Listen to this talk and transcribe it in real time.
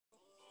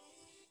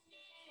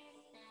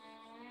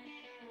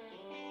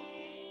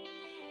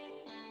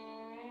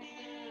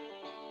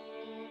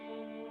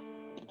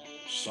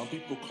Some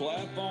people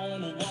clap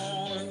on the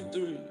 1 and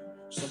 3.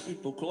 Some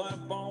people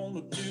clap on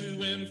the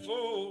 2 and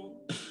 4.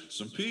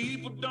 Some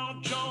people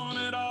don't join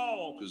at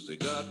all because they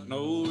got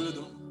no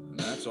rhythm, and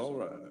that's all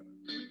right.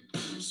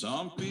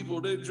 Some people,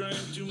 they drink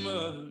too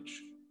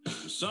much.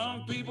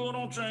 Some people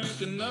don't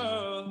drink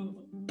enough.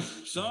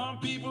 Some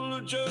people are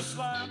just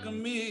like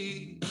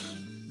me.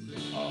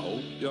 I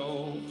hope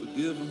y'all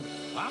forgive them.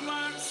 I'm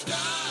like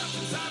stars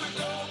inside a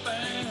gold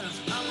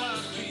bands. I'm like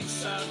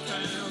beachside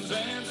towns,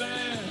 and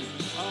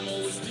I'm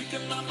always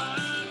speaking my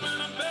mind, man.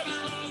 I'm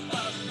better off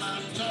biting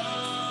my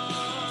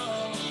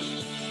tongue.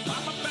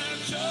 I'm a bad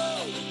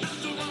show at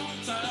the wrong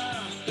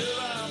time. If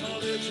I'm a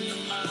legend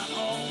in my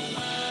own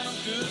mind, I'm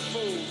good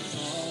for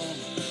some,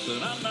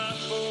 but I'm not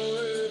for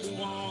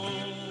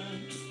everyone.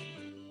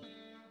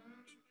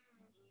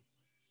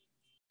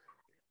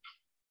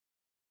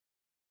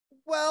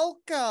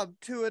 Welcome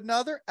to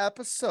another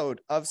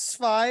episode of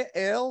Zwei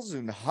Ales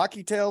and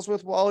Hockey Tales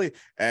with Wally.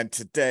 And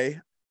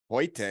today,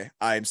 heute,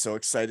 I am so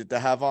excited to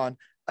have on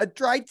a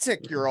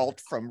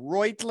 30-year-old from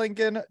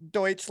Reutlingen,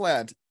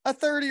 Deutschland, a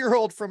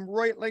 30-year-old from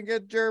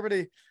Reutlingen,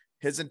 Germany.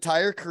 His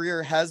entire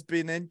career has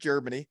been in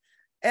Germany,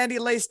 and he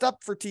laced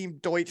up for Team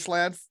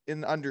Deutschland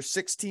in under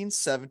 16s,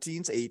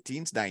 17s,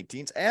 18s,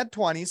 19s, and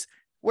 20s,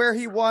 where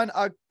he won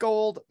a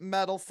gold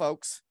medal,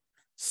 folks.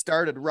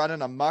 Started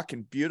running amok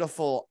in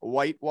beautiful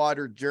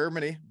whitewater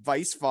Germany,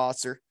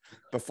 Weisswasser,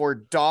 before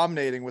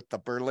dominating with the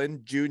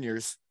Berlin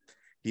Juniors.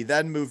 He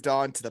then moved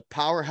on to the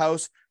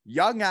powerhouse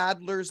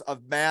Jungadlers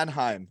of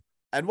Manheim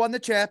and won the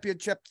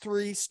championship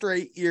 3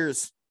 straight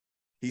years.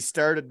 He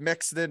started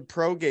mixing in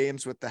pro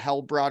games with the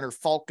Heilbronner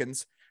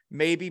Falkens,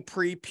 maybe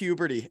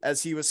pre-puberty,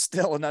 as he was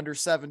still an under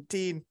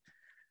 17.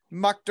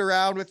 Mucked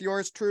around with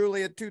yours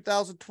truly in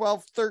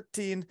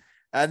 2012-13,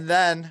 and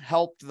then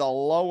helped the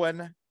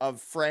Lowen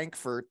of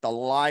Frankfurt, the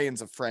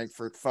Lions of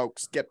Frankfurt,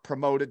 folks, get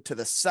promoted to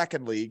the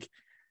second league.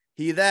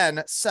 He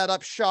then set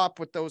up shop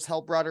with those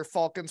Heilbronner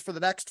Falkens for the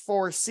next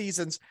 4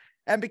 seasons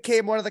and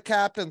became one of the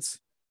captains.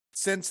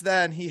 Since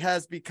then, he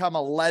has become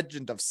a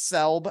legend of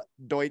Selb,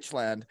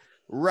 Deutschland,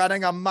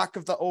 running amok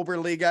of the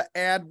Oberliga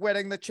and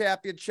winning the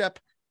championship,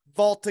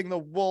 vaulting the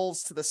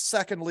Wolves to the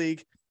second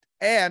league.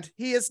 And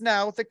he is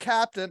now the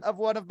captain of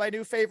one of my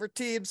new favorite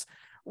teams.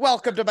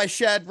 Welcome to my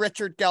shed,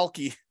 Richard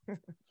Gelke.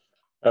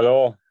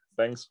 Hello.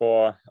 Thanks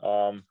for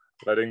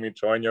letting me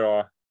join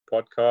your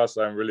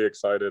podcast. I'm really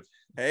excited.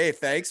 Hey,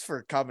 thanks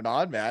for coming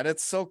on, man.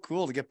 It's so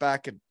cool to get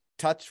back in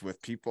touch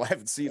with people I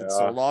haven't seen in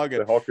so long.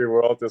 The hockey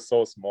world is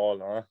so small,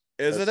 huh?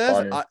 Isn't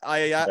it?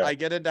 I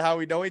get into how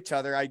we know each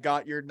other. I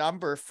got your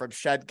number from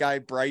shed guy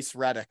Bryce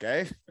Reddick,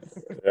 eh?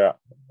 Yeah,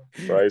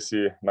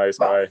 Brycey, nice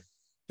guy.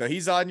 So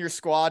he's on your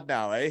squad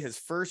now, eh? His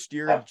first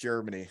year in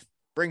Germany.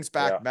 Brings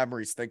back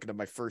memories thinking of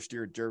my first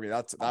year in Germany.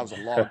 That was a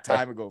long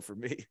time ago for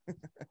me.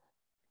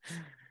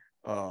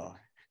 Oh,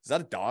 is that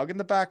a dog in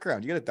the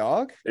background? You got a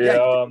dog?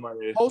 Yeah, my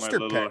poster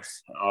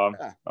pics.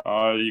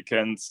 You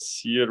can't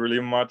see it really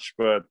much,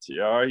 but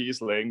yeah,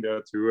 he's laying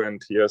there too, and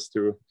he has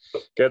to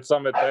get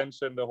some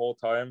attention the whole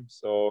time.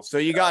 So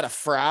you got a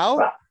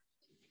Frau?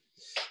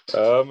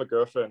 A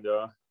girlfriend,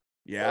 yeah.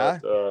 Yeah.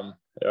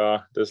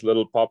 But, this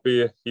little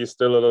puppy, he's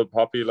still a little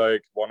puppy,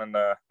 like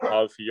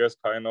 1.5 years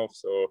kind of.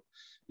 So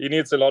he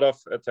needs a lot of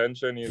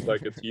attention. He's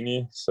like a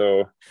teeny.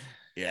 So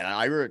yeah,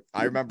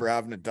 I remember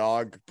having a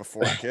dog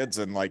before kids,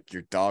 and like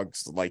your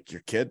dog's like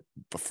your kid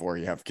before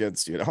you have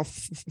kids, you know?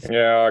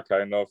 Yeah,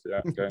 kind of.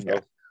 Yeah,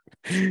 kind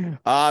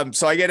of.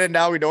 So I get in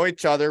now. We know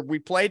each other. We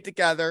played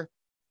together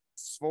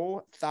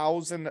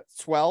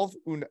 2012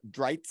 und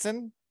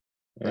 13,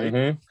 right?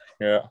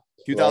 Mm-hmm. Yeah.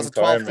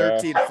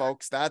 2012-13,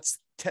 folks.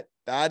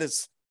 That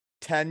is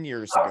 10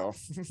 years ago.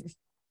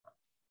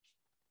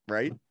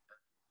 Right?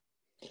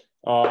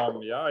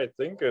 I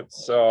think it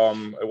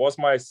was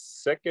my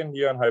second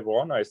year in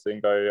Heilbronn. I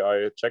think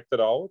I checked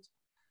it out.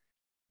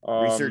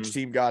 Research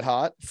team got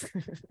hot.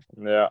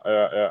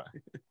 Yeah.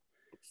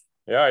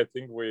 I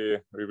think we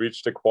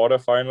reached the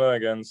quarterfinal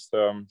against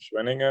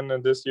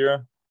Schwenningen this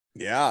year.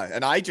 Yeah,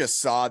 and I just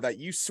saw that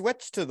you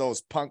switched to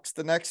those punks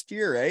the next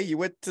year, eh? You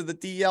went to the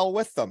DL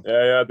with them.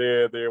 Yeah,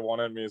 they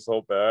wanted me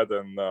so bad,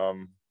 and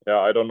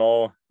I don't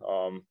know.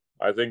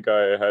 I think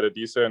I had a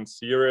decent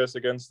series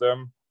against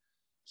them.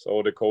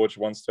 So the coach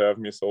wants to have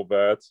me so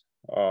bad.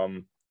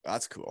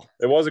 That's cool.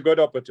 It was a good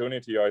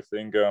opportunity, I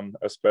think,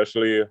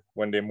 especially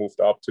when they moved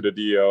up to the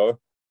DL.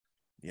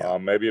 Yeah.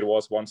 Maybe it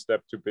was one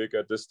step too big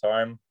at this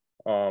time.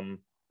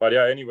 But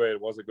yeah, anyway, it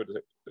was a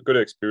good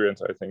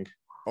experience, I think.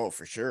 Oh,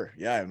 for sure.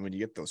 Yeah, and when you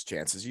get those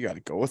chances, you got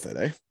to go with it,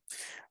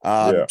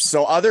 eh?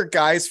 So other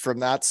guys from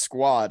that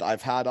squad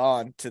I've had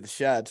on to the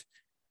shed.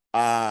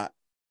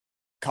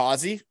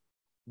 Kazi,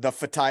 the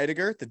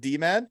Verteidiger, the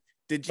D-man.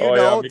 Did you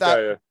know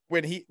that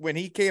when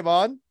he came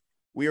on,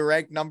 we were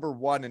ranked number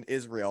 1 in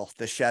Israel?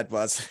 The shed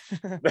was.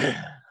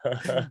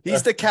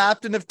 He's the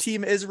captain of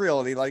Team Israel,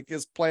 and he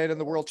is playing in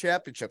the World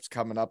Championships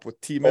coming up with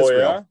Team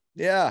Israel.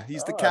 Yeah,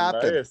 he's the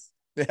captain. Nice.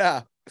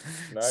 Yeah.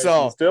 Nice.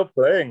 So he's still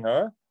playing,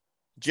 huh?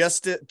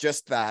 Just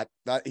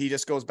that he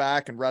just goes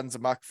back and runs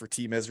amok for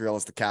Team Israel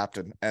as the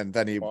captain, and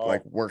then he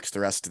like works the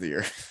rest of the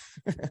year.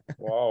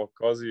 Wow,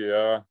 Cozy,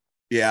 yeah.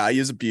 Yeah, he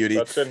was a beauty.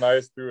 Such a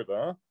nice dude,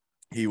 huh?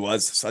 He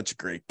was such a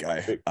great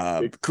guy.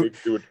 Big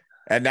dude.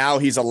 And now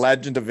he's a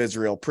legend of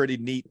Israel. Pretty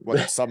neat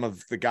what some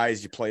of the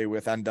guys you play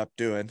with end up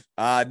doing.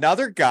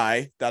 Another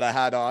guy that I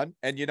had on,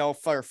 and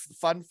for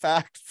fun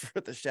fact for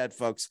the shed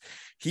folks,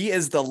 he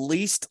is the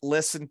least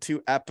listened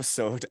to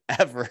episode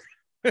ever.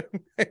 What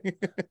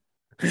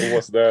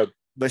was that?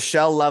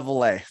 Michelle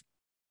Levelet.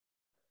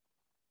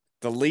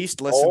 The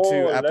least listened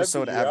to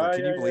episode Levy. ever.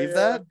 Can you believe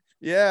that?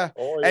 Yeah.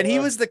 Oh, and he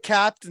was the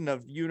captain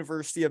of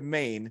University of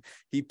Maine.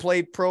 He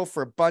played pro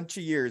for a bunch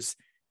of years,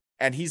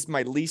 and he's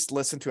my least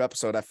listened to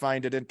episode. I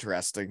find it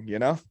interesting,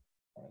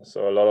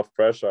 So a lot of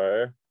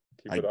pressure, eh?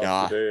 Keep it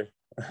up today.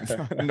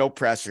 No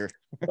pressure.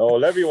 Oh,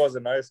 Levy was a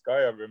nice guy,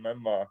 I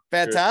remember.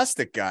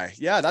 Fantastic guy.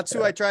 Yeah, that's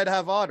who I try to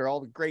have on, are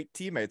all the great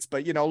teammates.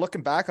 But,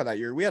 looking back on that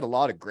year, we had a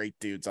lot of great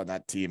dudes on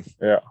that team.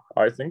 Yeah,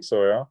 I think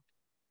so, yeah.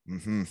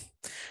 Mm-hmm.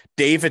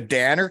 David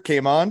Danner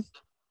came on.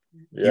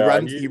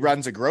 Yeah, he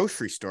runs a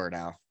grocery store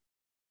now.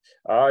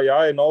 Yeah,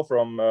 I know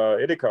from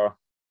Edeka.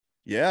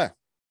 Yeah.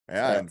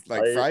 And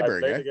like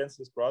Freiburg. I played against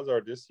his brother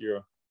this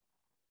year.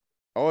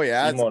 Oh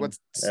yeah, I was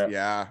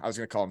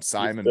gonna call him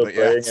Simon, but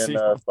playing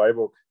in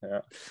Freiburg.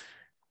 Yeah.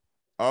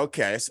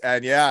 Okay,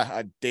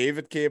 and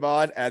David came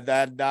on, and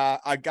then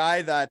a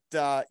guy that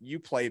you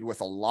played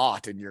with a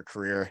lot in your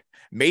career,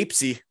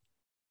 Mapesy.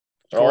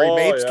 Corey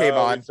Mapes came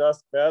on. We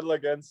just battle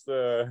against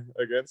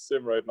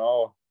him right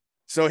now.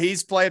 So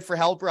he's playing for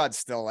Heilbronn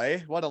still,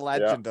 eh? What a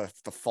legend of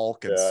the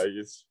Falkens. Yeah,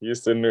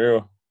 he's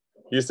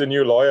the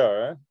new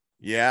lawyer, eh?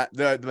 Yeah,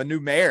 the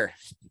new mayor.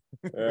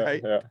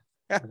 Right?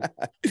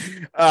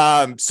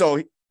 Yeah.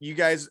 So you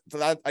guys,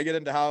 I get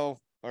into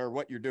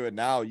what you're doing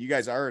now. You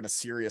guys are in a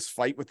serious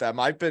fight with them.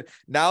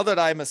 Now that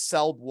I'm a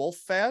Selb Wolf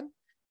fan,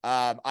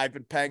 I've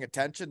been paying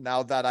attention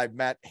now that I've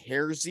met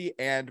Hersey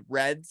and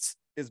Reds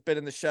has been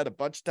in the shed a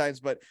bunch of times,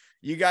 but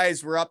you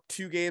guys were up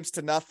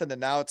 2-0,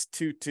 and now it's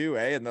 2-2,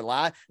 eh? And the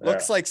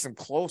looks like some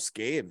close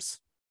games.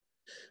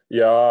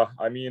 Yeah,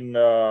 I mean,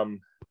 I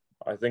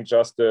think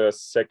just the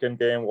second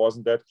game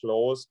wasn't that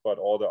close, but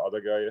all the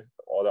other games,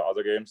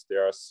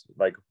 there's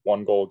like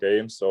 1-goal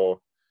games. So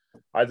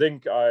I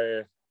think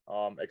I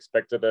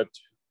expected it,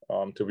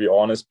 to be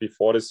honest,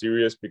 before the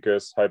series,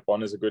 because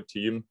Heilbronn is a good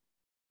team.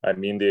 I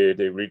mean,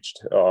 they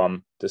reached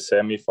the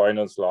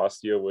semifinals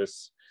last year with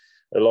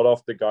a lot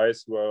of the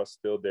guys who are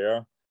still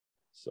there.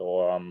 So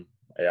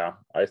I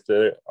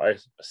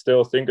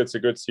still think it's a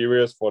good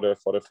series for the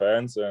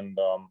fans, and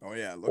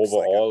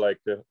overall, like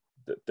the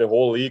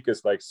whole league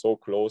is like so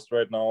close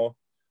right now.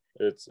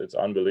 It's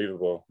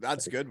unbelievable.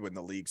 That's good when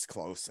the league's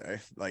close, eh?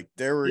 Like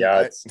there were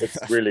it's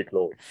really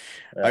close.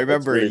 I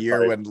remember a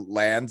year when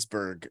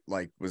Landsberg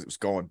was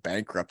going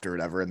bankrupt or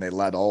whatever, and they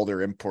let all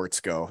their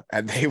imports go,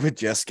 and they would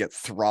just get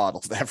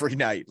throttled every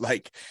night,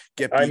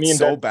 get beat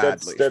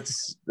badly.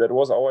 That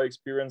was our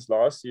experience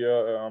last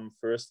year.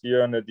 First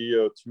year in the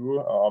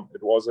DL2.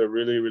 It was a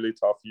really, really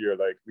tough year.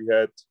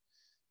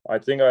 I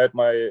think I had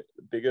my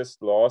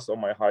biggest loss, or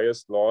my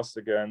highest loss,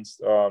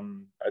 against I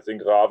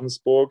think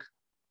Ravensburg.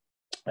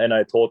 And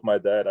I told my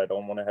dad I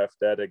don't want to have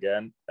that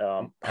again.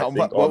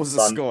 What was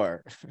the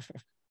score?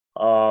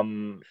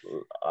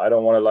 I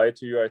don't want to lie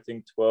to you. I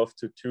think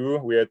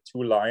 12-2. We had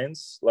 2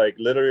 lines,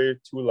 literally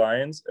 2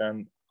 lines.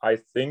 And I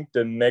think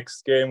the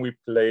next game we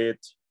played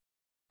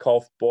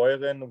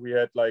Kaufbeuren, we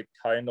had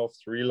kind of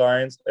 3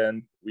 lines,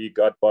 and we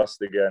got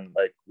bust again.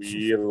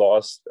 We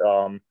lost.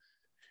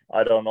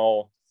 I don't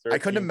know. I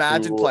couldn't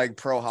imagine playing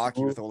pro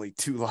hockey with only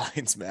 2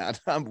 lines, man.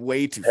 I'm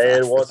way too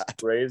fast. It was for that.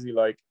 Crazy.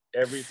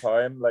 Every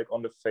time,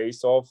 on the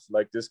face-off,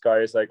 this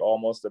guy is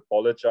almost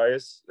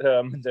apologize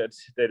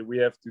that we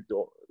have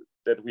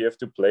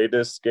to play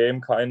this game,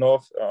 kind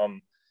of.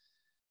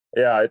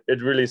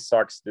 It really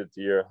sucks this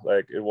year.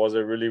 It was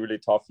a really, really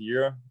tough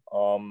year.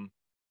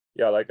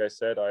 Like I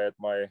said, I had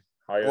my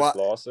highest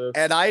losses.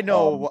 And I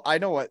know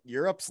what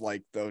Europe's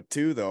like though,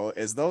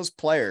 is those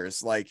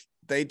players,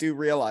 they do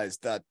realize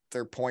that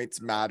their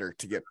points matter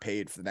to get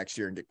paid for the next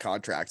year and get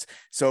contracts.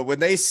 So when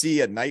they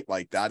see a night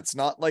like that, it's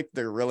not like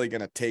they're really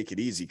going to take it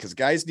easy, because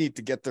guys need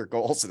to get their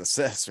goals and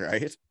assists,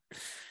 right?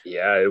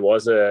 Yeah,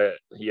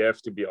 you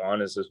have to be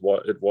honest,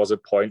 it was a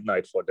point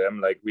night for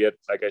them. We had,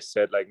 like I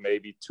said,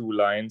 maybe 2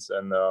 lines,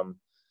 and our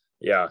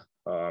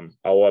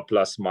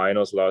plus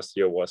minus last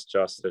year was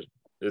just a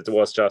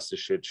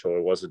shit show.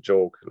 It was a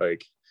joke.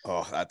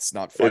 Oh, that's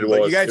not fun.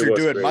 You guys are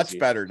doing crazy. Much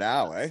better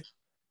now, eh?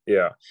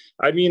 Yeah,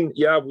 I mean,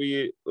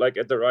 we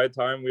at the right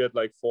time we had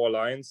 4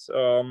 lines,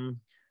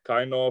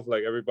 kind of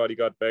everybody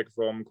got back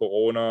from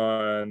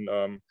Corona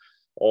and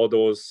all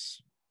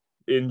those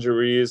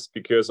injuries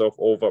because of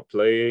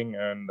overplaying,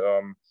 and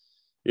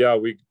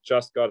we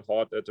just got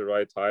hot at the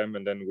right time,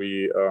 and then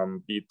we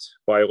beat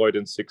Bayreuth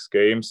in 6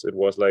 games. It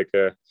was a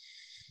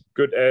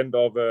good end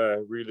of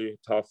a really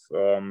tough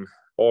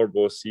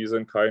horrible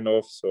season, kind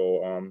of.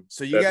 So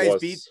you guys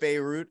beat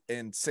Bayreuth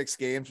in 6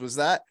 games.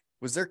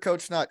 Was their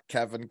coach not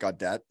Kevin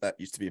Gaudet that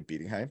used to be in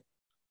Bietigheim?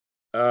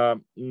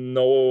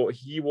 No,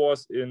 he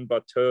was in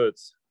Bad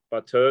Tölz.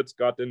 Bad Tölz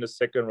got in the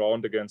second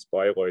round against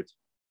Bayreuth.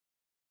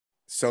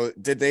 So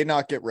did they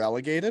not get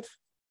relegated?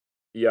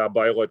 Yeah,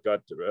 Bayreuth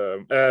got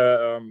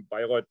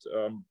Bayreuth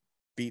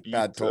beat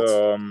Bad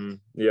Tölz.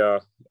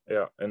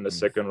 In the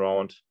second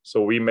round.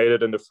 So we made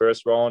it in the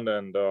first round,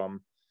 and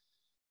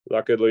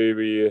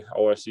luckily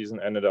our season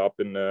ended up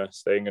in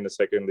staying in the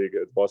second league.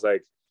 It was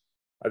like,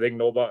 I think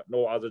no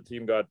other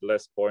team got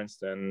less points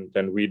than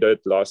we did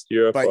last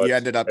year. But you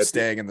ended up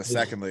staying in the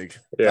second league.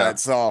 Yeah.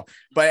 That's all.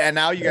 And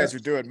now you guys are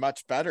doing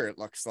much better, it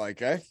looks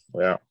like, eh?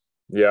 Yeah.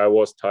 Yeah, I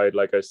was tight,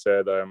 like I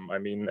said. I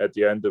mean, at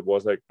the end, it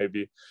was like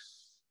maybe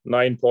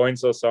 9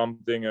 points or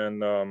something.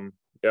 And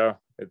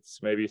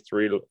it's maybe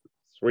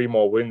three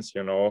more wins,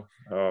 you know.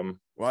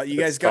 Well, you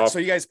guys so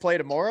you guys play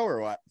tomorrow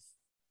or what?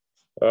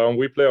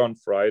 We play on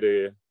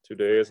Friday.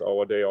 Today is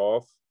our day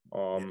off.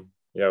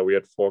 We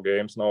had 4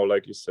 games now,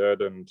 like you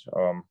said, and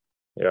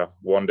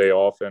 1 day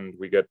off, and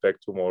we get back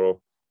tomorrow.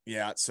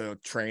 Yeah, so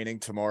training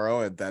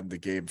tomorrow and then the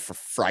game for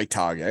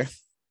Freitag, eh?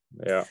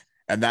 Yeah.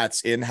 And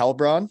that's in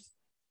Heilbronn?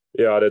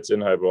 Yeah, that's in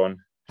Heilbronn.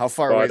 How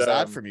far away is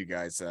that from you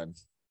guys then?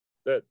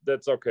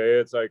 That's okay.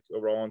 It's like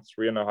around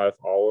 3.5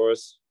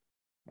 hours.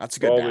 That's a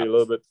good probably nap. A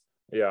little bit.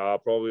 Yeah,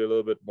 probably a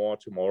little bit more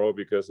tomorrow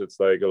because it's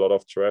like a lot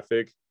of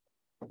traffic.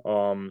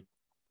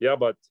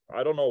 But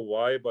I don't know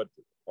why, but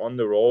on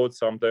the road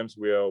sometimes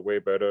we are way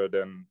better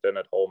than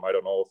at home. I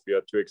don't know if we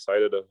are too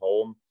excited at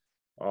home.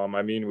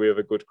 I mean, we have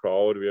a good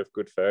crowd, we have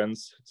good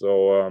fans.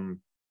 So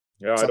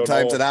sometimes I don't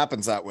know. It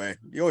happens that way.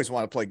 You always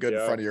want to play good in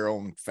front of your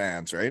own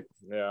fans, right?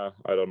 Yeah,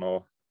 I don't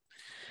know.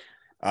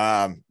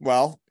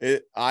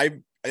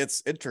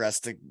 It's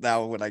interesting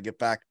now when I get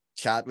back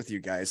chat with you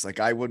guys. Like,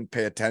 I wouldn't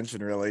pay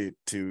attention really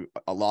to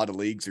a lot of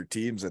leagues or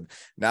teams, and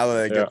now that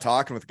I get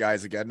talking with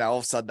guys again, now all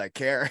of a sudden I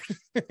care.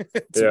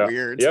 It's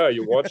weird. Yeah,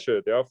 you watch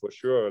it, for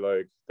sure.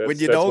 Like when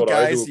you know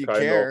guys, you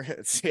care.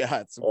 It's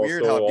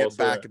weird how I get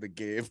back in the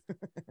game.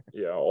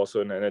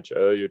 Also in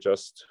NHL, you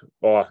just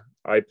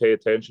I pay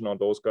attention on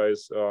those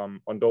guys,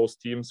 on those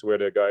teams where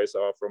the guys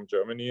are from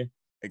Germany.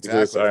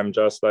 Exactly. Because I'm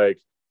just like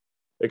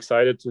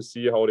excited to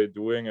see how they're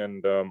doing,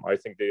 and I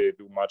think they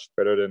do much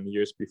better than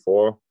years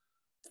before.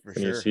 For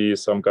when sure. You see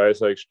some guys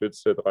like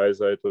Stützle,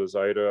 Draisaitl,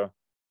 Seider,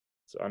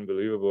 it's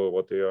unbelievable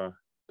what they are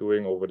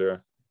doing over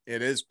there.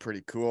 It is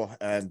pretty cool.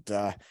 And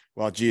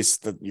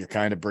you're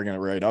kind of bringing it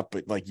right up,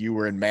 but like you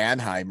were in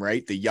Manheim,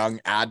 right? The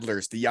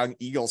jungadlers, the young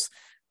Eagles.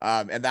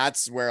 And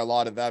that's where a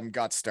lot of them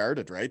got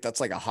started, right? That's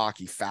like a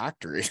hockey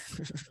factory.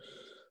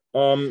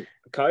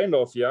 Kind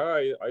of,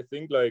 yeah. I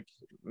think like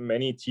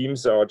many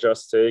teams are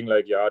just saying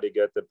like, they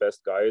get the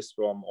best guys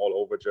from all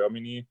over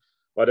Germany.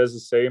 But at the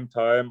same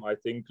time, I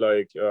think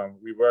like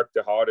we work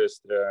the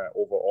hardest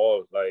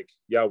overall. Like,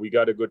 we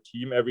got a good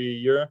team every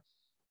year,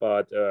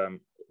 but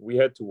we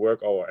had to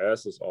work our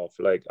asses off.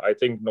 Like, I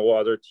think no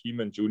other team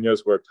in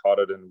juniors worked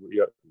harder than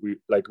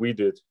we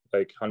did,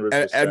 like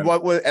 100%.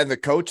 And the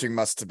coaching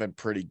must have been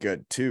pretty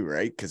good too,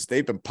 right? Because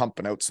they've been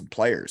pumping out some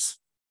players.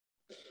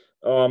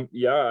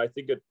 I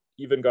think it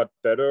even got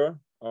better.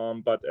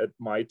 But at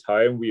my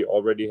time, we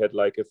already had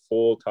like a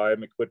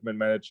full-time equipment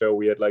manager.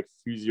 We had like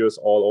physios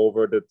all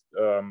over that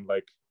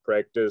like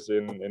practice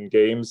in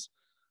games,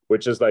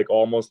 which is like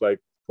almost like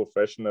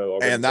professional.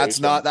 And that's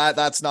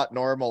not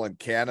normal in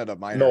Canada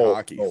minor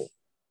hockey. No.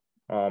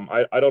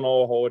 I don't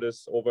know how it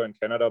is over in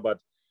Canada, but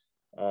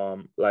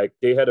like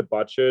they had a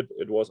budget.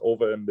 It was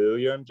over $1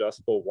 million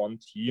just for one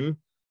team,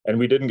 and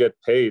we didn't get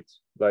paid.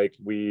 Like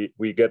we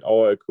get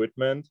our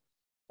equipment.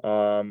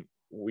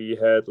 We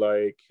had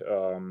like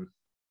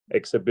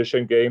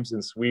exhibition games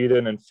in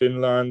Sweden and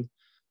Finland.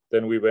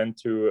 Then we went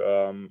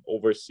to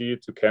overseas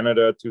to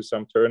Canada to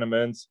some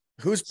tournaments.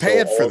 Who's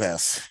paying for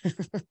this?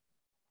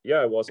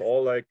 It was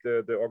all like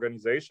the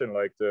organization,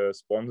 like the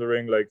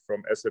sponsoring, like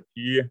from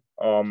SAP.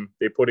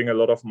 They're putting a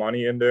lot of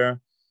money in there.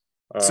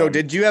 So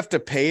did you have to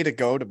pay to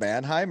go to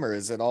Manheim, or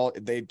is it all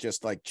they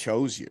just like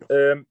chose you?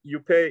 You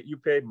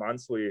pay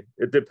monthly.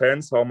 It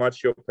depends how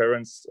much your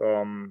parents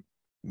are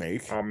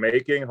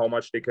making, how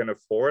much they can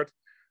afford.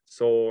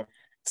 So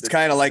it's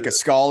kind of like a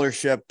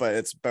scholarship, but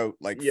it's about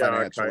like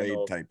financial aid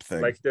type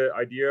thing. Like the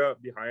idea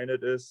behind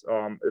it is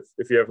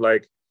if you have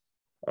like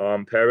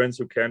parents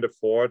who can't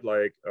afford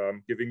like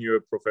giving you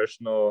a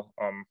professional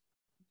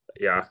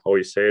how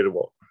you say it,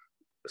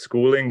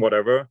 schooling,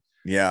 whatever,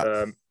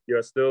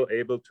 you're still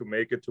able to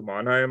make it to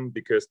Manheim,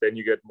 because then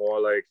you get more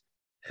like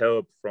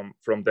help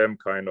from them,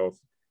 kind of.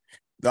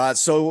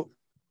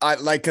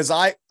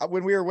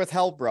 When we were with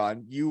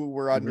Heilbronn, you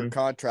were under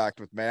contract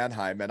with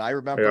Manheim, and I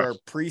remember our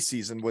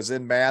preseason was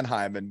in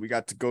Manheim, and we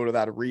got to go to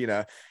that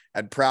arena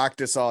and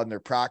practice on their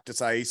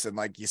practice ice, and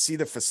like you see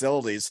the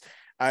facilities,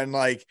 and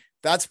like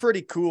that's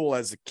pretty cool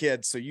as a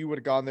kid. So you would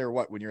have gone there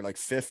when you're like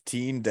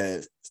 15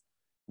 to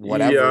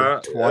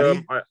whatever,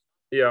 20?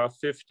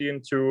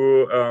 15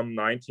 to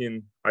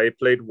 19. I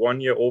played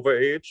 1 year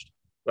overaged.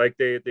 Like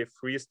they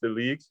freeze the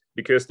league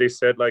because they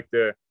said like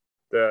the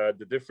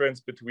difference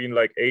between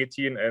like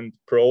 18 and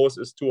pros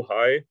is too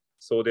high,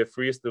 so they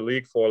freeze the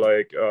league for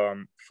like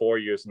 4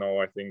 years now,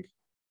 I think.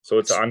 So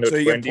it's under so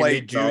you 20 can play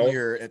league now.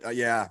 junior.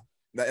 Yeah,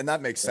 and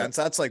that makes sense.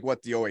 That's like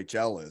what the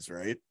OHL is,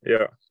 right?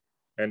 Yeah,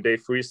 and they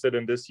freezed it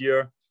in this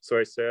year. So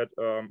I said,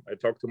 I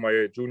talked to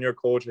my junior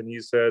coach, and he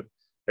said,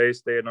 "Hey,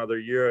 stay another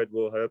year. It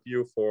will help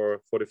you for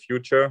the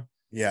future."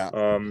 Yeah.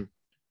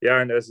 Yeah,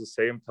 and at the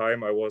same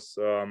time, I was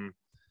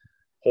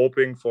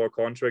hoping for a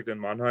contract in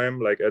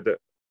Manheim, like at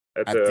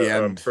the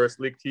end.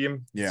 first league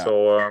team. Yeah.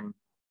 So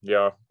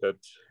yeah, that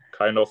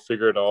kind of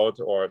figured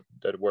out, or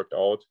that worked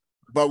out.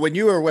 But when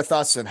you were with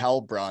us in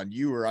Heilbronn,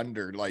 you were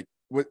under like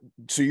what?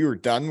 So you were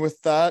done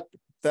with that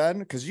then,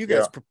 because you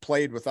guys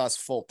played with us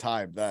full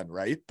time then,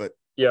 right? But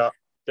yeah,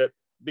 that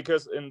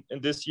because in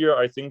this year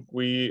I think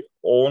we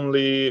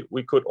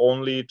could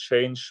only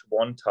change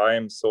one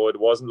time, so it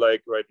wasn't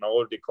like right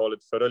now they call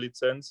it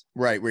Förderlizenz,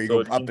 right, where you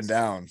so go up and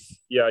down.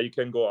 Yeah, you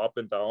can go up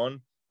and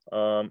down,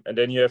 and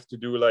then you have to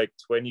do like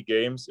 20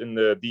 games in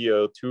the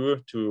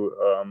DL2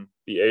 to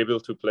be able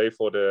to play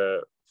for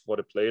the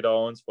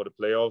playdowns, for the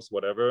playoffs,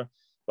 whatever.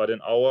 But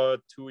in our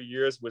 2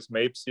 years with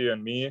Mapesy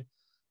and me,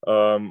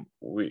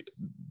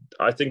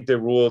 I think the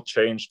rule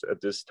changed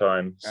at this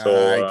time. So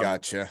I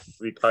gotcha.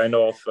 We kind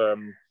of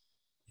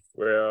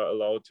were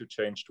allowed to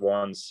change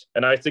once.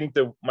 And I think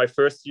my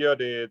first year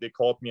they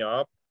called me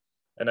up,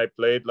 and I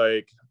played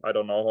like I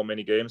don't know how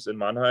many games in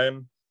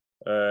Manheim,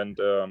 and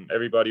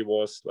everybody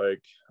was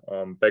like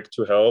back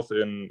to health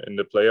in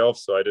the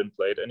playoffs, so I didn't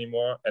play it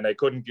anymore, and I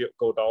couldn't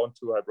go down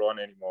to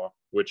Heilbronn anymore,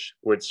 which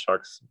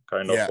sucks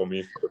kind of for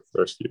me for the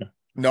first year.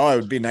 No, it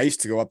would be nice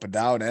to go up and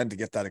down and to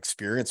get that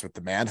experience with the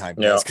Manheim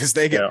guys, because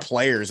they get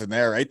players in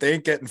there, right? They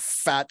ain't getting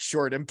fat,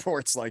 short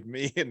imports like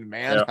me in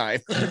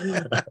Manheim.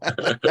 You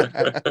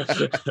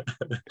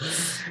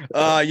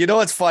know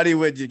what's funny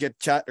when you get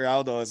chatting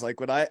around though is like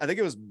when I think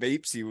it was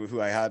Mapesy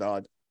who I had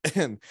on,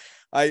 and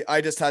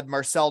I just had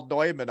Marcel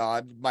Neumann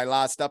on my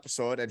last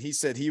episode, and he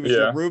said he was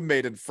your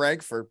roommate in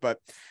Frankfurt. But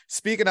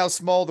speaking how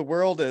small the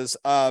world is,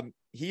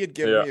 he had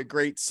given me a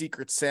great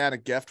Secret Santa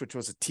gift, which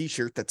was a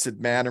t-shirt that said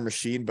Man or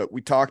Machine, but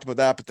we talked about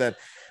that. But then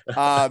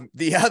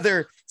the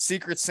other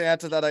Secret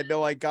Santa that I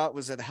know I got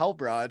was in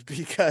Heilbronn,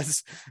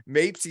 because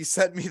Mapesy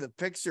sent me the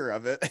picture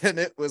of it, and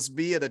it was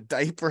me in a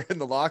diaper in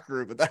the locker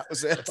room, and that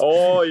was it.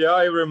 Oh yeah,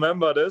 I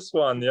remember this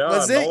one. Yeah,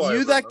 was it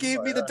you that gave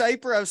me the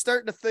diaper? I was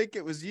starting to think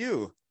it was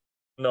you.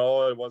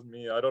 No, it wasn't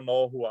me. I don't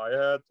know who I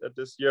had at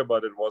this year,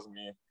 but it wasn't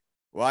me.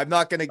 Well, I'm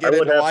not going to get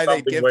into why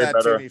they give that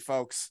to me,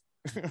 folks.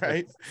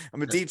 Right?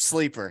 I'm a deep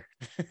sleeper.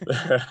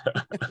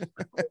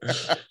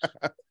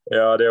 Yeah,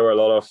 there were a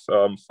lot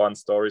of fun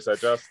stories. I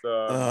just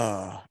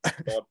thought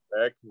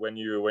back when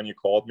you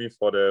called me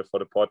for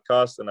the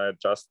podcast, and I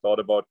just thought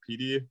about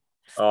PD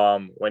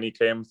when he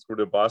came through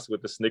the bus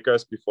with the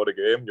Snickers before the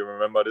game. You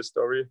remember this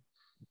story?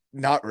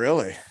 Not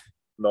really.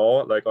 No,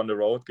 like on the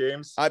road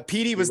games.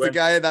 PD was the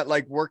guy that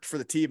like worked for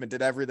the team and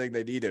did everything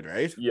they needed,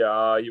 right?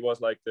 Yeah, he was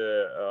like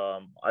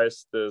the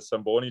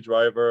Zamboni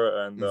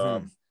driver, and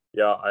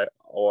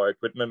our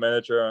equipment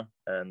manager.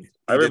 And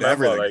I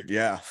remember like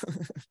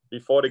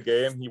before the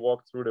game, he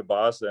walked through the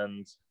bus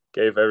and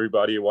gave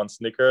everybody one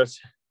Snickers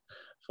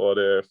for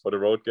the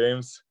road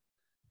games.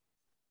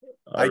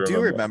 I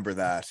do remember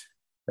that.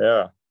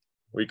 Yeah,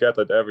 we get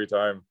that every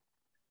time.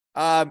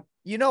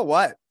 You know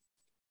what?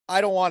 I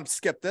don't want to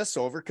skip this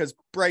over because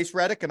Bryce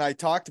Reddick and I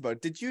talked about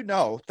it. Did you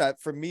know that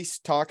from me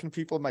talking to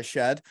people in my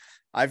shed,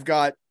 I've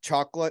got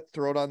chocolate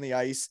thrown on the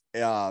ice?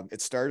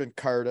 It started in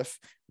Cardiff.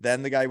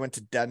 Then the guy went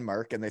to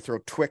Denmark, and they throw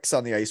Twix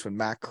on the ice when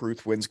Matt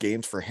Kruth wins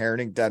games for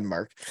Herning,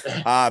 Denmark.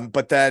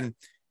 But then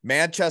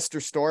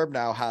Manchester Storm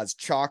now has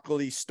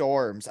chocolatey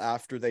storms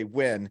after they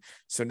win.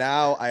 So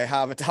now I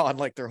have it on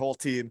like their whole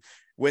team.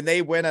 When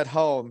they win at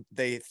home,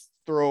 they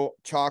throw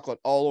chocolate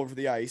all over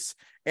the ice.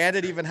 And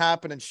it even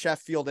happened in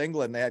Sheffield,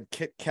 England. They had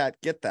Kit Kat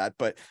get that.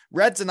 But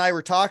Reds and I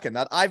were talking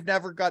that I've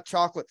never got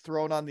chocolate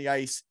thrown on the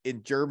ice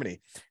in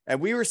Germany.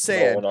 And we were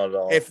saying,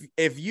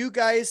 if you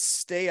guys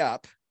stay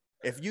up,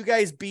 if you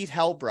guys beat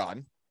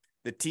Heilbronn,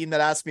 the team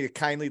that asked me to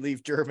kindly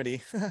leave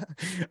Germany,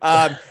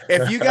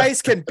 if you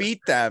guys can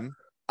beat them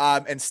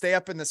and stay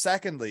up in the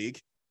second league,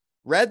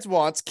 Reds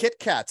wants Kit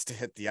Kats to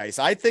hit the ice.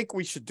 I think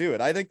we should do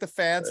it. I think the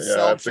fans of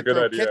Selb should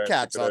throw Kit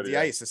Kats on the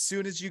ice as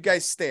soon as you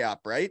guys stay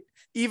up, right?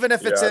 Even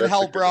if it's in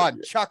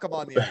Heilbronn, chuck them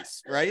on the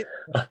ice, right?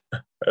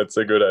 That's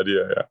a good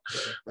idea, yeah.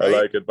 Right?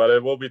 I like it, but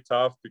it will be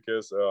tough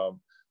because the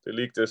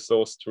league is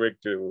so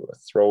strict to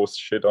throw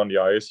shit on the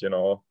ice, you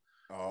know.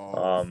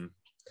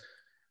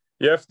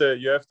 You have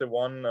the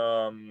one.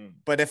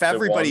 But if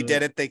everybody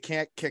did it, they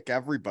can't kick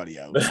everybody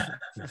out.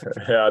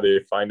 Yeah,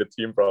 they find a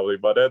team probably,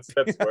 but that's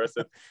worth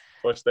it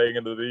for staying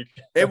in the league.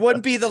 It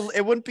wouldn't be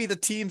the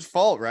team's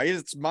fault, right?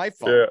 It's my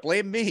fault. Yeah.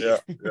 Blame me,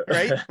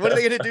 right? What are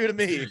they gonna do to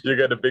me? You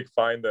get a big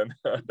fine then.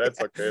 That's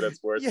okay.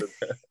 That's worth it.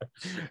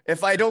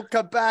 If I don't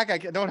come back, I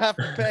don't have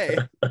to pay.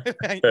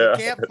 You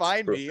can't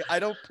find me. I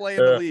don't play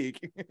in the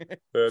league.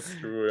 That's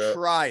true. Yeah.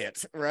 Try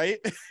it, right?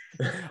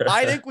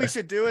 I think we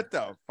should do it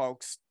though,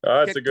 folks.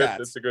 It's a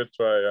good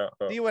try. Yeah.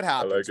 See what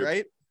happens,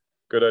 right?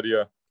 Good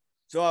idea.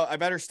 So I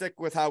better stick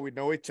with how we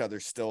know each other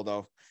still,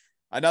 though.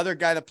 Another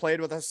guy that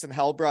played with us in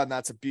Heilbronn,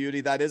 that's a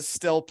beauty. That is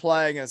still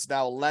playing, is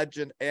now a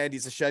legend, and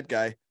he's a shed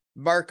guy.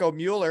 Marco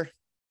Mueller.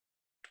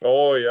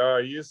 Oh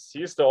yeah,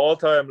 he's the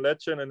all-time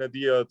legend in the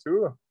DL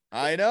too.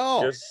 I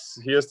know. Yes,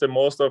 he has the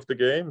most of the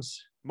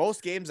games.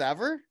 Most games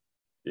ever?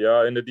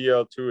 Yeah, in the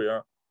DL2, yeah.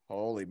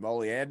 Holy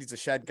moly, Andy's a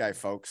shed guy,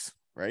 folks,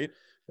 right?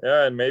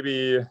 Yeah, and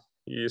maybe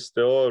he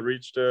still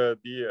reached the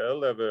DL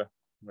level.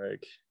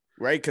 Like,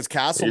 right, because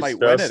Castle might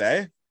just, win it,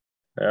 eh?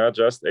 Yeah,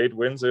 just 8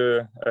 wins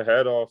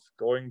ahead of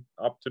going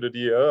up to the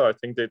DL. I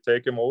think they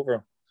take him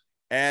over.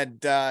 And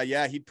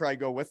yeah, he'd probably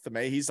go with them,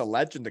 eh? He's a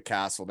legend of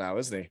Castle now,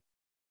 isn't he?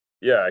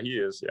 Yeah, he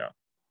is, yeah.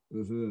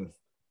 Mm-hmm.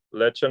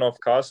 Legend of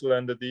Castle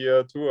and the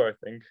DL2, I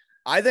think.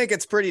 I think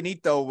it's pretty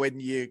neat though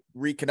when you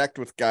reconnect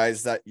with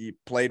guys that you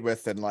played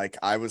with, and like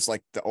I was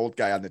like the old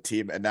guy on the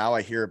team, and now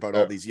I hear about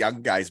all these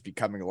young guys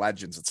becoming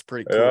legends. It's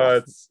pretty cool.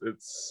 Yeah,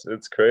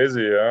 it's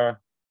crazy. Yeah,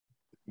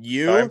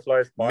 you, time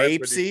flies by Mapesy,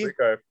 pretty quick,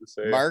 I have to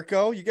say.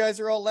 Marco, you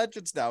guys are all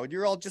legends now, and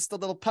you're all just the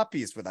little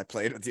puppies when I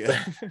played with you.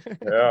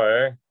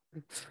 Yeah,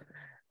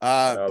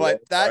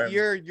 but that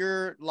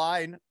your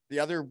line, the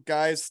other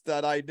guys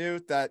that I knew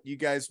that you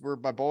guys were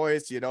my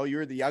boys, you know, you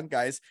were the young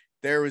guys.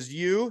 There was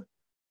you,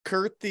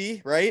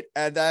 Kurti, right?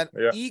 And then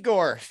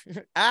Igor,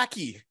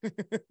 Aki.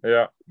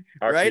 Yeah.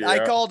 Aki, right? Yeah.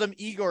 I called him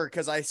Igor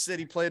because I said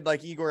he played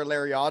like Igor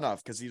Larionov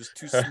because he was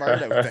too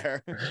smart out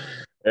there.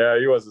 Yeah,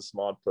 he was a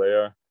smart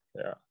player.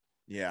 Yeah.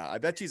 Yeah, I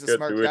bet he's a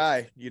smart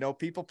guy. You know,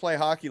 people play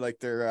hockey like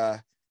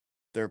their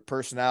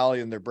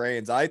personality and their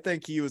brains. I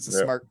think he was a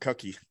smart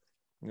cookie.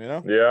 You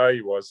know? Yeah,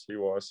 he was.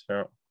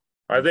 Yeah.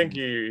 I think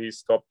he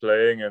stopped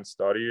playing and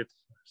studied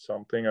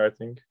something, I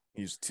think.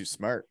 He's too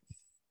smart.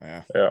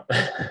 Yeah.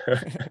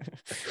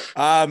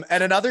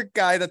 And another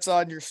guy that's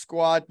on your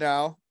squad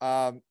now,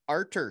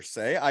 Artur,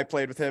 I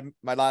played with him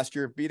my last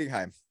year of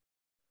Bietigheim.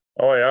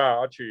 Oh yeah,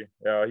 Archie.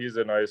 Yeah, he's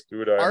a nice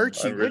dude.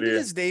 Archie. I'm when did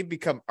his name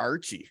become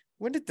Archie?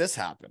 When did this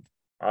happen?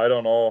 I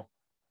don't know.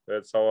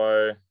 That's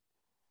how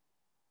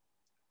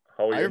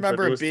I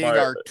remember it being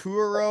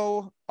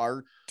Arturo,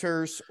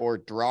 Arturs, or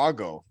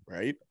Drago,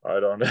 right? I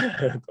don't know.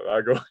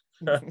 Drago.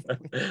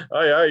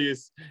 Oh yeah,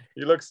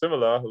 he looks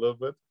similar a little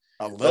bit.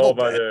 A little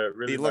bit.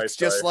 Really he looks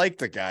just like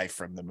the guy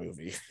from the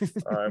movie.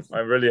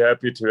 I'm really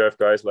happy to have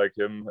guys like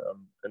him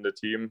in the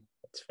team.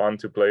 It's fun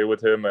to play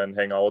with him and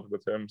hang out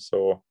with him.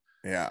 So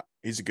yeah,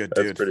 he's a good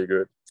dude. That's pretty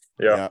good.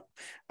 Yeah.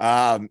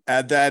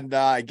 And then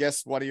I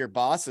guess one of your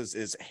bosses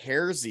is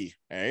Hersey,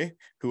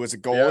 who was a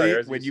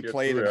goalie when you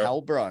played in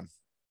Heilbronn.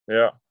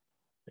 Yeah.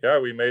 Yeah,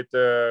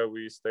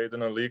 we stayed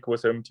in a league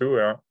with him too.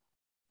 Yeah.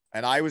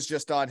 And I was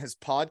just on his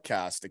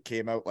podcast. It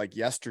came out like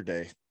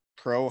yesterday.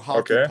 Pro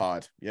Hockey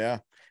Pod. Yeah.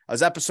 It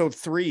was episode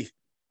 3,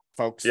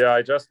 folks. Yeah,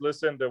 I just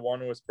listened to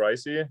one with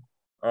Pricey.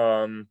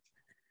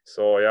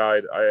 So yeah,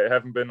 I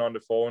haven't been on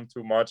the phone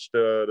too much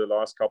the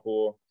last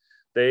couple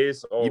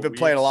days. You've been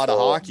playing a lot of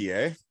hockey,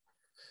 eh?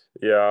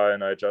 Yeah,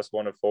 and I just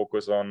want to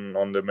focus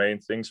on the main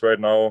things right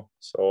now.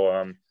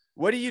 So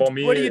what do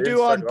you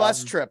do on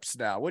bus trips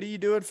now? What are you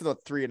doing for the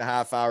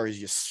 3.5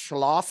 hours? You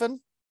schlafen?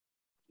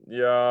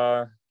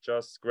 Yeah,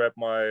 just grab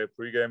my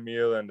pregame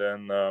meal and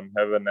then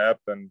have a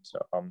nap and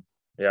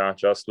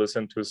just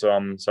listen to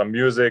some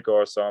music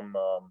or some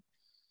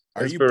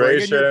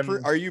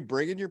inspiration. Are you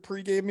bringing your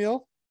pregame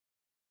meal?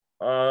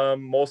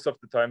 Most of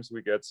the times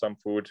we get some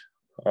food.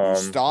 You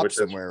stop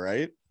somewhere,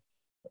 right?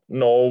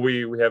 No,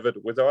 we have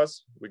it with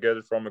us. We get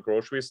it from a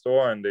grocery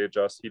store and they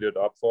just heat it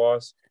up for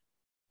us.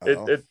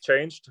 It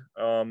changed.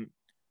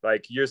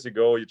 Like years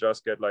ago, you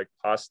just get like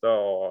pasta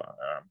or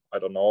I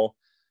don't know,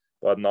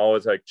 but now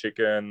it's like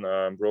chicken,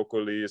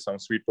 broccoli, some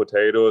sweet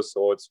potatoes.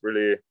 So it's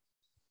really.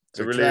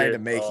 They're trying to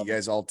make you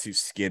guys all too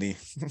skinny.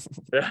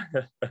 Yeah.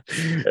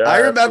 I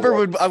remember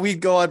when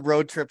we'd go on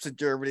road trips in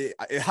Germany,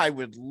 I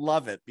would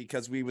love it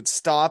because we would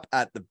stop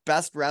at the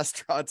best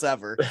restaurants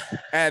ever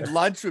and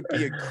lunch would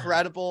be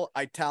incredible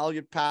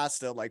Italian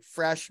pasta, like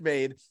fresh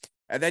made.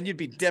 And then you'd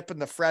be dipping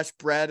the fresh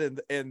bread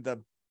in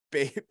the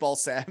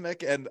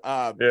balsamic and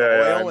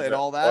oil and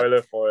all that.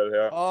 Olive oil,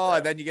 yeah. Oh,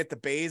 and then you get the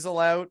basil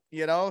out,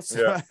 you know.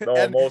 So,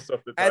 most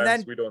of the times and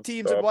then we don't.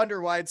 Teams would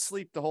wonder why I'd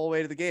sleep the whole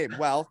way to the game.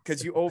 Well,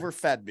 because you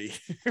overfed me,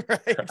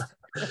 right?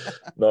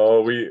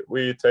 No,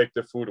 we take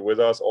the food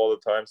with us all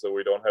the time, so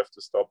we don't have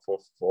to stop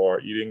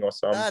for eating or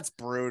something. That's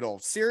brutal.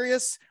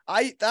 Serious?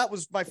 That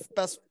was my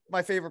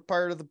favorite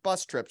part of the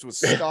bus trips was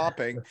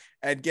stopping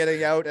and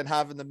getting out and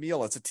having the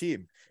meal as a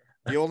team.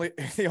 The only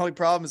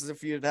problem is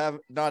if you'd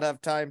not have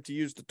time to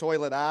use the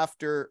toilet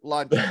after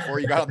lunch before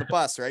you got on the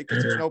bus, right?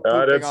 Because there's no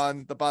pooping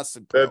on the bus.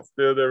 That's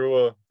still the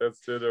rule.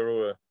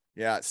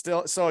 Yeah,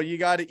 still. So you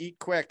got to eat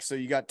quick, so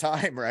you got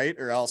time, right?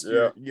 Or else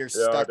you're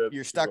stuck.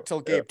 You're stuck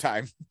till game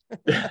time.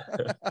 Yeah,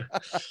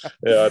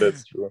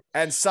 that's true.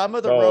 And some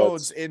of the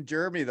roads in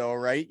Germany, though,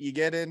 right? You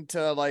get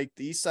into like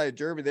the east side of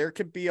Germany, there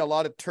can be a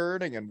lot of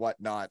turning and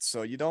whatnot.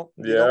 So you don't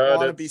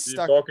want to be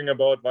stuck. You're talking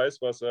about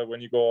Weisswasser when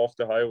you go off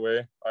the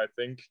highway, I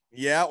think.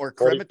 Yeah, or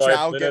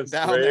Krimichow getting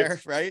down there,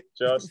 right?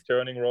 Just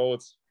turning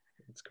roads.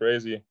 It's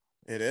crazy.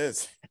 It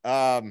is.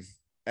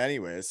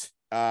 Anyways.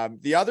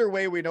 The other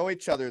way we know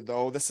each other,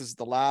 though, this is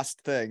the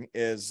last thing,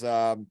 is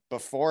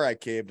before I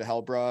came to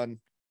Heilbronn,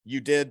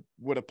 you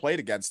would have played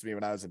against me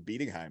when I was in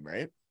Bietigheim,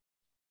 right?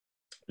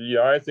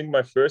 Yeah, I think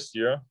my first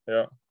year.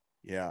 Yeah.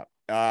 Yeah.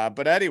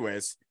 But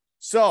anyways,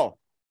 so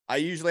I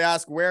usually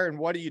ask where and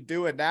what are you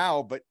doing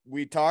now, but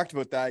we talked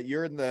about that.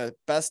 You're in the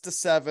best of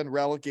 7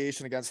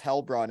 relegation against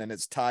Heilbronn, and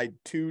it's tied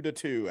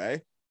 2-2, eh?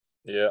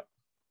 Yeah.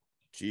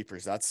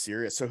 Jeepers, that's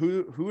serious. So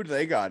who do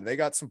they got? They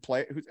got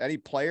any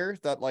player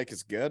that like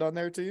is good on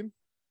their team?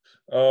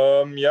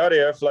 Yeah, they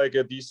have like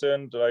a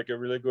decent, like a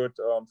really good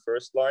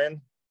first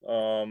line.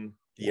 The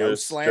with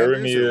Auslanders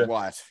Jeremy. or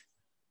what?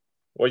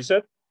 What you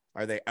said?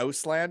 Are they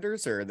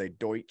Auslanders or are they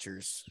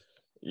Deutschers?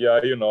 Yeah,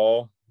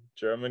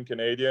 German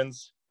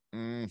Canadians.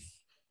 No,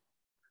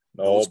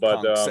 those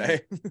but punks, eh?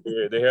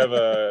 they have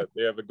a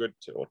good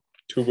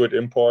 2 good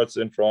imports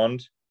in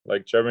front,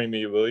 like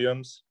Jeremy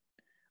Williams.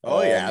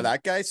 Oh yeah,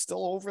 that guy's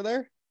still over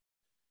there.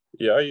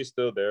 Yeah, he's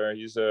still there.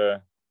 He's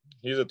a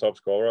top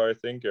scorer, I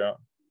think. Yeah.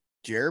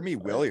 Jeremy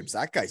Williams,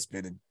 that guy's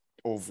been in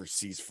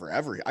overseas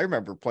forever. I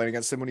remember playing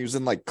against him when he was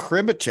in like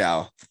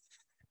Krimichow.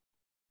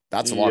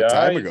 That's a long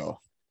time ago.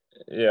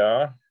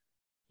 Yeah,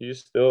 he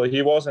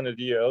was in the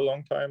DL a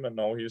long time, and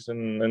now he's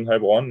in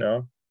Heilbronn.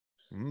 Yeah.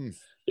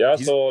 Yeah,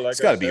 so like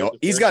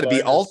he's got to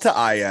be Alta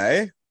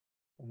IA.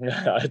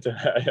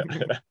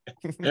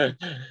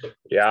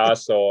 Yeah,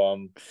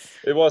 so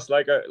it was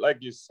like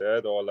you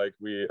said, or like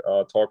we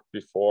talked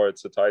before,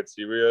 it's a tight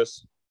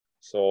series.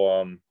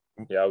 So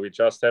yeah, we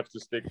just have to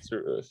stick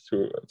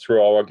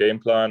through our game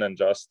plan and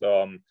just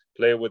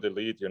play with the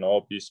lead,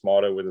 be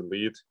smarter with the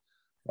lead.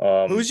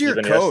 Who's your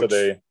coach?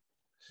 Yesterday,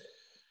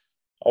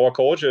 our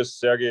coach is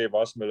Sergei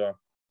Vasmiller.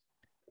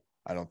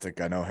 I don't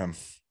think I know him.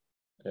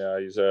 Yeah,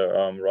 he's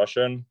a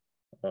Russian.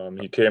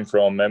 He came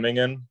from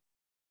Memmingen.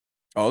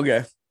 Oh,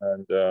 okay.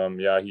 And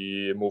yeah,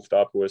 he moved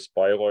up with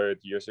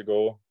Bayreuth years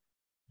ago.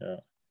 Yeah.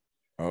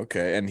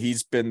 Okay, and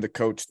he's been the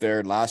coach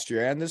there last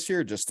year and this year,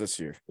 or just this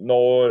year?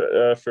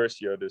 No,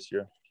 first year this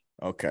year.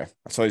 Okay,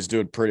 so he's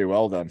doing pretty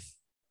well then.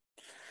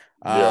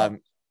 Yeah.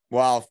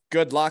 Well,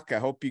 good luck. I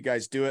hope you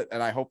guys do it,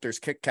 and I hope there's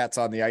Kit Kats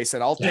on the ice.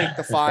 And I'll take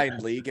the fine,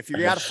 league. If you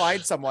got to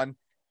find someone,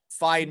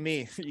 find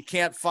me. You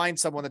can't find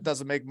someone that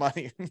doesn't make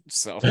money.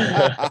 So,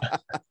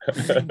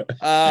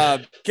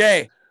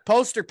 okay,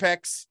 poster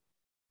pics.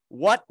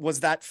 What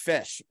was that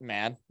fish,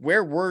 man?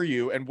 Where were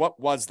you, and what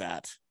was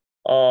that?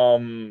 Yeah,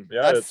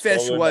 that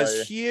fish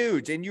was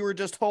huge, and you were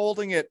just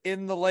holding it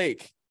in the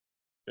lake.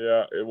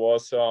 Yeah, it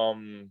was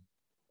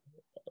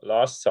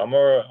last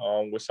summer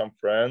with some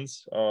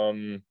friends.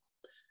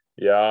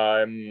 Yeah,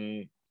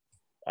 I'm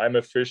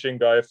a fishing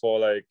guy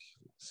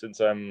since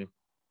I'm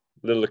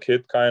a little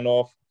kid, kind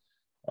of.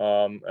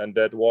 And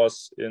that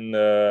was in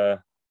a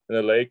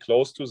lake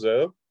close to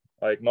Selb,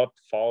 like not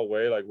far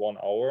away, like 1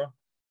 hour.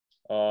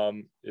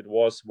 It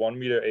was 1.80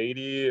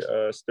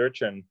 meter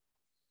sturgeon.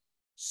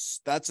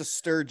 That's a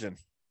sturgeon.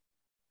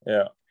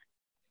 Yeah,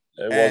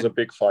 it was a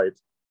big fight.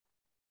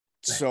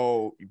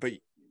 So, but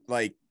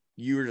like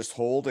you were just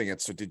holding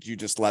it. So did you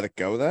just let it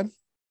go then?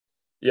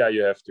 Yeah,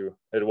 you have to.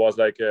 It was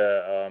like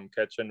a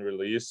catch and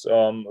release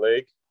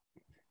lake.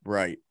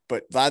 Right,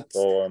 but that's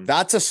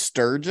a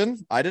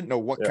sturgeon. I didn't know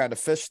what kind of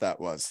fish that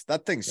was.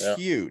 That thing's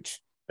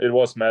huge. It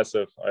was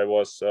massive. I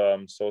was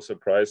so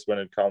surprised when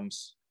it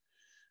comes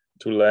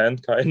to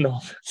land, kind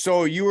of.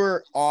 So you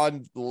were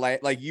on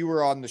you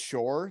were on the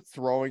shore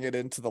throwing it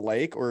into the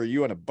lake, or are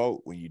you on a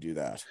boat when you do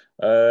that?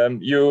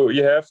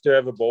 You have to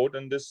have a boat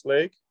in this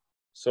lake.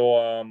 So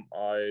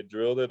I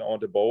drilled it on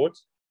the boat,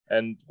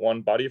 and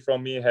one buddy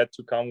from me had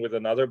to come with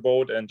another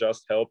boat and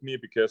just help me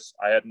because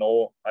I had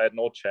no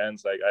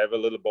chance. Like I have a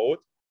little boat.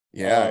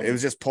 Yeah, it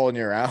was just pulling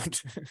you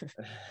around.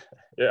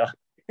 Yeah.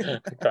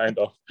 Kind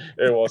of.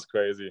 It was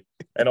crazy.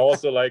 And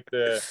also like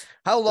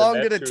how long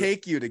did it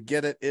take you to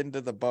get it into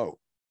the boat?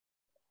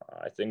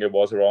 I think it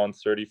was around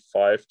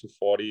 35 to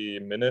 40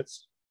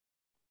 minutes.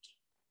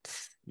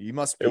 You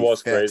must be it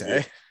was fit,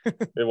 crazy. Eh?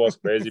 It was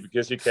crazy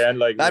because you can't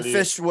like that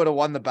fish would have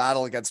won the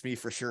battle against me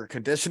for sure.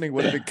 Conditioning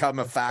would have become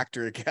a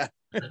factor again.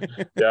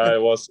 Yeah,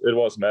 it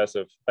was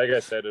massive. Like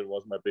I said, it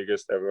was my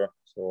biggest ever.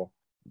 So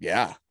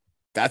yeah.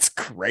 That's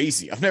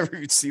crazy. I've never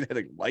even seen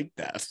anything like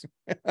that.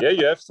 Yeah,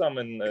 you have some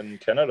in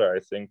Canada, I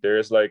think.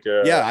 There's like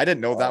yeah, I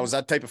didn't know that was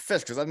that type of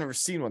fish because I've never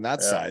seen one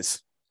that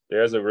size.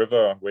 There's a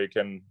river where you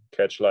can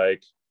catch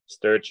like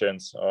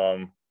sturgeons.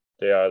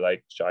 They are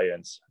like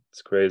giants.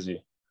 It's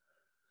crazy.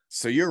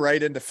 So you're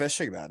right into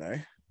fishing then, eh?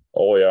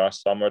 Oh yeah,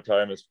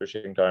 summertime is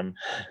fishing time.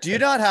 Do you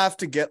not have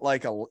to get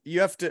like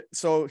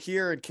so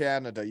here in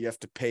Canada, you have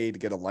to pay to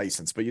get a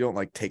license, but you don't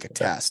like take a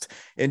test.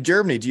 In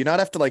Germany, do you not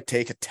have to like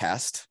take a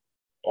test?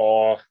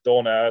 Oh,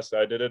 don't ask.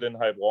 I did it in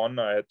Heilbronn.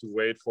 I had to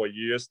wait for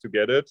years to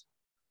get it.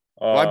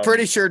 Well, I'm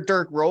pretty sure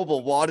Dirk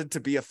Robel wanted to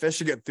be a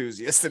fishing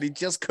enthusiast and he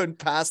just couldn't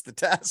pass the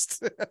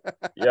test.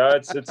 Yeah,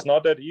 it's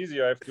not that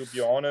easy. I have to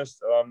be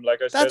honest.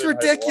 Like I said, that's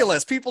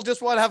ridiculous. People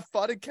just want to have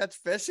fun and catch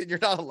fish, and you're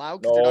not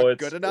allowed because you're not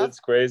good enough. It's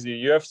crazy.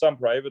 You have some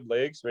private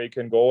lakes where you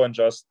can go and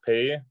just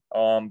pay.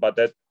 But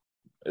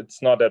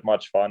it's not that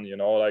much fun, you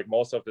know. Like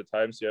most of the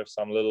times you have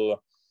some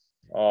little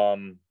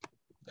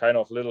kind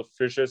of little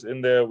fishes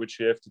in there which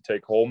you have to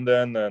take home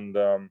then,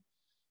 and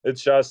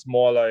it's just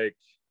more like,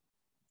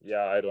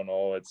 yeah, I don't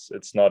know, it's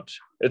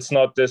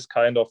not this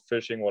kind of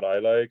fishing what I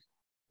like.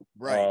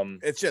 Right.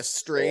 It's just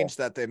strange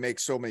that they make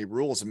so many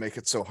rules and make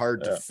it so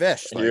hard to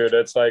fish. Here,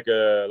 that's like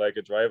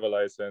a driver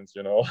license,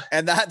 you know.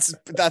 And that's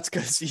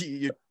because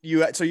you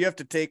so you have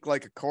to take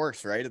like a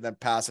course, right, and then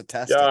pass a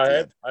test.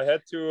 Yeah, I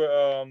had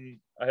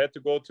to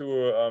go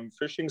to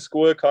fishing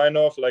school, kind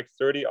of like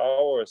 30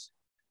 hours.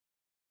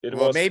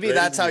 Well, maybe crazy.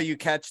 That's how you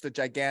catch the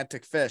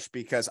gigantic fish,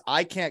 because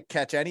I can't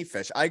catch any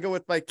fish. I go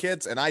with my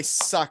kids and I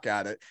suck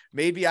at it.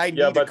 Maybe I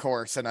need a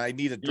course and I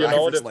need a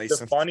driver's license.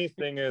 The funny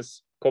thing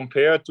is,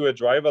 compared to a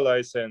driver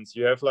license,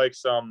 you have like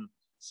some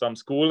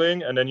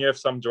schooling and then you have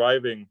some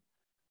driving.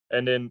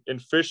 And in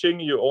fishing,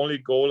 you only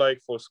go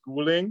like for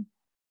schooling.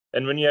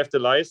 And when you have the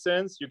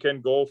license, you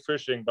can go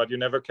fishing, but you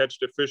never catch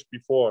the fish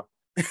before.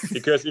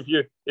 Because if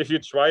you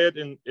try it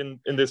in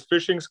this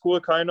fishing school,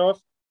 kind of,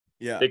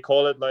 they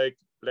call it like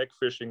black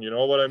fishing, you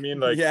know what I mean?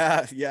 Like,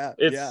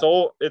 it's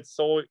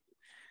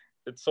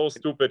so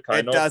stupid,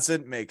 kind of. It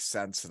doesn't make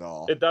sense at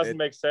all. It doesn't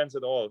make sense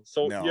at all.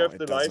 So no, you have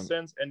the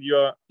license and you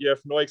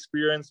have no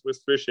experience with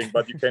fishing,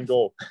 but you can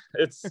go.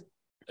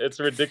 It's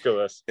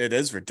ridiculous. It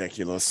is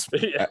ridiculous.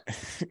 Yeah.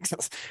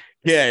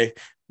 Okay.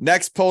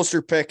 Next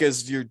poster pick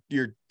is your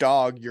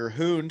dog, your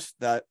hound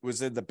that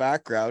was in the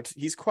background.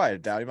 He's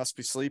quieted down. He must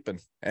be sleeping.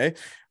 Hey.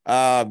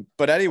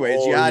 But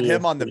anyways, you had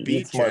him on the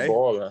beach.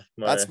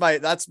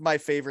 That's my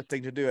favorite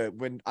thing to do.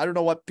 When I don't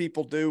know what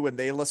people do when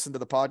they listen to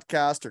the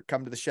podcast or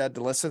come to the shed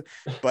to listen,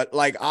 but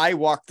like I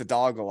walk the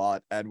dog a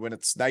lot, and when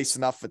it's nice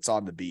enough, it's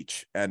on the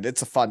beach, and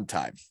it's a fun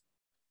time.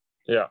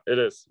 Yeah, it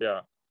is.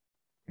 Yeah.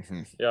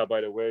 Mm-hmm. Yeah,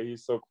 by the way,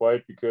 he's so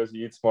quiet because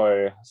he eats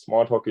my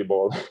smart hockey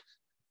ball.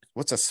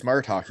 What's a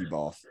smart hockey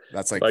ball?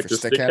 That's like for the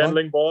stick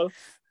handling ball.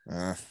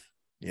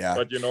 Yeah.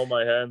 But you know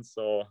my hands,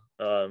 so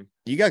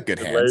you got good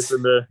hands. Lays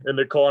in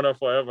the corner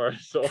forever.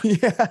 So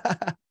yeah,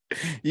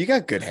 you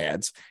got good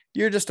hands.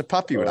 You're just a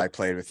puppy when I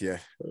played with you.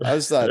 I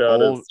was that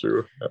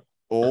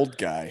old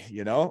guy,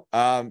 you know.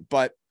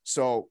 But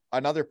so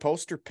another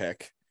poster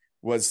pick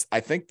was,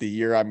 I think, the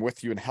year I'm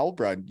with you in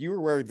Heilbronn. You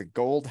were wearing the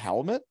gold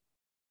helmet.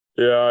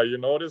 Yeah, you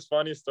know this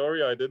funny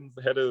story. I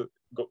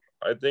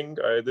think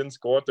I didn't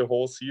score the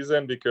whole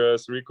season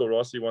because Rico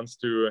Rossi wants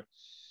to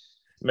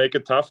make a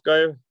tough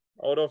guy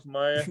out of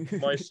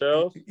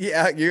myself.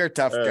 Yeah, you're a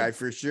tough guy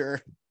for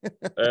sure.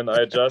 And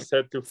I just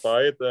had to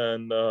fight,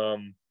 and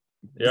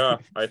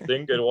I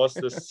think it was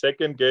the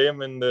second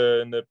game in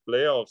the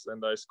playoffs,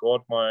 and I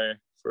scored my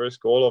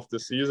first goal of the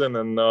season,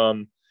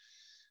 and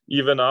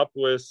even up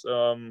with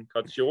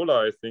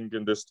Cacciola, I think,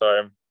 in this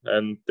time,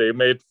 and they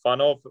made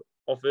fun of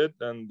it,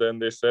 and then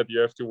they said you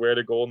have to wear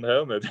the golden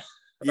helmet.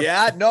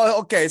 Yeah, no,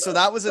 okay, so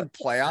that was in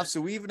playoffs.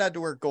 So we even had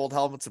to wear gold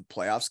helmets in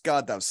playoffs.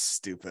 God, that was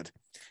stupid.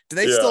 Do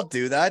they still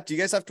do that? Do you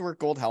guys have to wear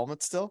gold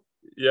helmets still?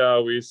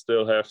 Yeah, we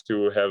still have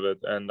to have it,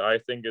 and I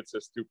think it's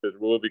a stupid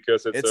rule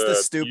because it's the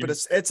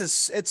stupidest. It's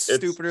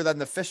stupider than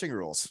the fishing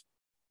rules.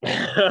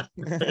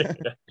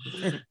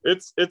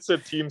 It's a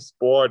team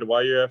sport.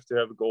 Why you have to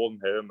have a golden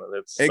helmet?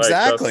 It's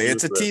exactly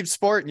it's a team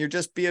sport, and you're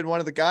just being one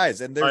of the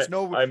guys, and there's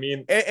I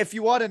mean, if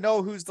you want to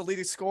know who's the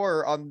leading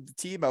scorer on the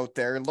team out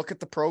there, look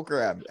at the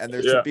program, and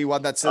there should be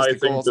one that says the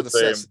goals and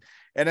assists,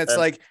 and it's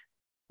like,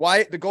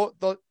 why the goal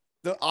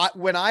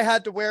when I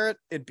had to wear it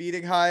in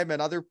Bietigheim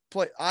and other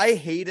play, I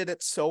hated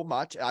it so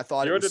much. I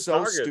thought it was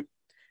so stupid.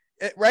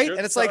 Right.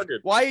 And it's like,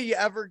 why are you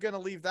ever going to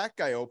leave that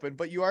guy open?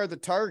 But you are the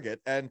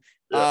target. And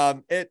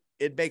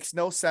it makes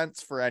no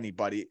sense for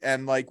anybody.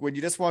 And like, when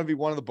you just want to be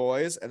one of the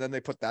boys and then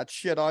they put that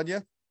shit on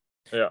you.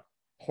 Yeah.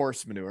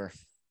 Horse manure.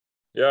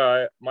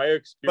 Yeah. My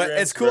experience. But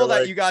it's cool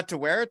that you got to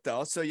wear it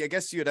though. So I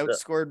guess you had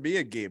outscored me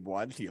in game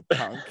one, you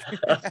punk.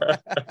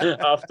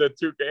 After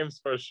 2 games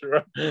for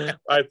sure.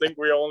 I think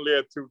we only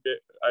had 2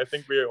 games. I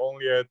think we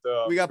only had.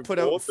 We got put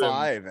out in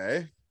 5,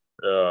 eh?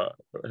 Yeah.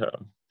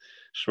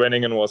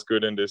 Schwenningen was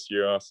good in this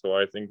year, so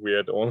I think we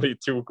had only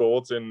 2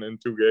 goals in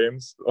 2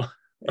 games. So.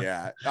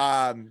 Yeah.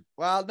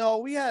 Well, no,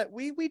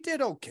 we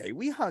did okay.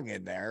 We hung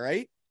in there,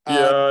 right?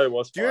 Yeah, it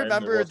was. Do you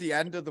remember at the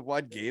end of the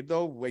one game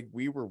though, when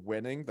we were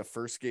winning the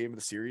first game of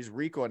the series?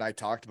 Rico and I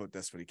talked about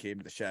this when he came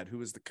to the shed. Who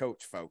was the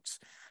coach, folks?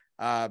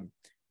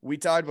 We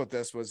talked about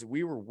this. Was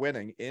we were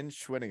winning in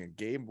Schwenningen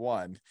game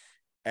 1.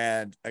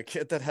 And a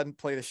kid that hadn't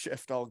played a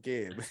shift all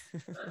game,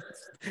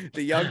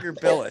 the younger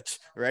Billich,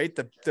 right?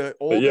 The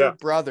older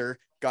brother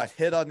got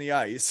hit on the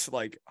ice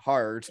like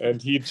hard,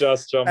 and he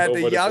just jumped. And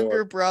over the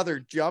younger brother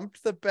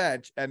jumped the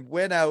bench and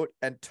went out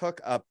and took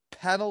a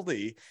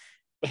penalty,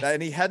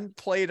 and he hadn't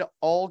played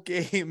all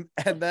game.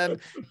 And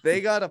then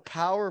they got a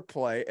power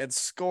play and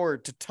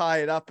scored to tie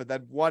it up, and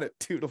then won it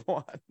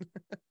 2-1.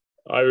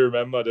 I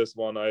remember this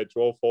one. I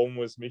drove home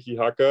with Mickey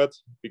Hackert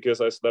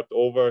because I slept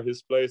over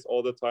his place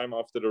all the time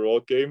after the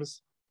road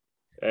games,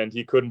 and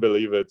he couldn't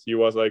believe it. He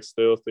was like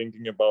still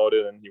thinking about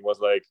it, and he was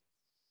like,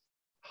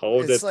 How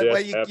It's did like, that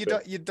well,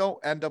 happen? you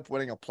don't end up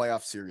winning a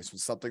playoff series when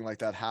something like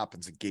that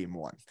happens in game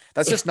one.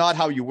 That's just not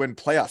how you win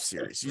playoff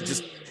series. You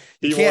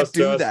He can't was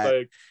do just that.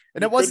 like,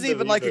 And he it wasn't couldn't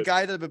even believe like a it.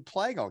 guy that had been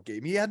playing all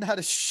game. He hadn't had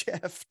a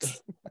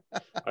shift.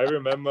 I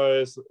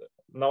remember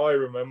now I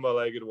remember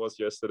like it was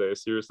yesterday.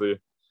 Seriously.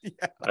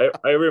 Yeah.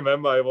 I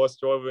remember I was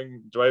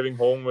driving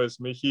home with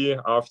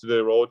Michi after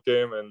the road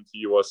game, and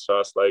he was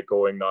just like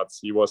going nuts.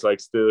 He was like,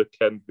 still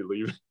can't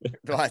believe it.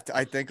 No,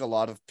 I think a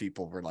lot of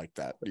people were like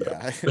that.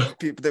 Yeah.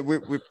 People that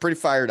we're pretty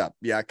fired up.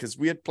 Yeah, because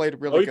we had played a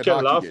really We good can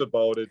hockey laugh game.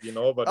 about it,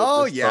 but at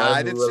Oh this yeah, time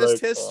and we it's were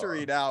just like,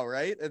 history now,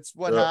 right? It's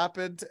what yeah.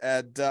 happened,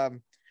 and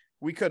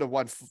we could have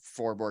won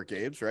 4 more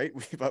games, right?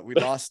 But we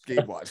lost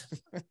game 1.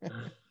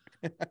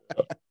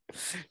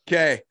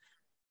 Okay.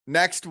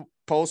 Next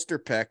poster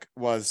pick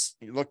was,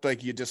 it looked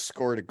like you just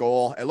scored a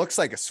goal. It looks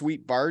like a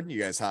sweet barn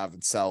you guys have in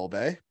Selb,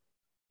 eh?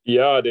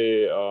 Yeah,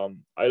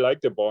 I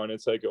like the barn.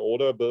 It's like an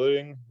older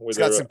building with It's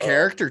got some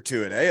character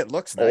to it, eh? It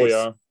looks nice.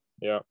 Oh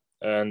yeah.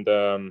 And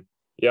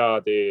yeah,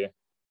 they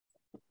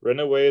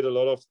renovate a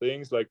lot of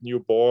things like new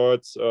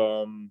boards,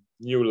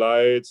 new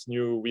lights,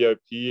 new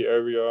VIP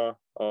area.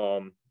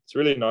 It's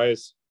really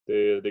nice.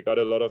 They got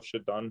a lot of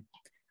shit done.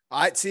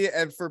 I see,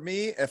 and for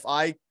me, if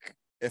I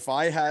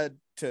had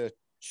to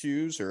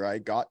choose, or I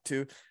got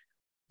to,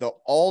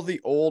 all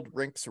the old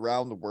rinks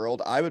around the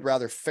world, I would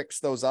rather fix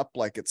those up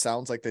like it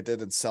sounds like they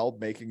did in Selb,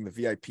 making the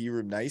VIP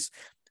room nice.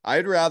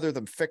 I'd rather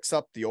them fix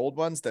up the old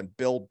ones than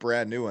build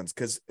brand new ones,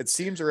 because it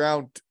seems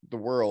around the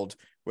world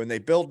when they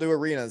build new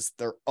arenas,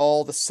 they're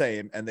all the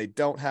same and they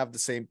don't have the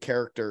same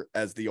character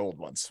as the old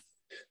ones.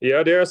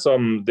 Yeah, there are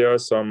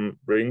some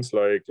rings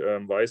like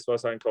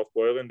Weisswasser and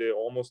Kaufbeuren. They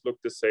almost look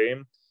the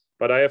same.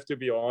 But I have to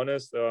be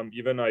honest,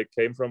 even I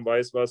came from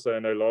Weisswasser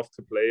and I love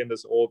to play in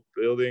this old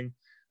building.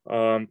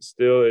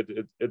 Still,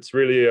 it's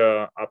really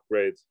a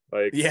upgrade.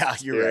 Like, yeah,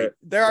 you're right.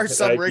 There are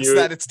some like rinks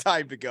that it's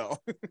time to go.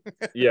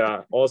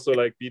 Yeah, also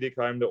like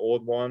Bietigheim, the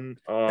old one.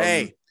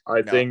 Hey,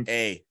 No.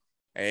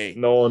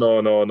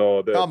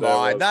 Come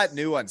on, that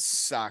new one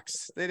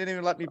sucks. They didn't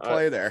even let me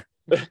play there.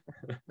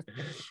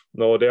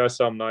 No, there are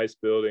some nice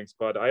buildings,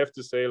 but I have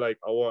to say, like,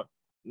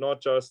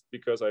 not just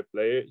because I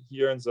play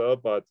here in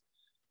Selb, but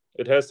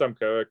it has some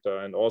character,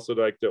 and also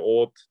like the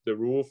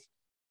roof,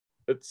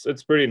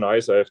 it's pretty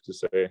nice, I have to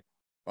say.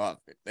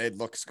 Well, it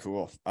looks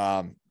cool.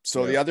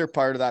 So the other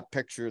part of that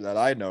picture that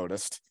I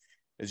noticed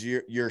is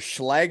your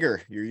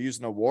Schlager. You're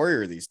using a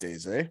Warrior these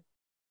days, eh?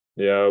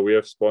 Yeah, we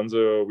are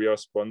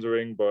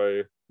sponsoring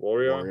by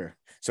Warrior.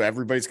 So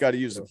everybody's got to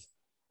use them.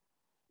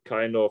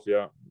 Kind of,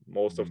 yeah.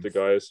 Most of the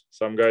guys.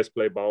 Some guys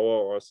play Bauer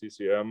or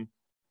CCM,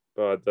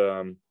 but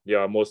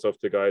yeah, most of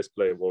the guys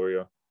play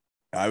Warrior.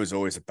 I was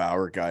always a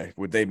Bauer guy.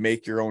 Would they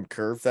make your own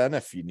curve then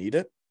if you need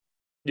it?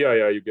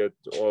 Yeah, you get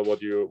all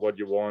what you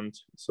want.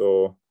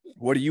 So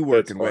what are you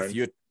working with?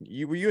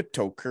 Were you a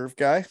toe curve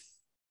guy?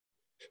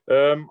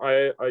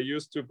 I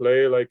used to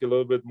play like a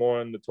little bit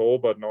more in the toe,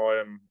 but now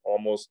I'm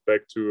almost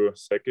back to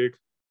Sekic.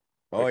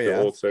 The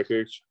old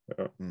Sekic.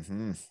 Yeah.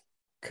 Mm-hmm.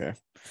 Okay.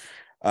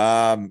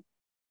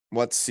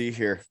 Let's see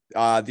here.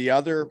 The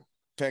other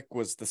pick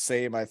was the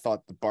same. I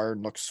thought the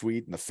barn looked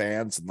sweet and the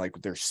fans and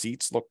like their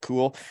seats look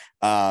cool.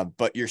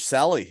 But your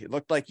Selly, it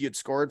looked like you had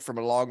scored from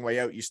a long way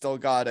out. You still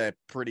got a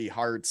pretty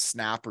hard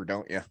snapper,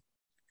 don't you?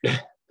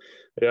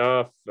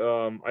 Yeah.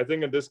 I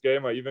think in this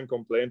game I even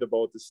complained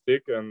about the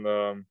stick,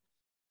 and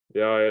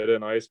yeah, I had a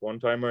nice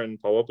one-timer in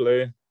power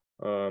play.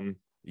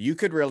 You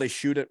could really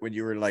shoot it when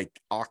you were like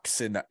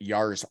Oxen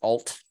Yars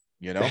alt,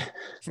 yeah.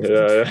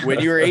 When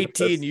you were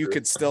 18, you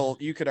could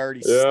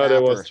already snap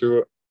that was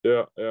her.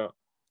 true.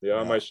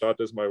 Yeah, my shot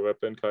is my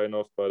weapon kind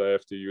of, but I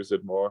have to use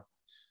it more.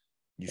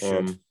 You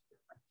should.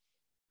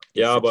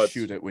 But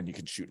shoot it when you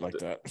can shoot like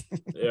that.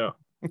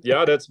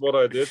 Yeah, that's what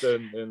I did.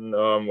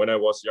 And when I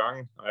was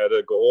young, I had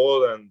a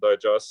goal and I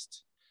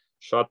just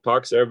shot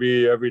pucks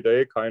every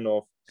day, kind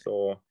of.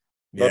 So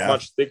not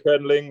much stick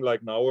handling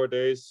like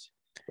nowadays,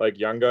 like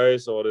young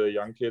guys or the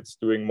young kids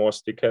doing more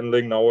stick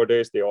handling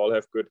nowadays. They all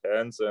have good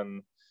hands,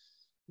 and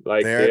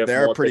like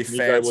they're pretty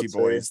fancy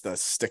boys, the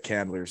stick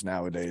handlers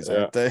nowadays,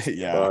 aren't they?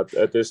 Yeah. But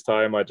at this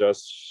time, I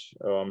just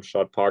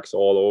shot pucks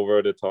all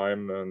over the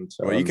time, and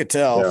well, you could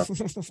tell.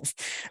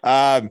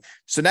 Yeah.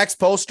 So next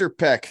poster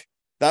pick,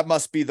 that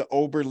must be the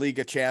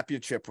Oberliga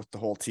Championship with the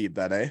whole team,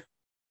 then, eh?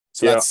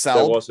 So that's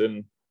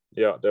Selb.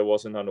 That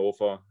was in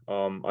Hanover.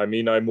 I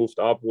mean, I moved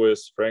up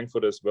with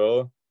Frankfurt as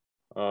well,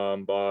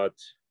 but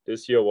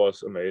this year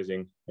was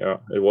amazing. Yeah,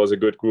 it was a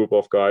good group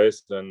of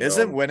guys. And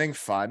isn't winning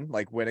fun?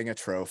 Like winning a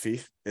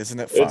trophy, isn't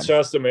it fun? It's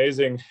just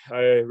amazing. I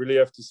really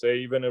have to say,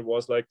 even it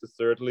was like the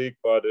third league,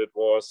 but it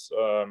was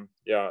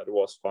it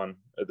was fun.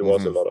 It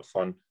was a lot of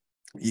fun.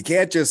 You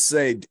can't just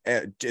say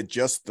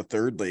just the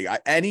third league.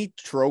 Any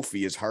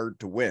trophy is hard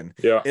to win.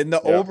 Yeah. In the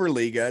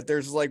Oberliga,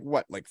 there's like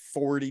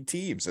 40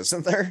 teams,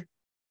 isn't there?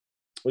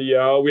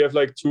 Yeah, we have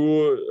like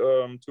two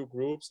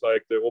groups,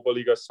 like the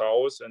Oberliga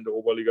South and the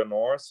Oberliga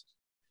North.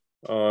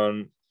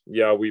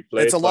 We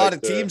played. It's a lot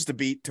of teams to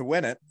beat to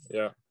win it.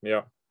 Yeah.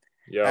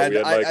 Yeah, and we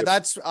had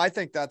I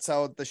think that's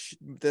how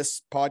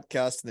this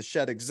podcast and the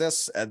shed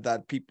exists, and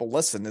that people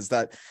listen, is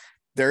that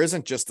there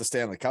isn't just the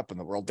Stanley Cup in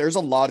the world. There's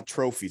a lot of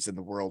trophies in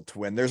the world to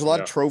win. There's a lot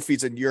of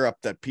trophies in Europe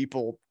that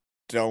people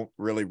don't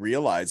really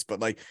realize, but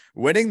like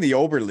winning the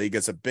Oberliga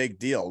is a big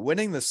deal.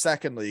 Winning the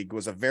second league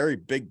was a very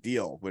big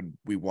deal when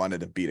we won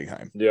it at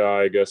Bietigheim. Yeah,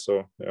 I guess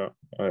so. Yeah,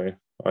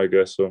 I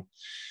guess so.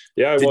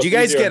 Yeah. Did you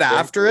guys get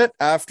after it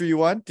after you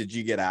won? Did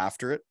you get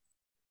after it?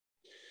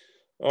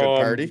 Good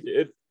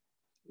party?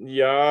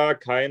 Yeah,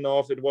 kind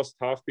of. It was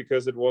tough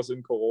because it was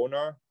in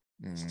Corona.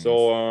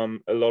 So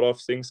a lot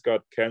of things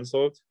got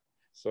canceled.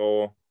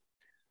 So,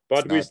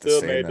 but we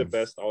still made the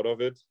best out of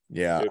it.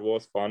 Yeah. It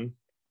was fun.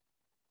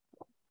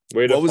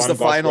 What was the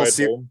final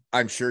series?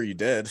 I'm sure you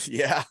did.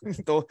 Yeah.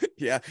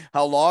 Yeah.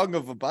 How long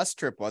of a bus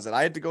trip was it?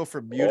 I had to go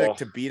from Munich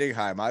to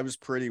Bietigheim. I was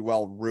pretty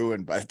well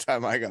ruined by the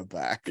time I got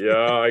back.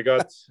 Yeah,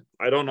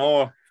 I don't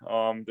know.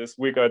 This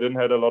week I didn't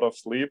have a lot of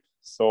sleep.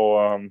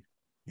 So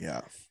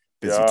yeah.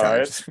 Busy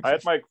times. I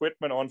had my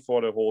equipment on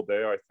for the whole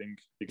day, I think,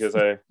 because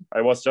I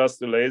was just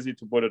too lazy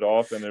to put it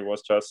off, and it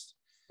was just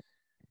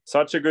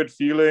such a good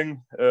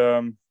feeling.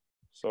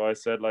 So I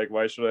said, like,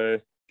 why should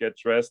I get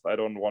dressed? I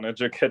don't want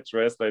to get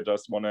dressed. I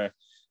just want to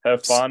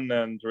have fun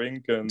and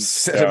drink and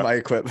sit in my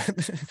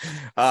equipment.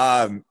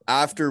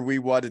 After we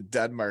won in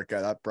Denmark,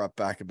 that brought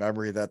back a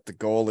memory that the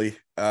goalie,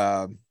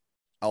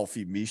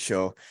 Alfie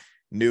Michaud,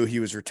 knew he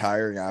was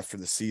retiring after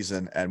the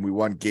season, and we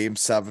won game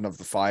 7 of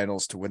the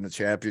finals to win the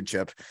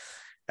championship.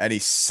 And he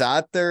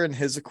sat there in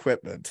his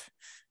equipment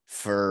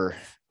for,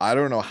 I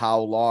don't know how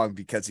long,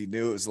 because he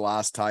knew it was the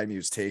last time he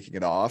was taking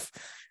it off.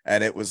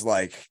 And it was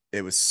like,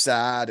 it was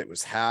sad, it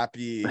was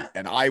happy.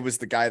 And I was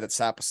the guy that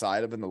sat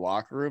beside him in the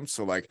locker room.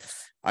 So like,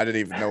 I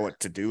didn't even know what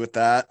to do with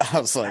that. I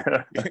was like,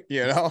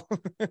 you know?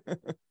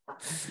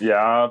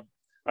 Yeah.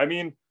 I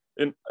mean,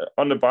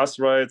 on the bus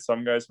ride,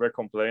 some guys were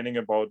complaining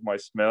about my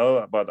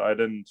smell, but I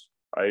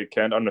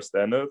can't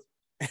understand it.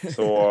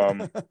 So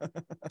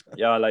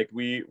yeah, like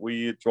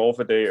we drove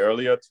a day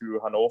earlier to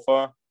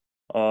Hanover.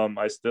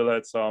 I still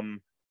had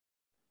some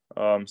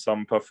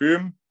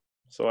perfume,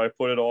 so I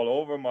put it all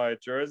over my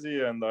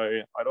jersey, and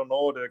I don't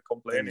know, the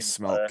complaining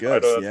smelled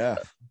good.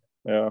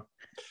 Yeah,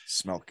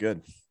 smelled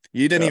good.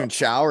 You didn't even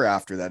shower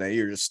after that, eh?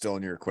 You're just still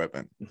in your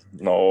equipment.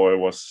 No, it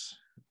was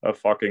a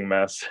fucking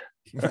mess.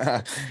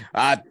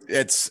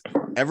 It's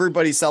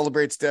everybody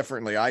celebrates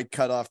differently. I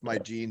cut off my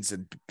jeans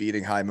in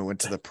Bietigheim and went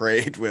to the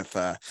parade with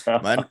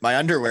my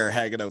underwear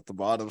hanging out the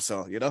bottom.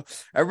 So, you know,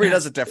 everybody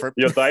does it different.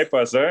 Your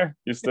diapers, eh?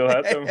 You still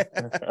had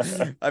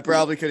them? I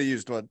probably could have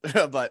used one,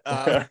 but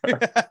that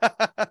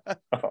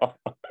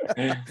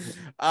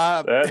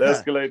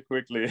escalated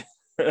quickly.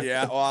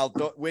 Yeah, well,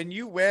 when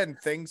you win,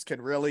 things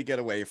can really get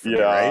away from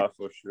you, right? Yeah,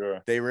 for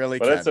sure. They really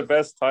but can. That's the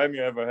best time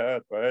you ever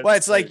had, right? Well,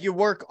 it's like you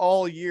work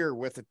all year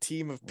with a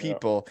team of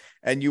people,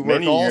 and you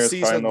work all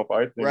season,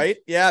 I think. right?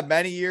 Yeah,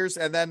 many years.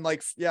 And then,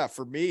 like, yeah,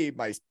 for me,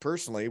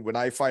 personally, when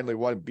I finally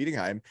won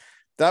Bietigheim,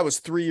 that was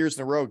 3 years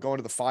in a row going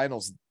to the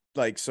finals.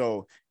 Like,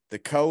 so the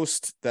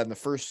coast, then the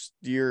first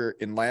year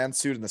in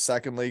Landshut in the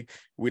second league,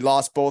 we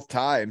lost both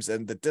times,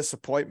 and the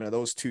disappointment of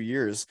those 2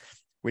 years.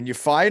 When you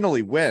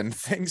finally win,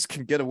 things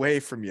can get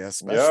away from you,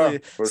 especially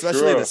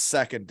the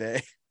second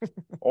day.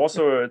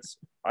 Also,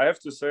 I have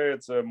to say,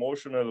 it's an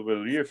emotional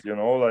relief, you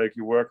know, like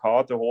you work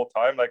hard the whole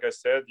time. Like I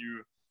said,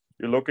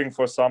 you're looking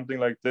for something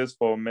like this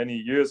for many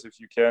years. If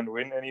you can't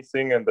win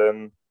anything, and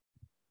then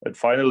it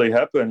finally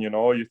happened, you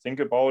know, you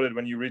think about it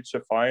when you reach the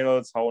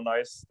finals, how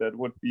nice that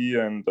would be.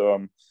 And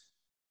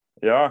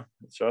yeah,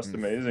 it's just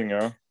amazing.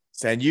 Yeah.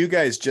 And you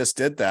guys just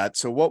did that.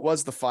 So what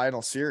was the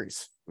final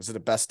series? Was it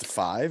a best of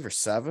 5 or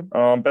 7?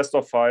 Best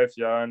of 5,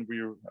 yeah. And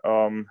we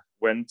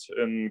went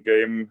in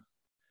game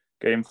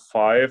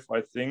 5,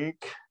 I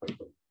think.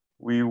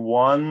 We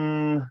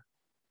won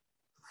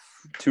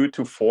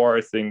 2-4,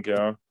 I think,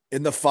 yeah.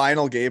 In the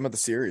final game of the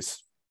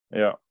series.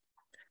 Yeah.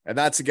 And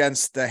that's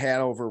against the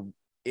Hanover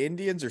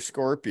Indians or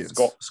Scorpions?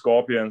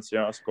 Scorpions,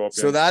 yeah,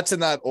 Scorpions. So that's in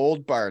that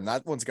old barn.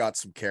 That one's got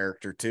some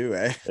character too,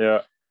 eh?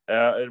 Yeah.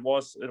 It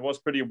was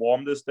pretty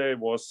warm this day. It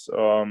was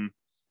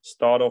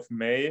start of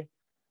May.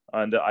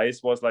 And the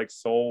ice was like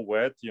so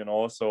wet, you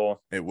know. So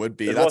it would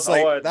be. That's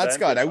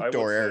got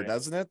outdoor air,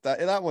 doesn't it?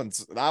 That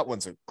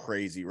one's a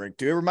crazy rink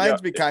too. It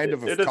reminds me kind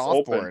of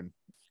Kaufborn.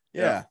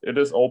 Yeah, it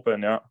is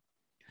open. Yeah.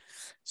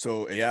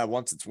 So yeah,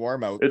 once it's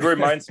warm out, it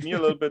reminds me a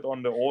little bit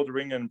on the old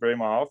ring in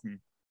Bremerhaven,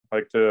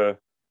 like the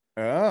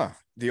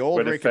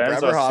old rink in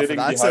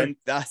Bremerhaven.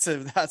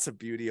 That's a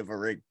beauty of a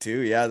rink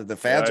too. Yeah, the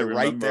fans are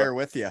right there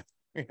with you.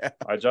 Yeah.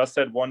 I just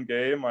had one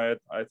game. I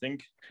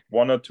think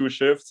 1 or 2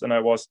 shifts, and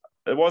it was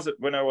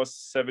when I was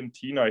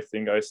 17. I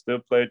think I still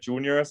played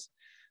juniors.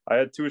 I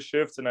had 2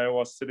 shifts, and I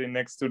was sitting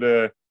next to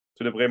the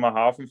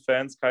Bremerhaven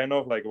fans, kind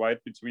of like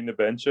right between the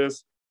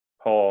benches.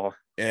 Oh,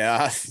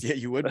 yeah,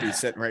 you would be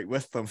sitting right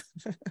with them.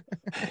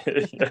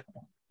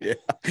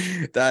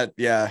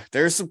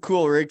 There's some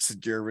cool rinks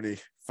in Germany,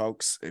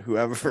 folks.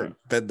 Whoever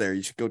been there,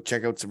 you should go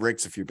check out some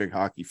rinks if you're a big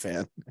hockey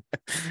fan.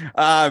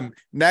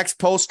 Next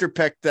poster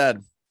pick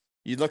then.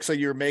 You looks like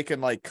you're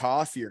making like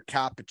coffee or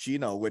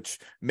cappuccino, which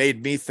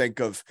made me think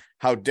of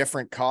how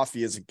different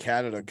coffee is in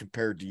Canada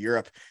compared to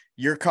Europe.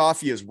 Your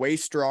coffee is way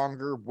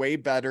stronger, way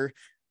better.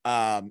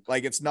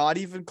 Like it's not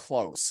even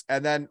close.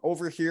 And then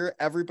over here,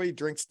 everybody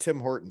drinks Tim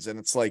Hortons, and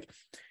it's like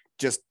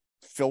just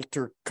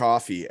filter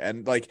coffee.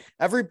 And like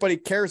everybody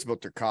cares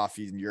about their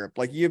coffee in Europe.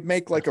 Like you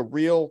make like a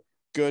real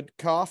good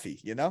coffee,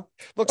 you know?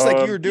 Looks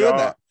like you were doing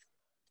that.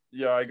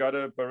 Yeah, I got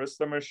a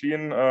barista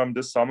machine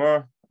this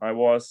summer. I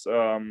was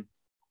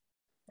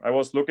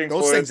looking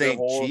Those for things it.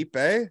 Ain't cheap,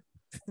 eh?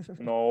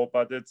 No,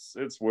 but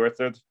it's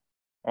worth it.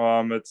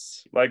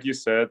 It's like you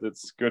said,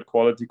 it's good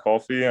quality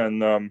coffee,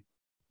 and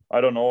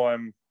I don't know,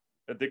 I'm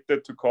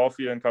addicted to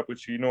coffee and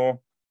cappuccino.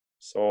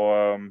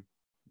 So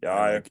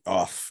yeah,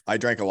 I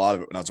drank a lot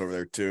of it when I was over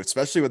there too,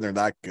 especially when they're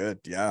that good.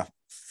 Yeah,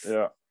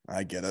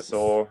 I get it.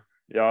 So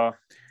yeah,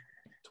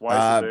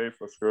 twice a day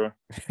for sure.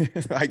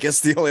 I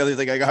guess the only other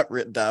thing I got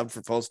written down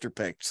for poster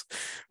pics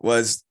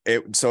was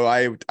it. So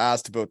I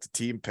asked about the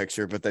team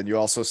picture, but then you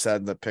also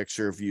sent the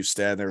picture of you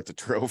standing there with the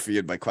trophy.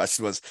 And my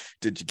question was,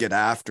 did you get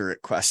after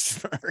it?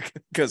 Question mark.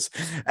 Because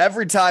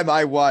every time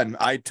I won,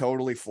 I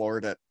totally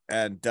floored it.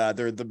 And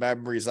they're the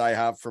memories I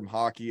have from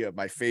hockey.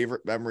 My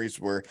favorite memories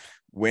were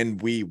when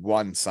we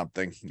won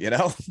something, you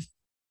know?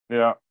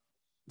 Yeah,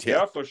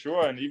 for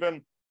sure. And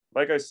even,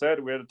 like I said,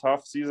 we had a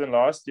tough season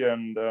last year,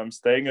 and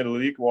staying in the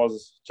league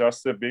was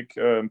just a big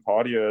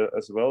party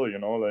as well, you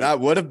know. Like, that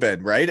would have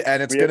been, right?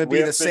 And it's going to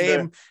be the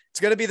same. It's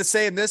going to be the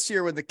same this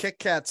year when the Kit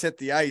Kats hit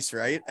the ice,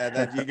 right? And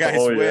then you guys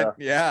win.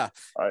 Yeah.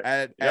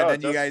 And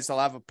then you guys will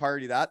have a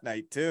party that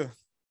night too.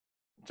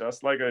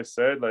 Just like I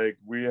said, like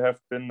we have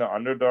been the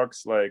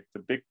underdogs, like the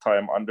big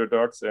time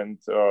underdogs. And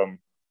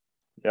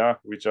yeah,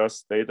 we just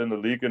stayed in the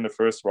league in the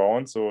first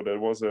round. So that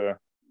was a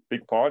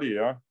big party.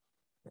 Yeah.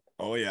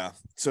 Oh yeah.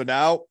 So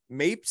now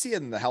Mapesy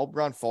and the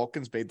Heilbronn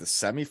Falkens made the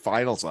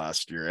semifinals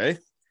last year, eh?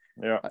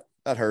 Yeah.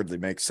 That hardly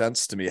makes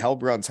sense to me.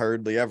 Heilbronn's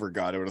hardly ever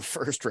got out of the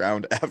first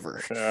round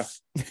ever. Yeah.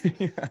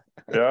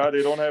 Yeah,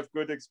 they don't have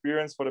good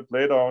experience for the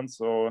playdown,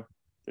 so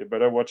they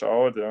better watch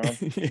out. Yeah.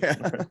 Yeah.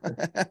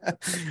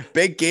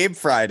 Big game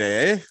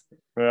Friday, eh?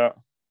 Yeah.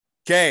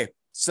 Okay,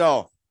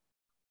 so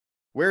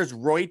where's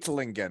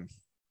Reutlingen?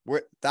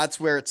 That's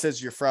where it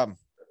says you're from.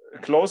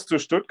 Close to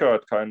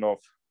Stuttgart, kind of.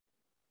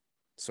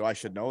 So I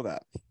should know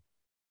that.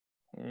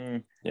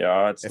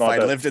 Yeah, it's if I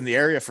lived in the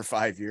area for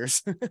 5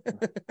 years.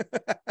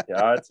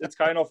 Yeah, it's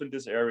kind of in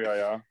this area.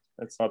 Yeah,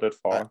 it's not that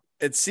far.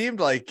 It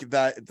seemed like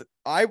that.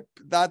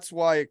 That's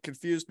why it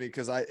confused me,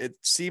 because it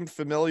seemed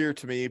familiar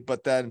to me,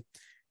 but then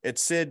it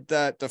said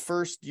that the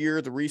first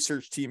year the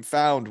research team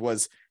found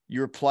was you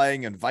were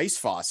playing in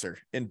Weisswasser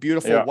in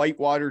beautiful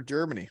Whitewater,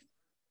 Germany.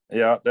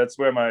 Yeah, that's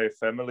where my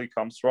family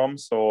comes from.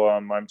 So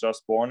I'm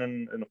just born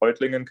in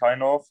Reutlingen,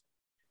 kind of.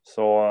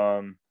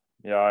 So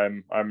yeah,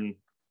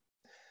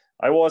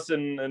 I was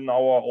in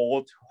our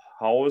old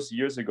house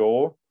years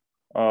ago,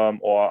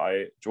 or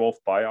I drove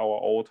by our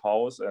old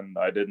house and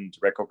I didn't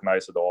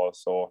recognize it all.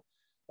 So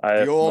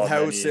the old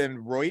house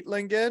in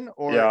Reutlingen,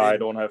 or I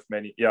don't have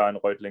many. Yeah, in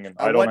Reutlingen.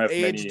 I don't have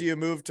many. What age do you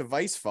move to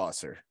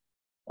Weisswasser?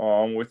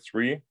 With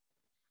 3.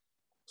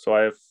 So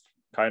I have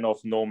kind of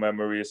no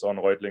memories on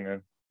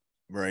Reutlingen.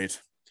 Right.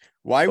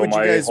 Why would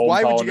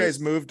you guys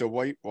move to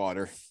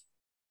Whitewater?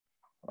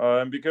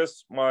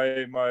 Because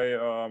my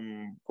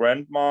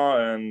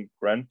grandma and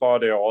grandpa,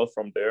 they are all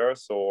from there.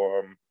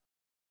 So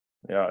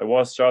yeah, it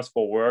was just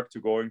for work to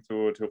going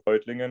to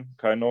Reutlingen,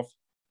 kind of.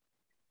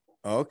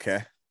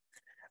 Okay.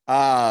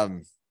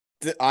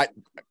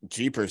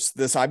 Jeepers,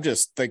 I'm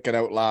just thinking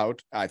out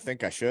loud. I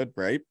think I should,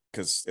 right?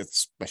 Because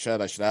I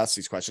should ask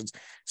these questions.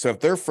 So if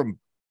they're from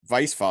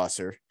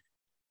Weisswasser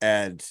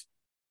and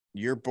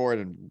you're born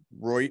in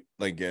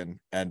Reutlingen,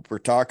 and we're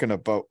talking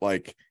about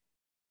like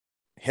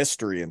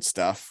history and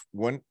stuff,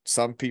 wouldn't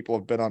some people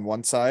have been on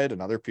one side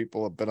and other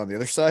people have been on the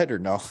other side, or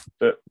no?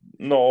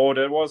 No,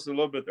 that was a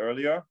little bit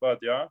earlier, but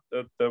yeah,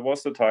 that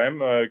was the time,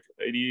 like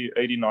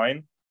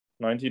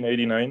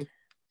 1989.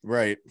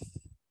 Right.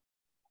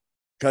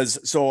 Because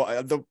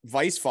the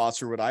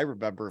Weisswasser, what I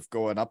remember of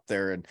going up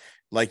there, and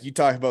like you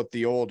talk about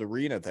the old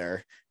arena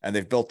there, and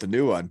they've built the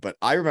new one, but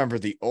I remember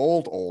the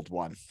old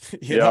one.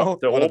 you know,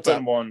 the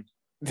open one.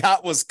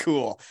 That was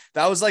cool.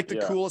 That was like the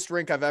coolest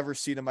rink I've ever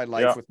seen in my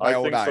life with my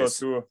own eyes. I think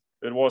so too.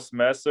 It was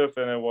massive,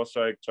 and it was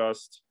like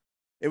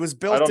it was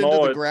built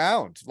into the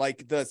ground.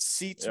 Like the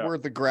seats were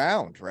the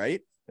ground,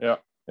 right? Yeah.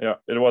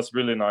 It was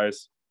really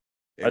nice.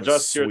 I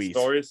just heard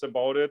stories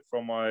about it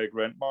from my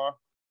grandma,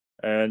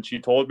 and she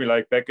told me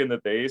like back in the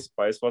days,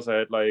 Weisswasser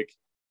had like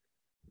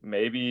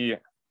maybe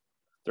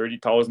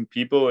 30,000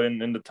 people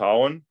in the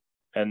town.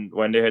 And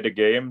when they had a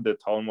game, the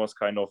town was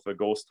kind of a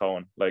ghost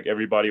town. Like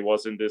everybody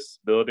was in this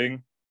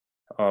building.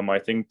 I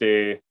think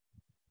the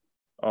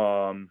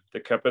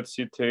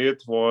capacity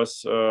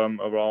was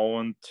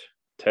around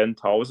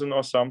 10,000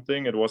 or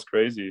something. It was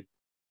crazy.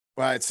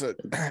 Well,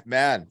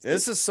 man,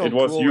 this is so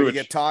cool. When you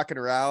get talking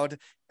around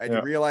and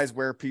you realize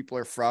where people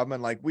are from,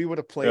 and like we would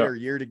have played our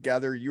year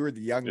together. You were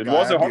the young guy. It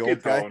was a hockey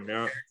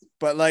town.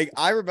 But like,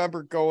 I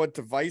remember going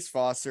to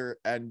Weisswasser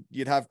and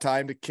you'd have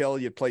time to kill,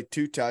 you'd play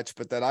 2-touch.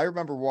 But then I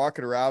remember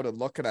walking around and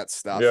looking at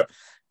stuff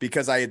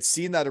because I had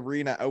seen that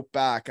arena out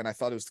back and I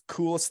thought it was the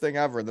coolest thing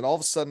ever. And then all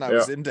of a sudden I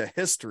was into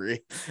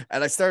history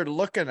and I started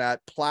looking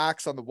at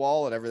plaques on the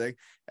wall and everything.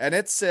 And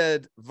it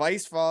said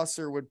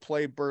Weisswasser would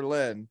play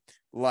Berlin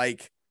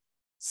like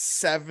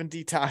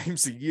 70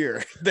 times a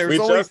year. We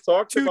just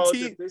talked about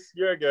it this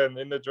year again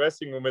in the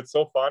dressing room. It's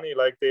so funny.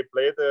 Like they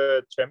played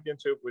the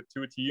championship with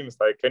 2 teams.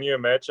 Like, can you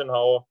imagine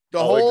how the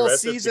whole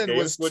season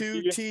was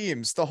 2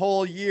 teams the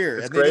whole year,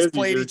 and they just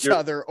played each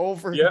other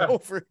over and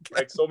over again.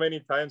 Like so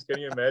many times.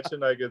 Can you imagine?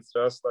 Like it's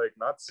just like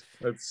nuts.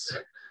 It's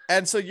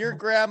and so your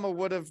grandma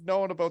would have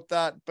known about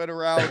that, been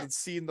around and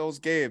seen those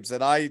games,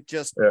 and I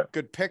just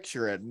could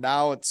picture it.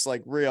 Now it's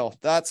like real.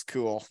 That's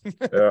cool.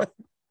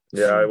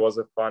 Yeah, it was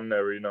a fun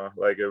arena,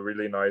 like a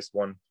really nice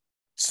one.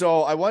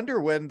 So I wonder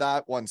when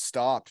that one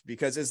stopped,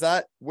 because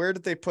where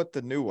did they put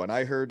the new one?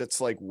 I heard it's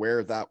like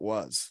where that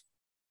was.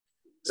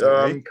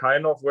 Right?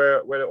 Kind of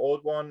where the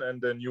old one and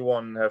the new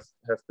one have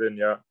been,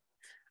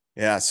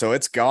 Yeah, so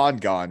it's gone,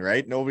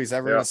 right? Nobody's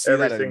ever gonna see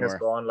that anymore. Everything is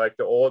gone. Like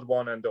the old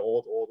one and the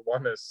old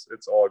one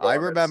it's all gone. I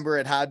remember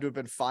it had to have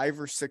been 5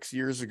 or 6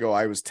 years ago.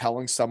 I was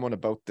telling someone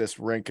about this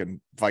rink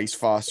in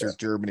Weisswasser,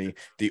 Germany,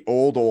 the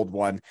old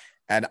one,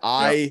 and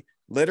I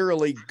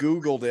literally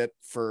Googled it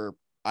for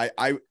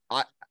I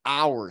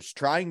hours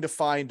trying to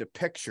find a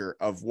picture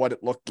of what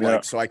it looked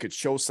like so I could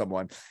show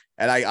someone,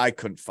 and I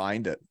couldn't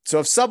find it.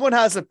 So if someone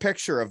has a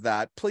picture of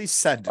that, please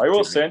send it. I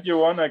will send you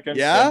one. I can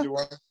send you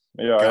one.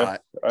 Yeah,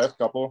 I have a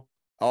couple.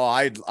 Oh,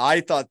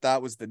 I thought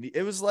that was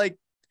it was like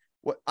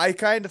what I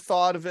kind of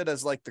thought of it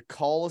as like the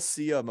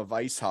Coliseum of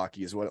ice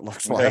hockey is what it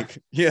looks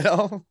like, you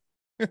know.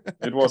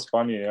 It was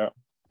funny,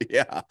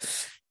 yeah.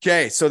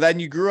 Okay, so then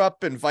you grew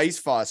up in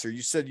Weisswasser.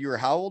 You said you were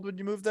how old when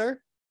you moved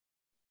there?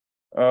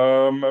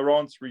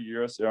 Around 3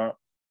 years,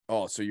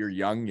 Oh, so you're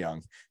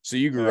young. So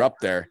you grew up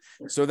there.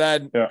 So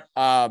then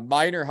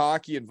minor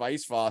hockey in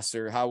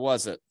Weisswasser, how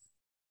was it?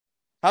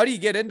 How do you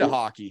get into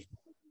hockey?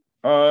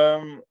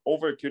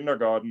 Over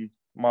kindergarten.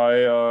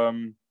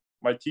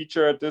 My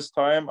teacher at this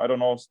time, I don't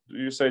know, do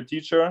you say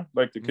teacher?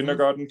 Like the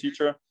kindergarten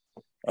teacher?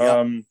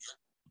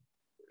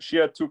 She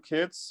had 2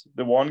 kids.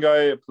 The one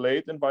guy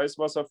played in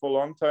Weisswasser for a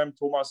long time,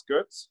 Thomas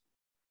Götz.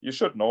 You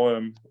should know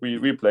him.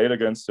 We played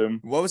against him.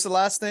 What was the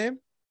last name?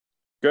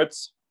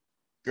 Götz.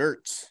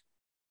 Gertz,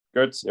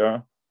 yeah.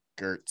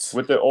 Gertz.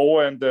 With the O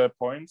and the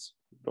points.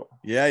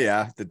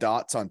 Yeah. The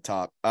dots on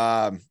top.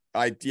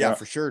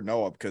 For sure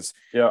know him because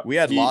we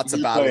had lots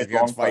of battles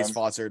against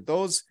Weisswasser.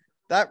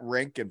 That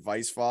rink in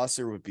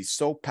Weisswasser would be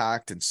so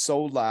packed and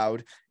so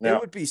loud. It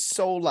would be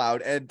so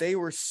loud, and they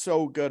were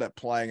so good at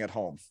playing at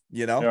home,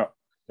 you know? Yeah,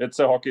 it's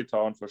a hockey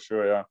town for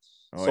sure,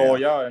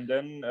 and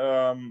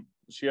then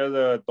she had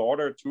a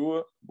daughter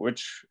too,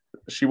 which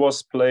she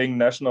was playing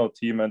national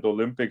team and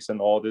Olympics and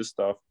all this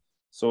stuff.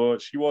 So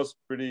she was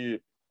pretty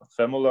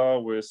familiar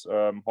with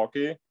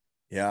hockey.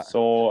 Yeah.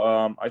 So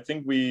I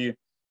think we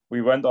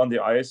went on the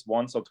ice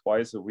once or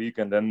twice a week,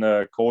 and then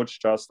the coach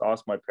just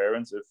asked my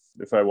parents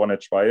if I want to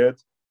try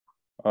it.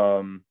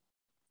 And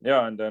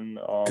then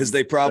because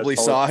they probably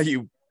saw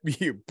you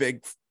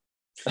big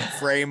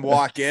frame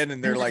walk in,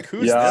 and they're like,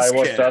 "Who's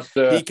this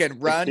kid? He can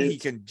run, he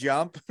can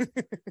jump."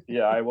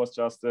 I was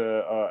just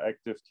a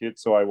active kid,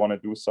 so I want to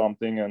do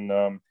something,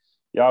 and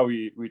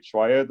we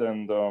try it,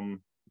 and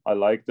I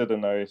liked it,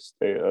 and I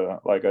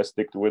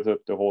stick with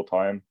it the whole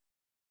time.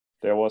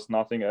 There was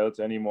nothing else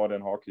anymore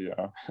than hockey.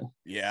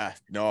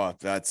 No,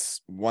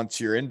 that's once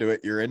you're into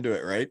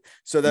it, right?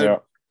 So then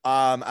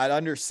at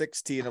under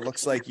 16, it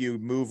looks like you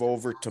move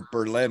over to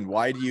Berlin.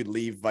 Why do you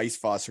leave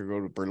Weisswasser,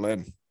 go to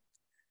Berlin?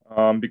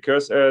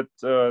 Because at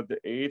the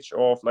age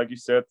of, like you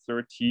said,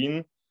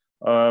 13,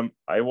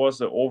 I was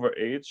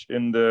overage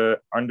in the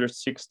under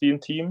 16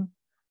 team.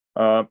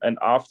 And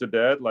after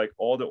that, like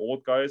all the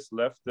old guys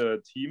left the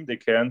team. They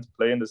can't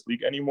play in this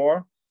league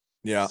anymore.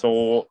 Yeah.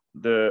 So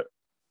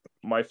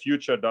my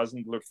future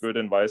doesn't look good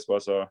in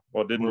Weisswasser,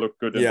 or didn't look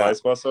good in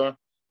Weisswasser.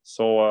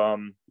 So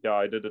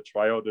I did a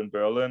tryout in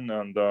Berlin,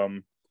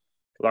 and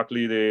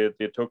luckily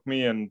they took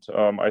me, and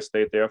I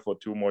stayed there for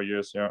 2 more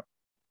years. Yeah.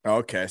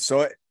 Okay,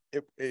 so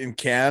in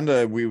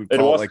Canada we would call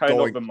it was like kind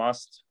going... of a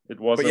must. It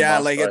was,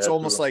 but like it's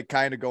almost like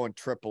kind of going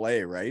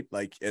AAA, right?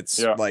 Like it's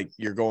like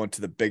you're going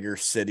to the bigger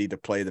city to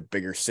play the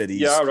bigger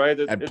cities, right?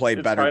 And play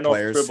better kind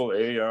players. Of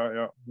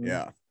AAA,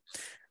 yeah.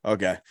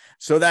 Okay,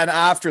 so then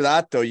after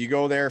that, though, you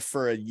go there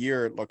for a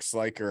year, it looks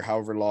like, or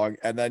however long,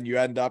 and then you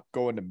end up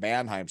going to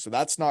Manheim. So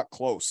that's not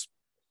close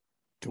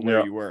to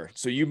where you were.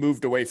 So you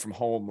moved away from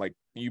home, like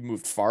you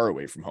moved far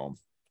away from home.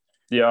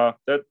 Yeah,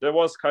 that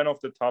was kind of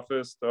the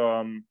toughest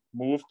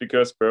move,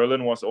 because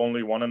Berlin was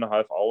only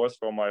 1.5 hours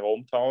from my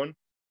hometown.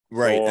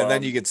 Right, so, and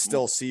then you could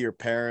still see your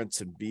parents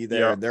and be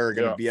there, and they're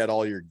going to be at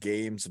all your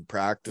games and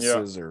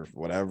practices or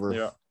whatever.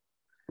 Yeah.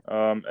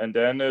 And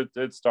then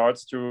it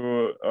starts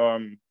to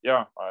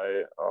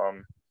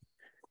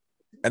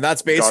and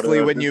that's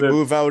basically when you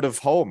move out of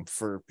home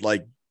for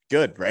like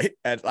good, right?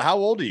 And how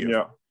old are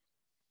you?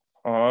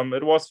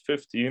 It was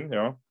 15.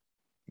 Yeah.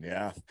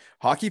 Yeah.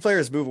 Hockey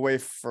players move away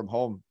from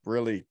home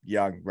really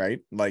young, right?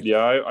 Like,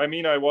 yeah, I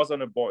mean, I was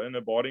in a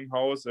boarding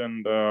house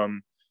and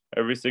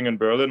everything in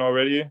Berlin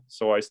already.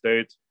 So I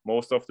stayed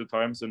most of the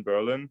times in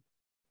Berlin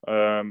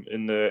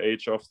in the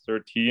age of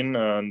 13.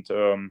 And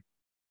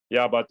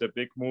yeah, but the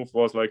big move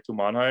was like to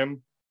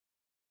Manheim.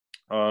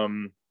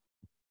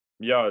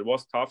 Yeah, it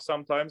was tough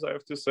sometimes, I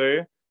have to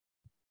say.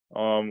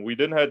 We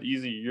didn't have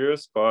easy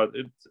years, but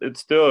it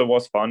still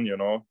was fun, you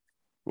know.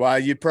 well,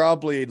 you'd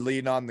probably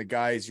lean on the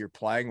guys you're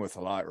playing with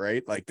a lot,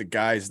 right? Like the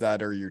guys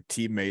that are your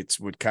teammates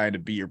would kind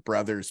of be your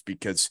brothers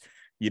because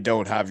you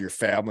don't have your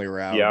family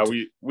around. Yeah,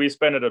 we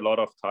spent a lot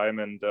of time,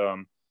 and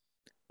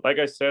like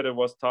I said, it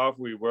was tough.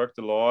 We worked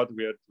a lot.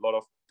 We had a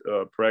lot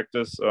of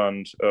practice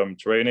and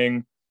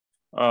training.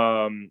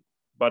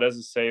 But at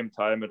the same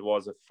time, it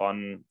was a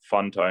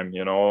fun time,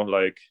 you know,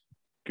 like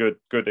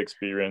good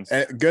experience.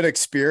 Good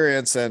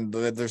experience, and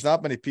there's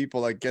not many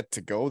people that get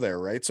to go there,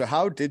 right? So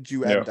how did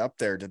you end up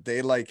there? Did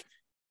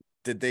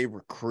they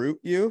recruit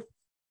you?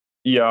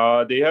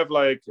 Yeah, they have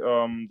like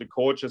the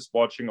coaches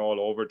watching all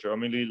over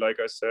Germany, like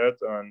I said,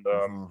 and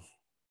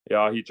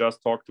yeah, he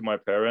just talked to my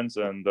parents,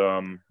 and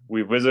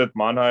we visit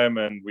Manheim,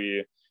 and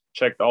we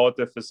checked out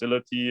the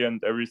facility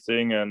and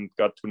everything, and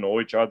got to know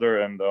each other,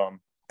 and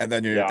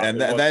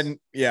then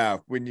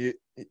when you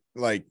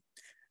like,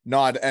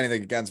 not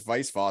anything against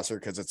Weisswasser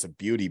because it's a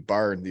beauty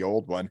barn, the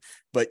old one,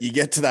 but you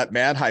get to that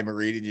Manheim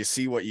arena and you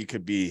see what you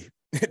could be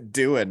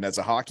doing as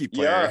a hockey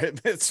player.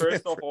 Yeah,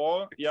 first of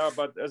all, yeah,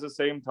 but at the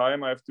same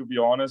time, I have to be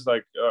honest,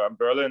 like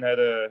Berlin had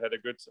a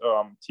good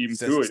team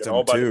too, you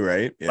know, but too,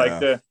 right? Yeah.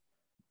 Like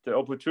the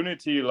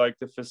opportunity, like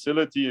the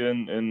facility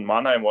in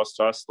Manheim was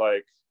just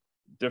like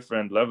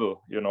different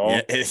level, you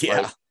know.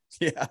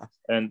 Yeah.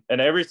 And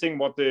everything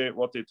what they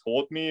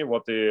told me,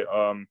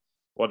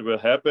 what will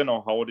happen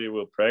or how they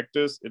will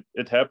practice,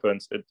 it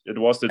happens. It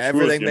was the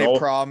everything truth, you they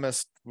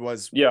promised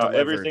was delivered.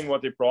 Everything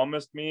what they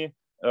promised me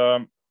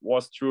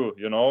was true,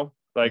 you know.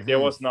 Like there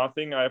was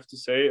nothing, I have to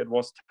say. It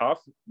was tough,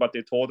 but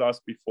they told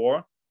us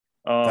before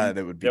that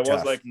it would be there tough.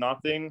 was like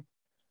nothing.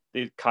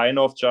 They kind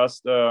of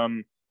just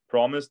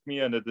promised me,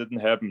 and it didn't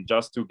happen,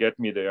 just to get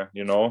me there,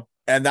 you know.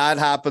 And that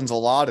happens a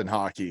lot in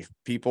hockey.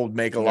 People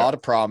make a lot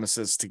of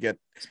promises to get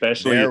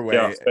especially their way,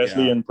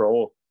 especially in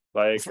pro.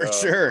 Like for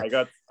sure,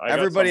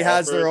 everybody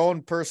has their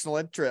own personal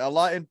interest. A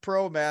lot in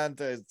pro, man.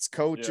 It's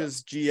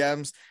coaches,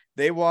 GMs.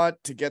 They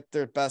want to get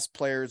their best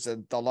players,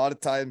 and a lot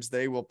of times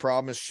they will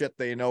promise shit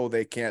they know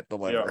they can't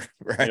deliver.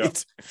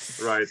 Right.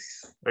 Right.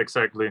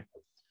 Exactly.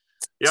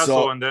 Yeah.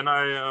 So and then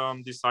I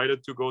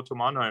decided to go to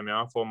Manheim.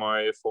 Yeah, for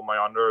my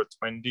under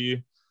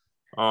 20,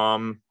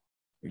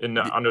 in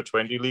the under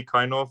 20 league,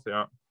 kind of.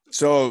 Yeah.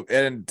 So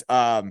and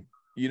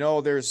you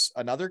know, there's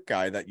another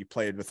guy that you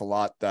played with a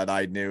lot that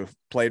I knew,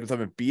 played with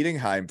him in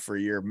Bietigheim for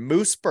a year,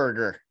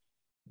 Mooseburger.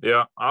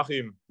 Yeah,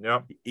 Achim.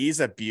 Yeah, he's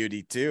a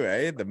beauty too,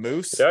 eh? The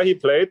Moose. Yeah, he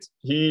played.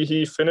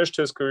 He finished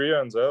his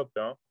career in Selb.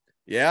 Yeah.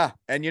 Yeah,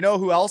 and you know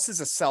who else is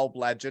a Selb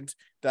legend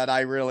that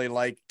I really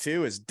like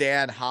too is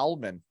Dan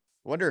Hallman.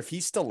 Wonder if he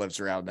still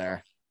lives around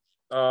there.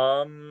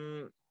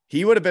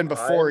 He would have been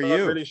before you. I'm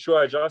not really sure.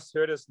 I just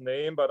heard his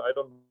name, but I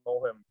don't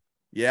know him.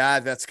 Yeah,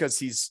 that's because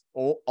he's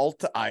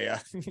Alta Aya.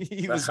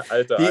 He was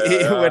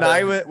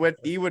when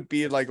he would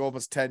be like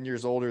almost 10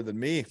 years older than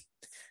me.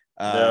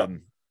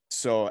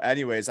 So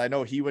anyways, I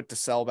know he went to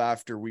Selb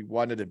after we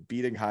won it at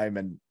Bietigheim,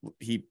 and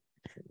he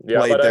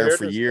played there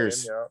for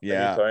years.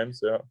 Many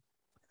times,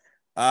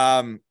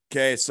 yeah.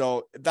 Okay,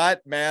 so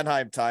that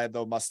Manheim time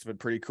though must have been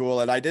pretty cool.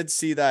 And I did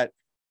see that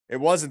it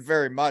wasn't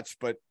very much,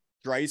 but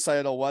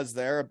Draisaitl was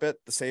there a bit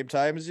the same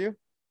time as you.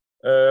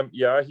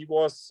 Yeah, he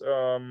was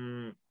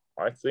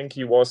I think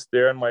he was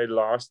there in my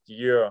last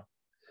year.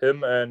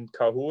 Him and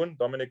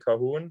Dominic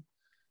Cahoon.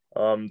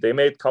 They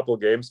made a couple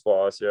games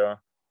for us, yeah.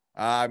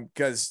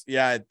 Because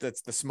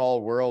that's the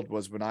small world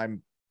was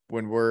when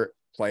we're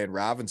playing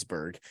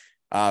Ravensburg.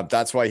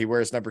 That's why he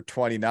wears number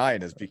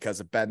 29 is because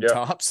of Ben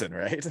Thompson,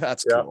 right?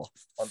 That's cool.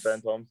 On Ben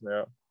Thompson,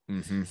 yeah.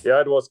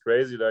 Yeah, it was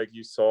crazy. Like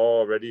you saw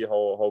already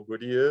how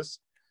good he is.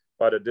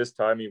 But at this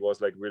time he was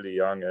like really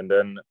young. And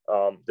then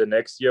the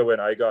next year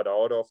when I got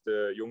out of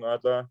the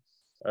Jungadler,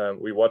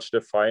 we watched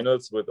the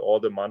finals with all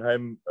the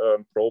Manheim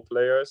pro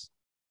players,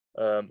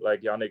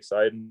 like Yannick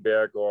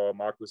Seidenberg or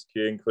Markus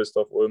King,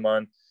 Christoph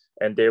Ullmann.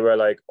 And they were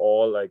like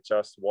all like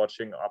just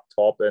watching up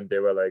top, and they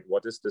were like,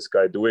 what is this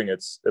guy doing?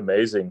 It's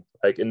amazing.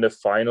 Like in the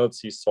finals,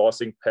 he's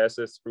sourcing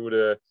passes through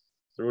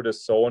the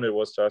zone. It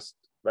was just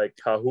like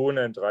Cahoon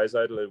and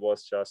Draisaitl. It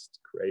was just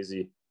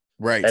crazy.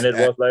 Right. And it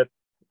was like,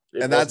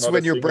 and that's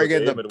when you're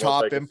bringing the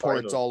top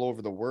imports all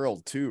over the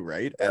world too,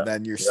 right? Yeah, and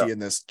then you're seeing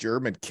this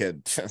German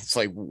kid. It's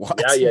like, what?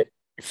 Yeah.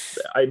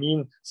 I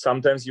mean,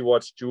 sometimes you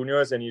watch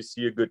juniors and you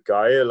see a good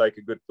guy, like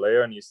a good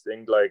player, and you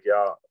think like,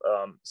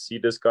 see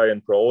this guy in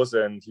pros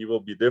and he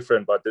will be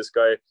different. But this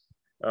guy,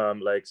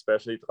 like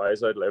especially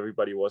Draisaitl,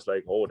 everybody was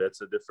like, oh,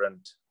 that's a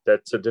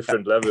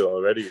different level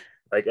already.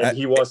 Like, and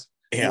he was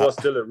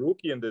still a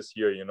rookie in this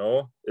year, you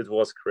know. It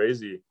was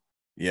crazy.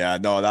 Yeah,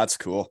 no, that's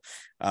cool.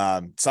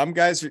 Some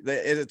guys,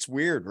 it's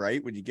weird,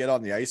 right? When you get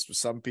on the ice with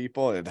some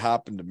people, it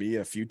happened to me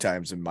a few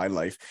times in my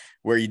life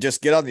where you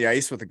just get on the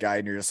ice with a guy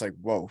and you're just like,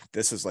 whoa,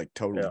 this is like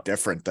totally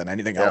different than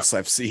anything else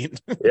I've seen.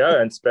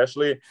 Yeah, and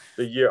especially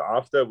the year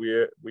after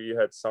we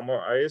had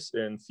summer ice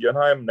in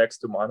Viernheim next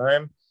to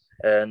Manheim,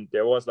 and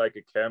there was like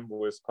a camp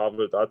with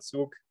Pavel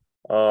Datsuk.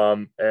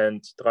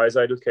 And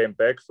Dreisaitl came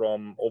back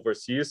from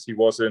overseas. He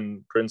was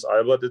in Prince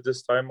Albert at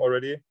this time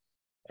already.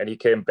 And he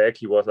came back.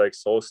 He was like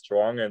so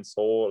strong and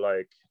so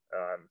like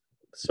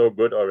so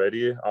good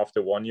already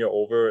after 1 year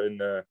over in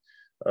the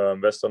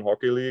Western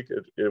Hockey League.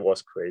 It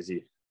was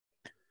crazy.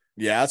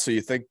 Yeah. So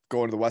you think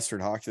going to the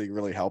Western Hockey League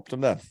really helped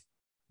him then?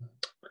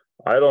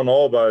 I don't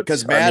know, but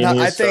because man,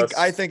 I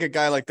think a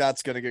guy like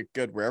that's gonna get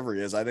good wherever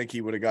he is. I think he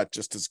would have got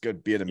just as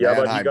good being in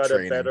Manheim but he got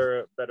training.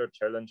 a better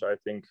challenge, I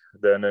think,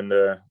 than in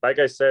the, like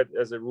I said,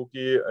 as a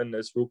rookie in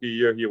his rookie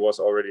year, he was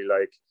already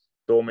like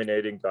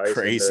dominating guys.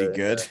 Crazy in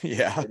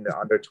the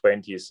under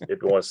 20s.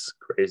 It was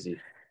crazy.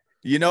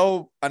 You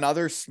know,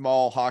 another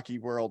small hockey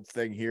world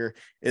thing here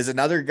is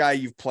another guy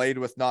you've played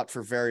with, not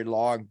for very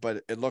long,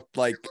 but it looked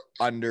like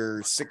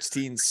under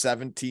 16s,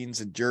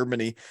 17s in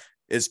Germany,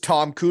 is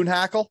Tom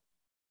Kuhnhackl.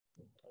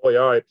 Oh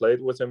yeah, I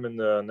played with him in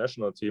the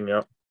national team.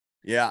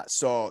 Yeah,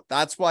 so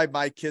that's why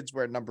my kids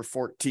wear number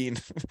 14.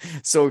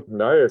 So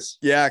nice.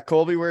 Yeah,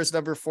 Colby wears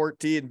number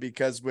 14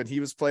 because when he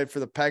was playing for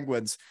the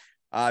Penguins,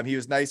 he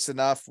was nice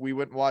enough. We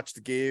went and watched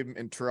the game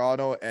in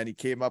Toronto, and he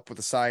came up with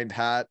a signed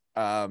hat.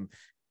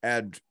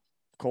 And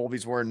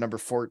Colby's worn number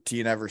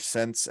 14 ever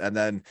since. And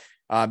then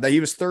he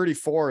was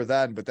 34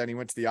 then, but then he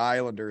went to the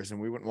Islanders, and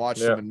we went and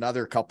watched him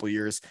another couple of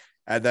years.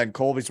 And then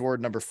Colby's worn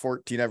number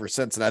 14 ever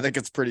since. And I think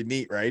it's pretty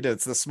neat, right?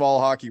 It's the small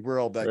hockey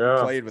world that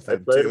you played with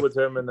him. I played with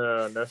him in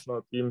the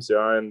national teams,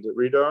 and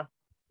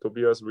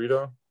Tobias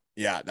Rieder.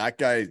 Yeah, that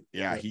guy,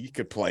 he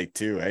could play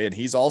too, eh? And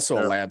he's also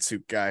a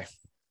Landshut guy.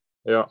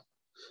 Yeah.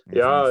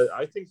 Yeah,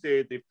 I think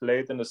they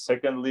played in the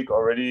second league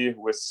already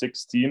with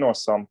 16 or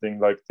something.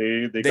 Like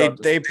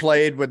they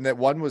played when that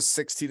one was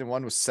 16 and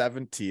one was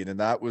 17, and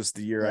that was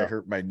the year I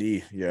hurt my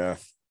knee. Yeah.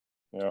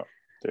 Yeah.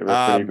 They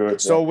were pretty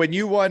good. So when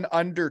you won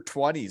under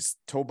 20s,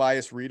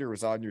 Tobias Rieder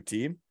was on your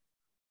team?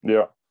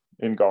 Yeah,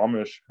 in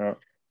Garmisch. Yeah.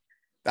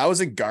 That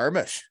was in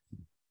Garmisch.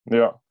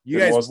 Yeah. You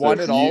guys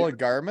won it all in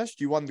Garmisch?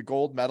 You won the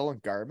gold medal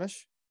in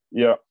Garmisch?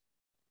 Yeah.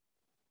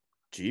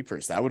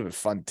 Jeepers, that would have been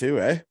fun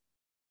too, eh?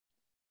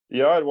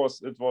 Yeah, it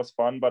was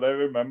fun, but I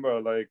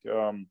remember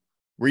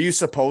were you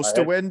supposed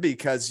to win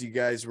because you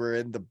guys were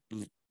in the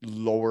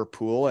lower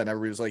pool and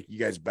everybody was like, you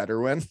guys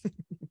better win?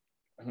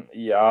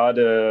 Yeah,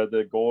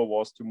 the goal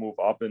was to move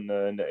up in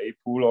the A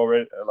pool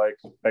already, like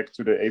back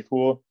to the A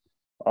pool.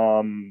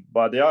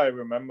 But yeah, I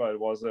remember it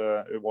was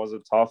a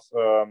tough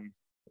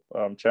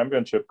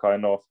championship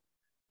kind of,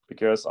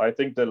 because I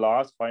think the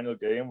last final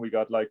game we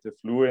got like the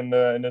flu in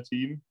the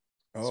team.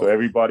 So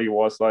everybody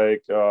was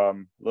like a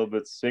little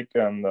bit sick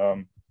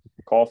and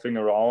coughing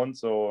around.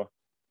 So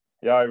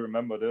yeah, I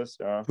remember this.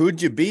 Yeah.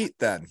 Who'd you beat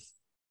then?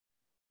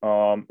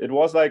 It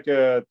was like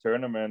a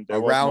tournament. There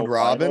was round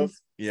robin.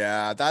 Finals.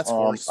 Yeah, that's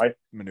horse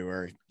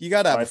manure. You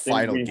got to have a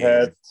final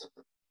game.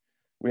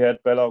 We had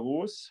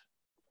Belarus.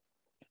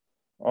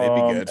 They'd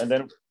be good. And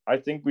then I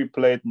think we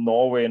played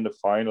Norway in the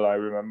final. I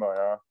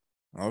remember.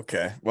 Yeah.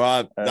 Okay.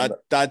 Well,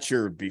 that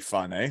sure would be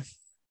fun, eh?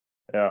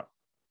 Yeah.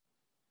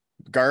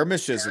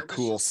 Garmisch is a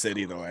cool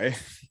city, though, eh?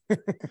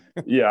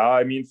 Yeah,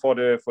 I mean for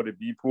the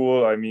B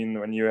pool, I mean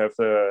when you have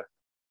the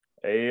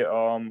A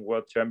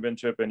World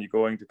Championship and you're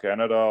going to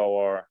Canada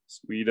or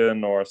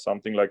Sweden or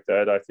something like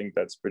that, I think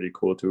that's pretty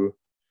cool too.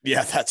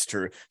 Yeah, that's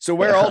true. So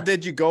where all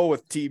did you go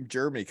with Team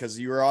Germany? Because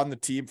you were on the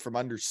team from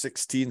under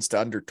 16s to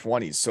under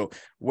 20s. So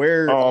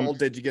where all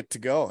did you get to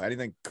go?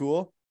 Anything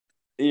cool?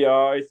 Yeah,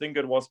 I think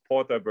it was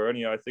Port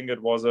Alberni. I think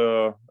it was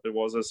a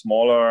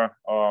smaller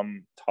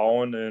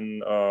town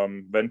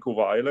in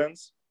Vancouver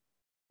Islands.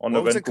 On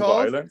what the Vancouver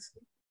Islands.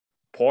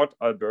 Port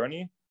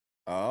Alberni.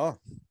 Oh,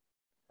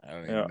 I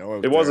don't even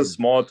know. It was a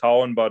small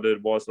town, but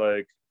it was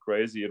like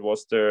crazy. It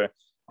was the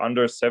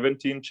under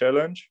 17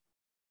 challenge.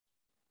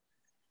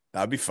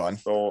 That'd be fun.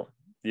 So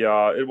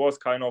yeah, it was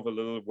kind of a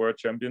little world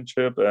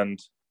championship, and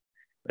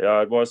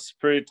yeah, it was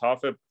pretty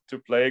tough to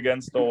play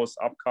against those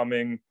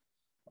upcoming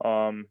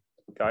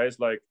guys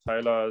like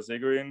Tyler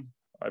Seguin.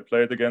 I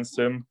played against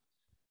him.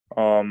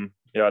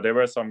 Yeah, there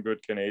were some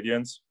good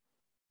Canadians.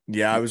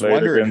 Yeah, I was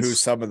wondering who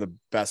some of the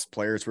best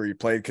players were you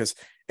played, because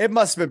it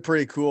must have been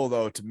pretty cool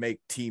though to make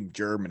Team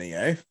Germany,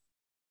 eh?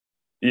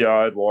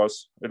 Yeah, it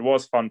was. It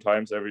was fun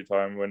times every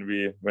time when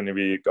we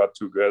got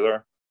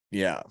together.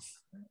 Yeah.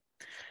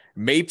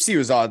 Mapesy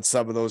was on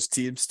some of those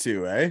teams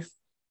too, eh?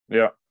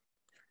 Yeah.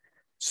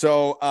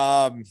 So,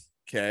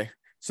 okay.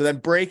 So then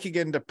breaking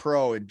into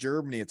pro in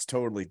Germany, it's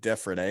totally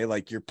different, eh?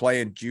 Like you're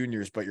playing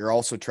juniors, but you're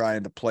also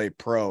trying to play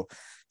pro.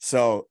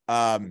 So,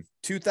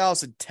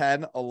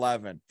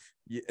 2010-11,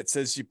 it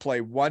says you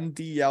play one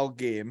DL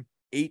game,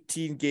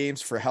 18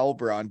 games for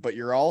Heilbronn, but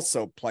you're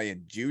also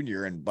playing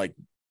junior and like,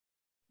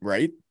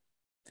 right?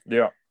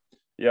 Yeah.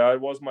 Yeah,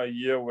 it was my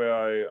year where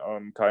I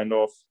kind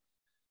of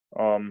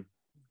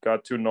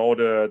got to know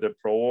the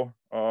pro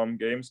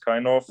games,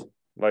 kind of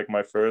like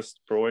my first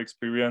pro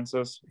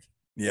experiences.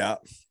 Yeah.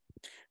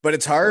 But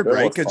it's hard, So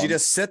right? Because you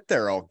just sit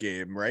there all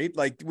game, right?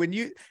 Like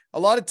a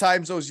lot of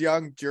times those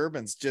young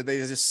Germans, they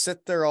just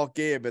sit there all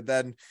game, and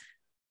then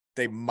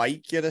they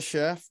might get a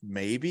chef,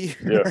 maybe.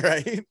 Yeah.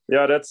 Right.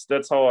 Yeah, that's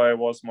how it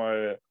was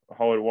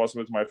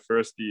with my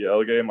first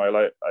DL game.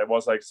 I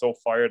was like so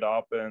fired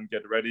up and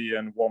get ready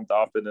and warmed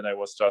up, and then I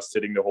was just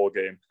sitting the whole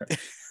game.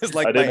 It's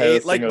like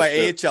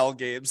my AHL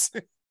games.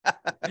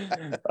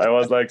 I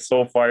was like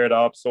so fired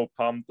up, so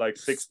pumped, like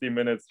 60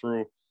 minutes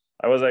through.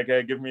 I was like,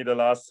 hey, give me the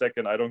last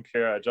second. I don't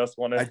care. I just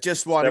want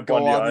to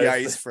go on the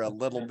ice for a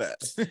little bit.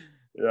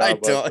 Yeah,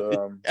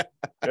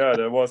 yeah,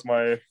 that was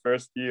my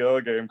first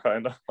DL game,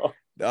 kind of.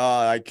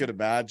 Oh, I could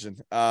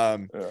imagine.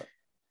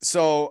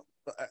 So,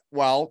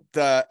 well,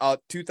 the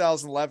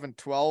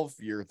 2011-12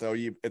 year, though,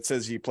 it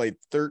says you played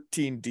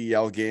 13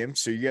 DL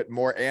games, so you get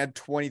more, and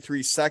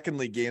 23 second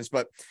league games,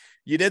 but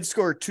you did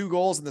score 2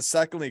 goals in the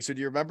second league. So do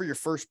you remember your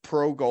first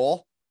pro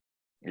goal?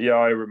 Yeah,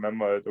 I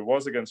remember it. It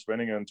was against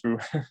Schwenningen too.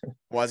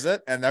 Was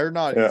it? And they're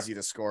not easy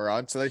to score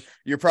on. So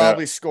you're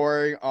probably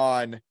scoring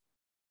on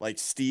like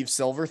Steve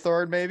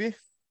Silverthorne, maybe?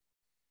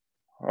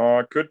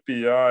 Could be.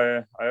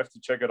 Yeah, I have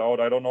to check it out.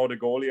 I don't know the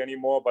goalie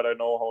anymore, but I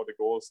know how the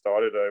goal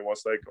started. I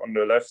was like on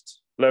the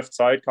left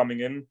side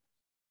coming in,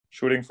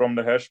 shooting from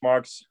the hash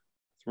marks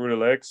through the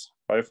legs,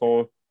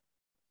 5-hole.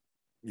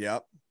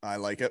 Yep, I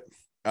like it.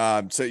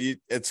 So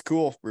it's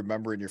cool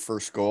remembering your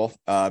first goal.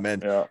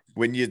 And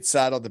when you'd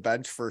sat on the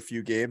bench for a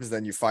few games,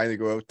 then you finally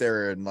go out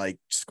there and like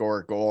score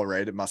a goal,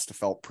 right? It must have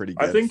felt pretty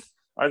good.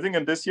 I think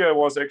in this year it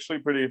was actually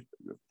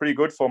pretty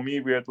good for me.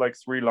 We had like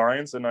 3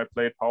 lines, and I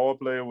played power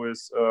play with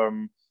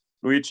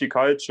Luigi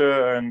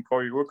Gelke and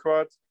Corey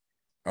Urquhart.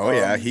 Oh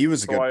yeah, he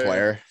was a good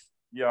player.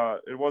 Yeah,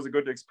 it was a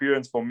good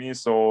experience for me.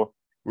 So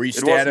were you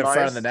standing in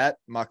front of the net,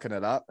 mucking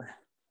it up?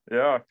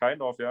 Yeah,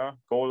 kind of. Yeah,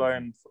 goal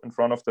line in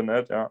front of the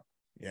net. Yeah.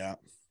 Yeah.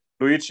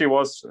 Luigi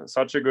was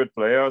such a good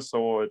player,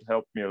 so it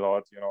helped me a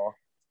lot, you know.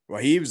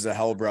 Well, he was a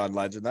Heilbronn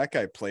legend. That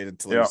guy played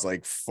until he was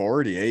like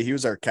 40. Eh? He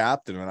was our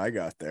captain when I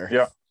got there.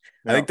 Yeah.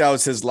 I think that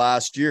was his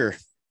last year.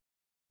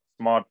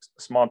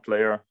 Smart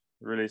player.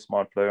 Really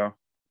smart player.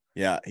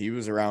 Yeah, he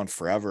was around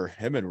forever.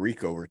 Him and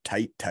Rico were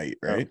tight,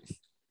 right?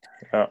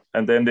 Yeah.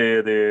 And then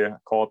they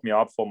called me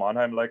up for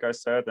Manheim, like I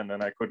said, and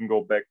then I couldn't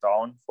go back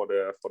down for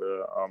the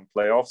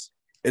playoffs.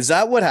 Is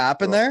that what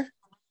happened there?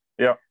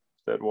 Yeah.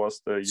 That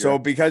was the year. So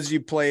because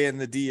you play in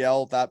the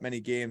DL that many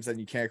games, then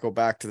you can't go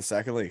back to the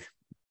second league.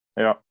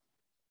 Yeah.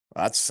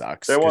 That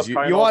sucks. Because you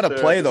want to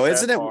play, though.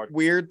 Isn't it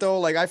weird,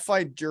 though? Like, I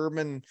find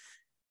German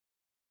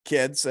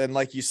kids, and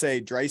like you say,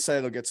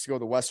 Draisaitl gets to go to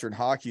the Western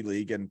Hockey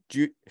League, and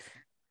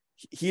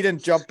he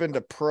didn't jump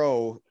into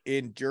pro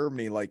in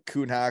Germany like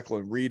Kuhn Hackl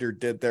and Reeder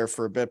did there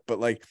for a bit, but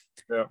like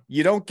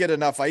you don't get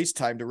enough ice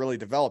time to really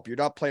develop. You're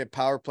not playing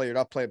power play. You're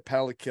not playing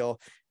penalty kill.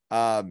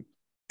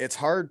 It's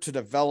hard to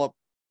develop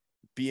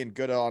being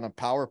good on a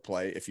power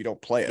play if you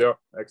don't play it. Yeah,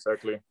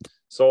 exactly.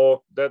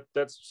 So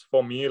that's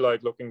for me,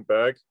 like looking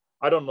back,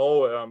 I don't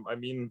know. I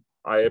mean,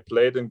 I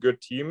played in good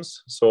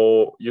teams,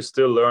 so you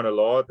still learn a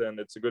lot and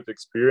it's a good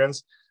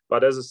experience.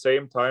 But at the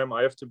same time,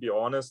 I have to be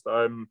honest.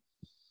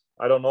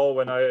 I don't know,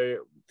 when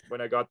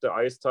I got the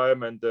ice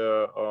time and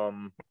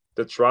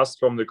the trust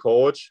from the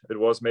coach, it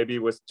was maybe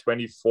with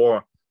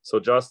 24. So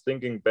just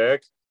thinking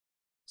back,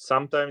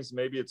 sometimes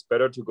maybe it's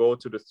better to go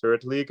to the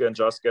third league and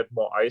just get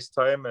more ice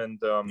time. And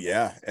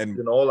and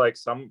you know, like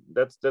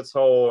that's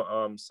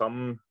how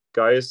some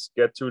guys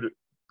get to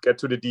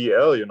the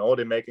DL. You know,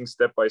 they're making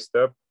step by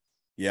step.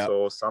 Yeah.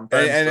 So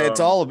sometimes and it's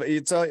all about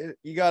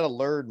you got to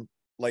learn,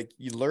 like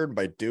you learn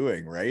by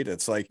doing, right?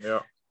 It's like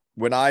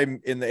when I'm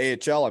in the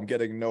AHL, I'm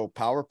getting no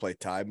power play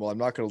time. Well, I'm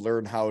not going to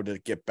learn how to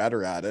get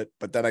better at it.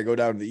 But then I go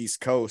down to the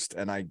East Coast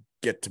and I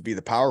get to be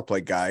the power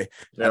play guy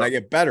and I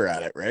get better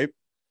at it, right?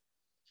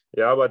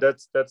 Yeah, but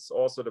that's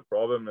also the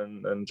problem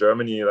in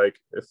Germany. Like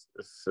if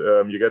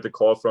you get a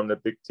call from the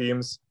big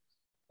teams,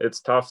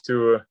 it's tough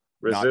to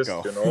resist.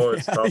 You know,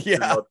 it's tough to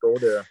not go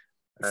there.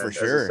 And for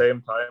sure. At the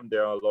same time,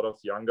 there are a lot of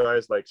young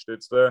guys like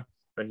Stützle.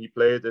 When he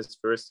played his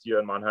first year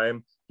in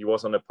Manheim, he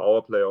was on a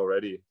power play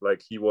already.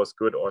 Like he was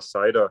good. Or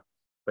Seider,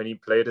 when he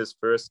played his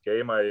first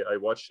game, I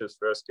watched his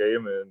first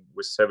game and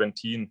with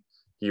 17,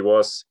 he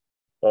was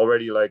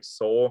already like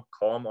so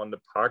calm on the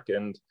puck,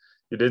 and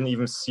you didn't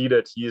even see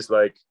that he's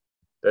like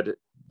that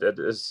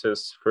is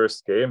his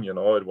first game. You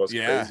know, it was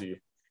crazy.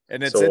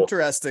 And it's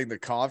interesting the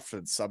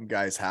confidence some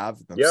guys have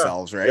in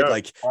themselves, right?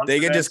 Like they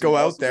can just go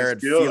out there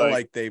and feel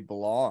like they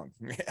belong.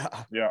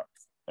 Yeah.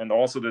 And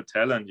also the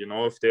talent, you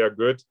know, if they are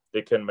good,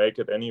 they can make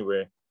it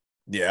anyway.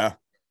 Yeah.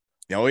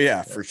 Oh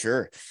yeah, for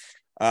sure.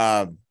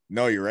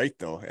 No, you're right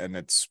though. And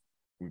it's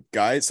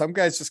some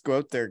guys just go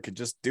out there and can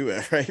just do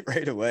it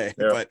right away.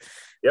 Yeah. But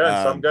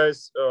and some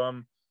guys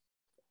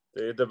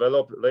they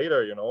develop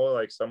later, you know,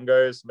 like some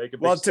guys make a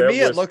big to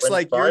me it looks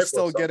like you're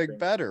still getting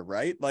better,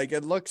 right? Like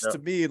it looks to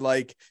me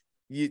like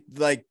you,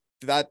 like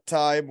that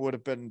time would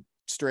have been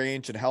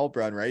strange in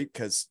Heilbronn, right?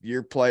 Because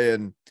you're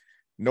playing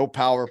no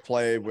power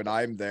play when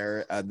I'm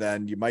there, and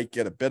then you might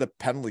get a bit of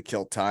penalty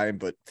kill time,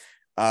 but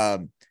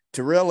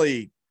to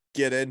really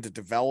get into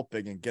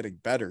developing and getting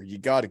better, you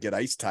got to get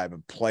ice time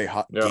and play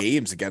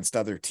games against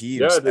other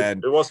teams.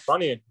 And it was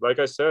funny. Like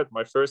I said,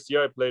 my first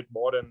year I played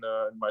more than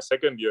in my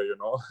second year, you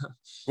know.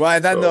 Well,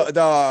 and then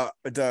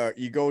the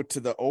you go to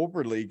the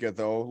Oberliga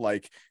though,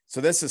 like, so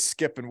this is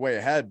skipping way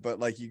ahead, but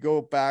like you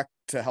go back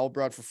to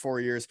Heilbronn for 4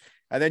 years,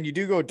 and then you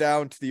do go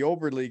down to the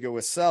Oberliga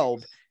with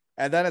Selb,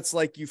 and then it's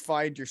like you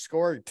find your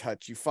scoring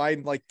touch, you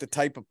find like the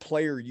type of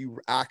player you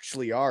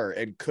actually are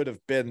and could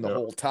have been the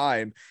whole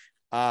time.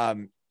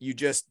 You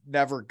just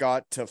never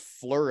got to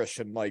flourish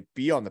and like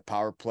be on the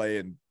power play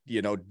and,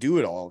 you know, do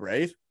it all,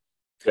 right?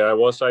 Yeah, I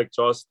was like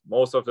just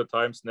most of the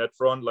times net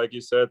front, like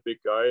you said, big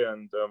guy,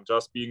 and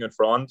just being in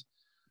front.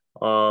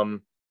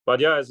 But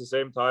yeah, at the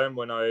same time,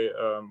 when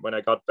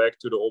I got back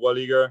to the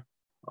Oberliga,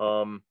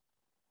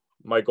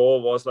 my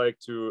goal was like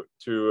to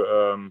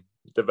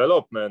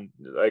develop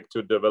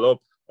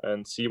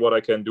and see what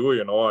I can do.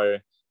 You know,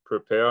 I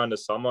prepare in the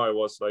summer. I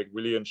was like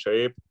really in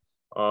shape,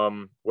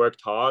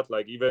 worked hard.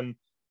 Like even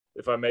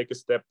if I make a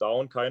step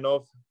down, kind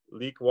of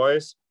league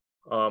wise,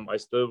 I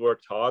still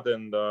worked hard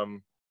and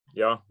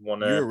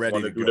want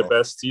to do the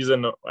best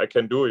season I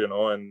can do. You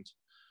know,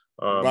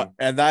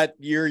 and that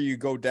year you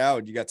go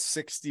down, you got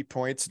 60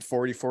 points in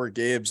 44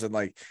 games, and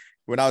like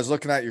when I was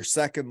looking at your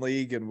second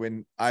league and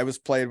when I was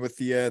playing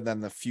with you, and then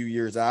the few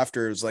years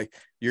after, it was like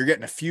you're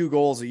getting a few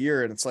goals a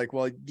year, and it's like,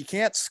 well, you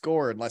can't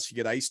score unless you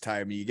get ice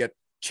time and you get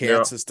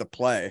chances to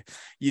play.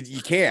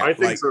 You can't. I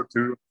think so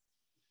too.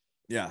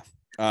 Yeah.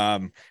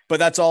 But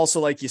that's also,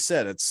 like you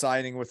said, it's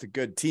signing with a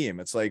good team.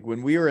 It's like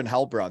when we were in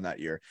Heilbronn that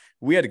year,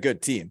 we had a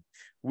good team.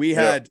 We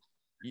had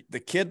the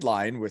kid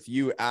line with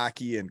you,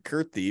 Aki, and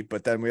Kurti,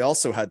 but then we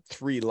also had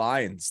 3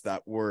 lines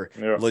that were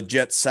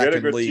legit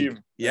second league.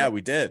 Yeah,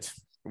 we did.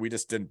 We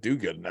just didn't do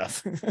good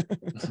enough.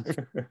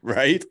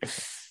 Right?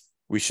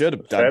 We should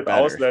have done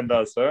better.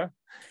 Ausländers, huh?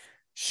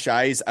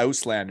 Scheiß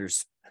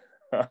Ausländers.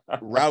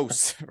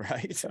 Rouse,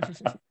 right?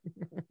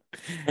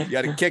 You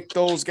got to kick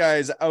those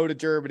guys out of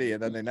Germany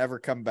and then they never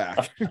come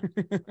back. No,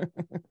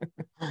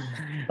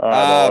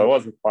 it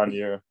was a fun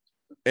year.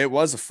 It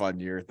was a fun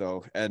year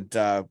though, and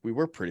we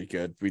were pretty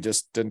good. We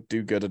just didn't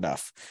do good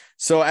enough.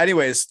 So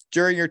anyways,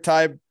 during your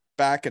time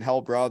back in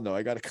Heilbronn though,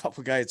 I got a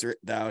couple guys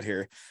written down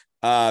here.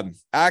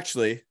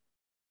 Actually,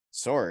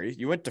 sorry,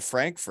 you went to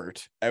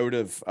Frankfurt out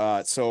of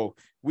so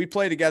we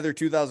played together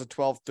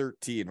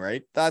 2012-13,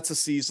 right? That's a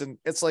season.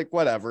 It's like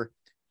whatever.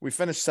 We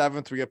finished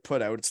 7th, we get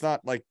put out. It's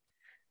not like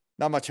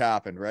not much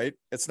happened, right?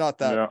 It's not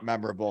that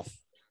memorable.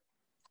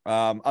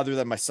 Other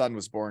than my son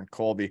was born,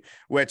 Colby,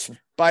 which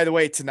by the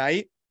way,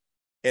 tonight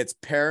it's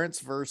parents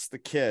versus the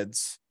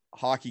kids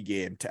hockey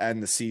game to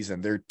end the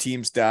season. Their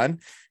team's done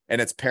and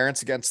it's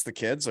parents against the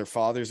kids or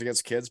fathers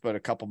against kids, but a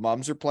couple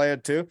moms are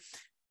playing too.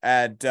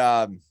 And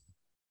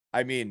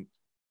I mean,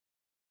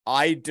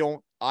 I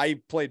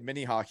played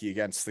mini hockey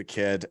against the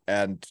kid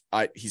and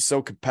he's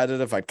so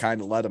competitive. I'd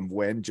kind of let him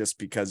win just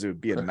because it would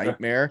be a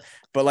nightmare,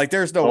 but like,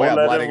 there's no way I'm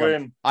letting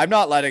him. I'm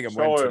not letting him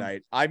win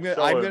tonight. I'm going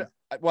to,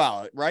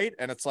 well, right.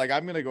 And it's like,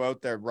 I'm going to go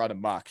out there and run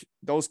amok.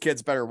 Those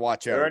kids better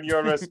watch out. Earn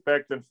your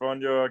respect in front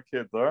of your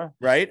kids, huh?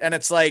 Right. And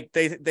it's like,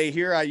 they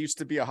hear I used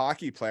to be a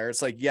hockey player.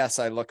 It's like, yes,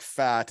 I look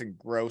fat and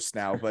gross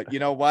now, but you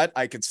know what?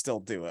 I can still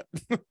do it.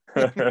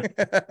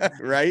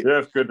 Right. You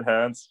have good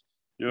hands.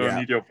 You don't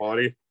need your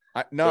body.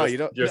 No, you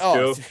don't.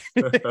 No.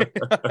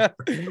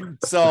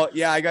 So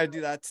yeah, I got to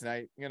do that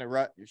tonight. I'm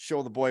gonna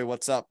show the boy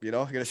what's up. You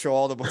know, I'm gonna show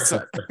all the what's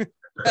up.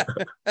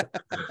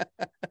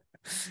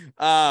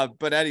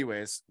 But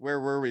anyways, where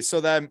were we?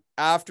 So then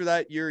after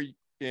that, you're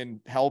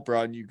in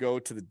Heilbronn. You go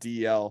to the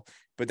DL,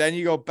 but then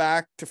you go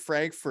back to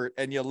Frankfurt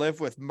and you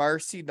live with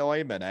Marcy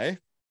Neumann, eh?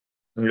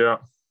 Yeah.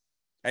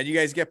 And you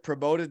guys get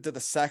promoted to the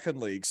second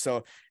league.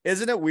 So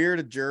isn't it weird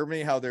in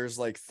Germany how there's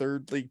like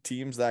third league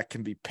teams that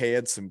can be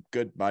paying some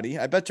good money?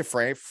 I bet you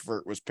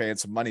Frankfurt was paying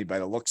some money by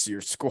the looks of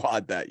your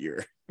squad that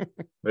year.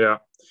 Yeah.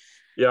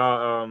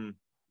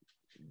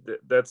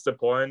 That's the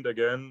point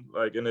again,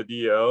 like in the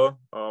DL.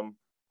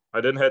 I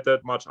didn't have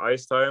that much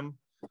ice time.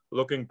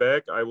 Looking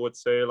back, I would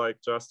say like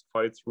just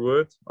fight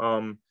through it.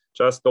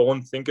 Just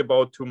don't think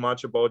about too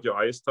much about your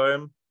ice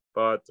time.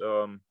 But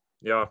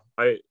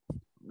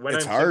when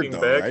it's I'm hard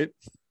thinking though, back, right?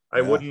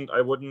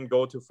 I wouldn't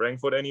go to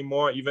Frankfurt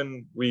anymore.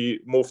 Even we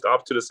moved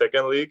up to the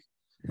second league,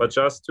 but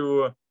just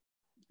to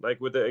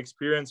like with the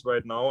experience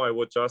right now, I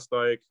would just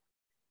like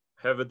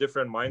have a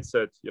different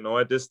mindset. You know,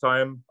 at this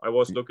time I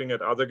was looking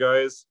at other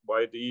guys,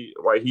 why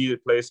he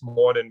plays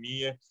more than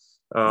me,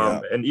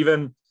 and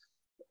even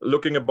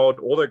looking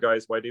about older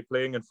guys, why they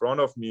playing in front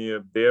of me.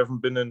 They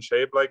haven't been in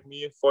shape like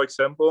me, for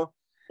example,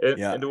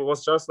 and it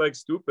was just like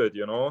stupid,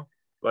 you know.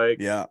 Like,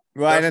 well,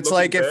 and it's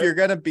like if you're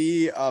gonna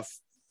be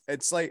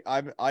it's like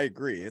I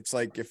agree. It's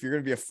like if you're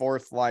gonna be a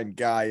fourth line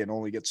guy and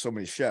only get so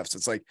many shifts,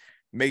 it's like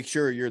make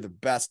sure you're the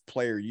best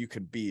player you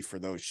can be for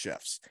those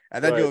shifts,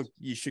 and then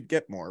you should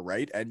get more,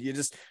 right? And you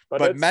just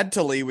but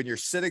mentally when you're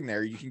sitting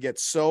there, you can get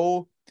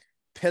so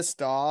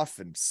pissed off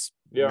and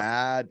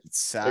mad,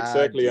 sad.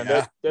 Exactly. And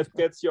that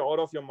gets you out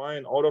of your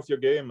mind, out of your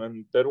game.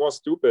 And that was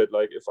stupid.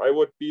 Like if I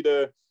would be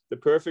the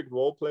perfect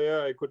role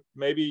player, I could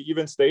maybe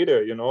even stay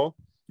there, you know?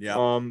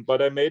 Yeah.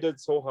 But I made it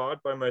so hard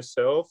by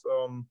myself.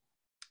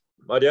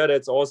 But yeah,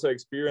 that's also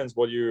experience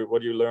what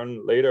you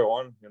learn later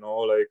on, you know,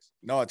 like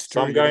no, it's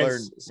true.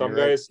 Some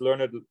guys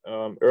learn it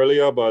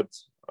earlier, but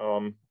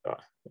and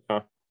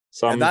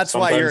that's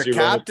why you're a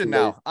captain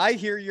now. I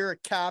hear you're a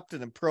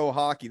captain in pro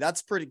hockey.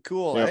 That's pretty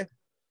cool, eh?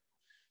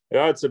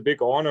 Yeah, it's a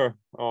big honor.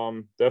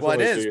 Definitely. Well,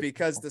 it is,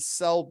 because the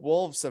Selb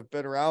Wolves have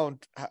been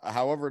around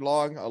however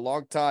long, a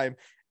long time.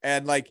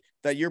 And like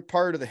that, you're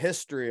part of the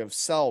history of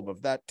Selb,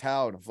 of that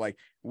town, of like,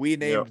 we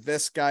named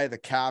this guy the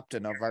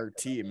captain of our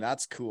team.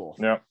 That's cool.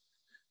 Yeah.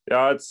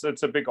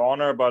 It's a big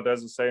honor, but at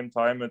the same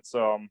time, it's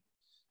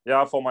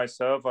for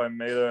myself, I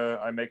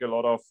make a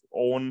lot of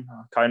own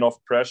kind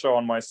of pressure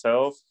on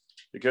myself,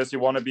 because you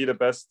want to be the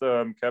best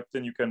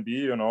captain you can be,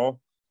 you know.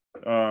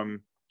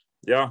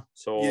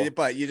 So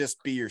but you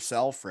just be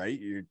yourself, right?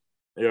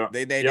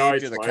 They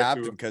named you the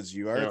captain because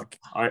you are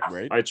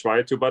right. I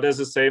try to, but at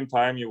the same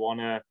time, you want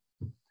to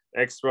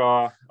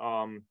extra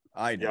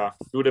I know.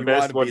 Do the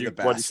best what you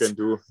can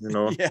do, you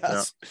know.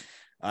 Yes.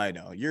 I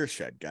know, you're a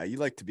shed guy. You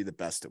like to be the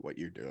best at what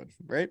you're doing,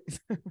 right?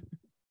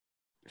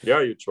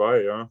 You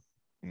try.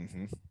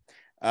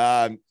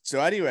 So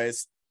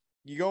anyways,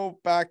 you go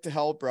back to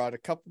Heilbronn, a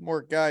couple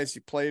more guys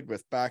you played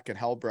with back in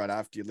Heilbronn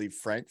after you leave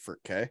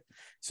Frankfurt. Okay.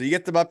 So you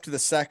get them up to the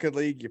second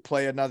league, you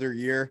play another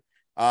year.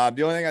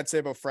 The only thing I'd say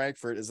about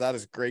Frankfurt is that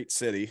is a great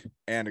city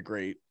and a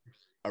great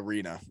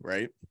arena,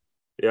 right?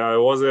 Yeah, it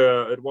was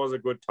a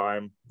good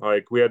time.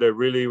 Like we had a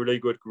really, really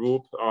good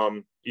group.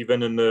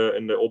 Even in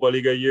the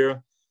Oberliga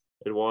year,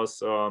 it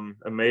was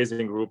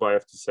amazing group, I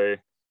have to say.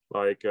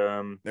 Like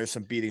there's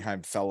some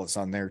Bietigheim fellas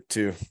on there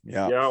too.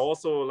 Yeah,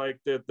 also like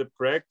the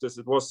practice,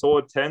 it was so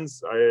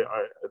intense. It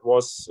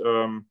was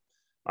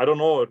I don't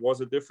know, it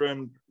was a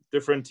different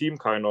team,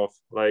 kind of.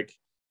 Like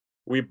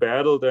we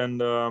battled,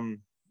 and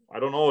I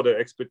don't know, the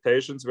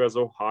expectations were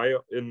so high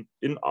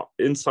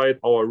inside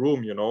our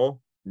room, you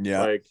know.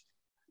 Like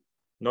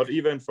not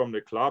even from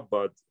the club,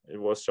 but it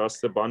was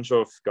just a bunch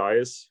of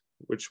guys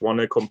which want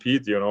to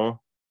compete, you know.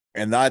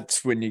 And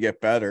that's when you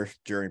get better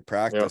during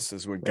practice,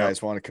 is when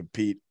guys want to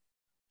compete.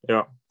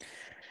 Yeah.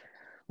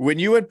 When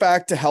you went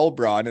back to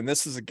Heilbronn, and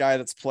this is a guy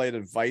that's played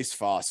in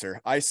Weisswasser,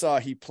 I saw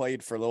he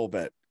played for a little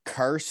bit.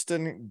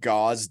 Karsten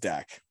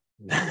Gosdeck.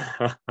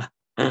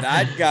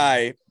 That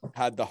guy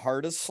had the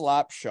hardest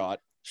slap shot,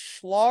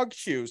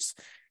 Schlagschuss,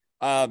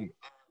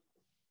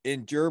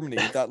 in Germany.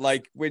 That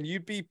like when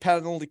you'd be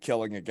penalty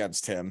killing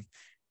against him,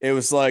 it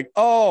was like,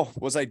 oh,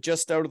 was I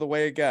just out of the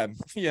way again?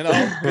 You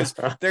know, because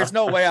there's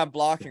no way I'm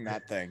blocking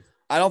that thing.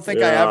 I don't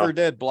think I ever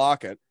did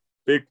block it.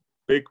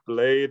 Big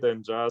blade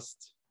and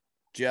just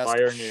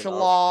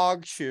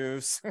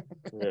Schlagschuss.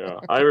 Yeah,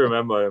 I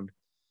remember him.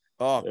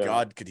 Oh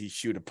God, could he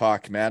shoot a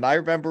puck, man? I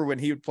remember when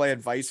he would play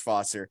in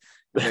Weisswasser,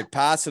 and they'd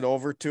pass it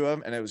over to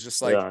him, and it was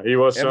just like, he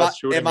was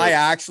shooting. Am I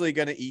actually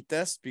going to eat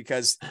this?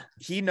 Because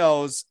he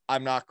knows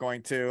I'm not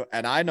going to,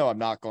 and I know I'm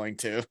not going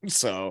to.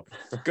 So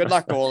good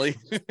luck, goalie.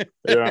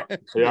 Right?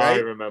 I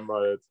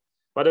remember it.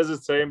 But at the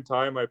same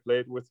time, I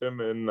played with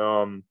him in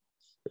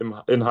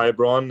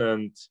Heilbronn,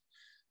 and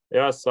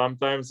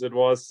sometimes it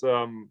was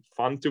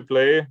fun to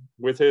play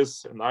with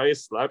his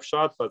nice slap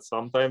shot, but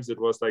sometimes it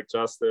was like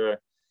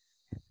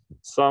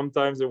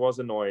sometimes it was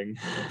annoying.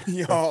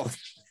 Yo,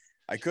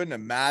 I couldn't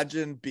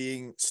imagine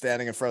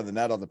standing in front of the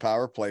net on the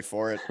power play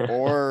for it,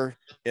 or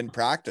in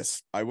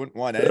practice. I wouldn't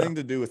want anything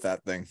to do with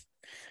that thing.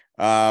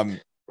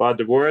 But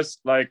the worst,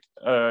 like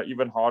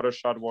even harder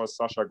shot was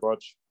Sasha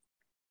Gotch.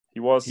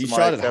 He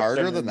shot it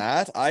harder than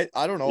that. I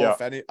don't know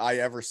if I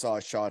ever saw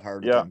a shot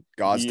harder than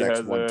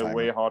Gosdeck's one time.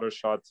 Way harder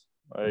shot.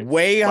 Like,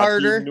 way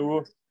harder.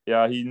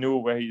 He knew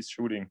where he's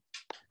shooting.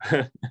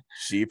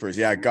 Sheepers.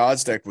 Yeah,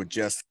 Gosdeck would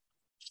just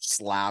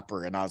slap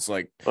her, and I was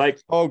like,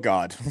 oh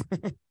God.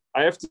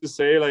 I have to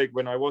say, like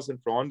when I was in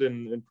front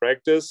in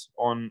practice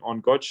on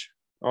Gotch,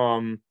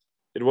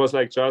 it was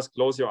like just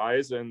close your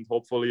eyes and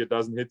hopefully it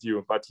doesn't hit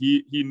you. But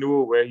he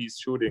knew where he's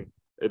shooting.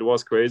 It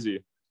was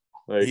crazy.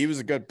 Like, he was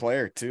a good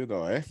player too,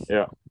 though, eh?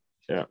 Yeah.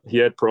 He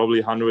had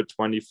probably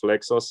 120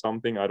 flex or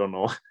something. I don't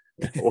know.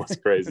 It was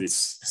crazy.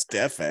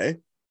 Stiff, eh?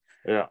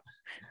 Yeah.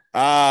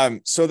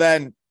 So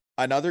then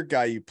another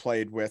guy you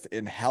played with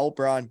in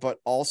Heilbronn, but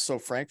also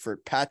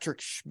Frankfurt,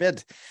 Patrick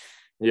Schmid.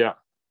 Yeah.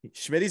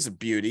 Schmidt's a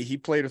beauty. He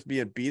played with me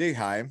at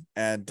Bietigheim,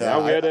 and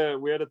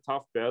we had a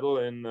tough battle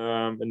in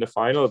the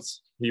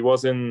finals. He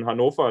was in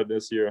Hannover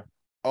this year.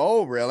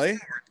 Oh, really?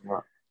 Yeah.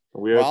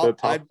 We had a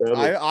tough battle.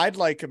 I'd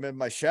like him in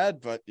my shed,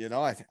 but you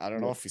know, I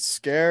don't know if he's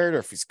scared or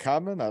if he's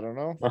coming. I don't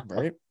know.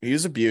 Right?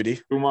 He's a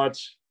beauty. Too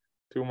much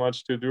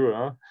to do,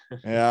 huh?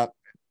 Yeah.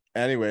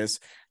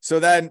 Anyways, so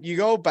then you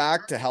go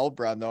back to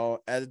Heilbronn though,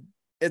 and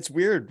it's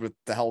weird with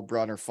the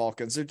Heilbronner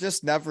Falkens. They're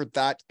just never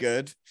that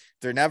good.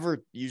 They're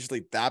never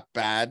usually that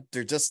bad.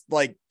 They're just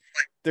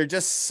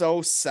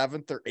so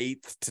 7th or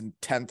 8th to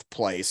 10th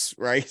place,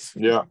 right?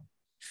 Yeah.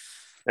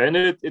 And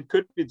it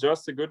could be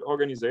just a good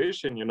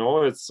organization, you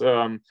know. It's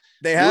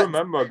they have.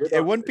 Remember,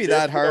 it wouldn't be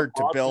that hard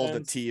to build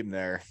a team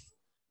there.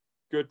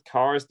 Good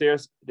cars. They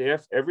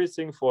have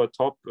everything for a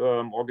top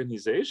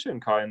organization,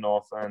 kind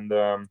of, and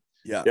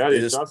they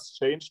just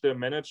changed the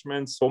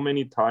management so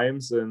many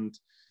times, and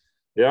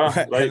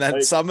and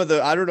then some of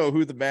the I don't know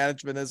who the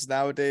management is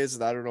nowadays,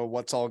 and I don't know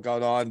what's all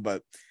gone on,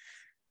 but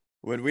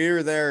when we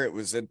were there, it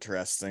was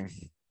interesting,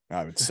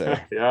 I would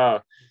say. Yeah.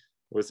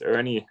 Was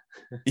Ernie.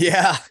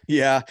 Yeah.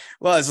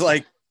 Well, it's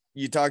like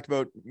you talked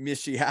about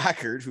Michi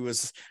Hackard, who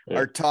was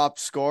our top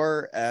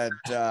scorer, and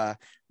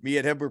me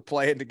and him were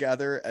playing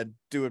together and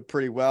doing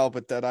pretty well.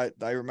 But then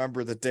I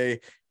remember the day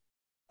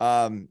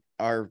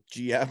our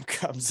GM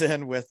comes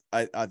in with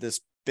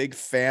this big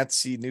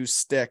fancy new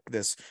stick,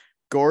 this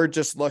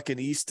gorgeous looking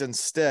Easton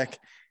stick,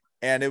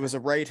 and it was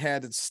a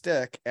right-handed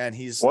stick, and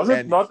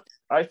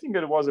I think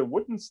it was a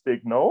wooden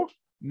stick,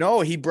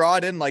 No, he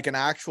brought in like an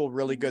actual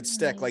really good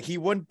stick. Like he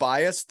wouldn't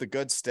buy us the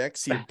good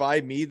sticks. He'd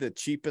buy me the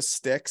cheapest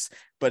sticks,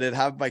 but it'd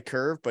have my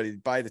curve, but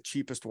he'd buy the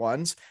cheapest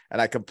ones.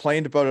 And I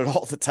complained about it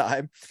all the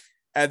time.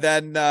 And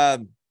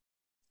then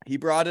he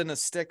brought in a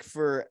stick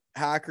for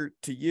Hacker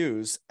to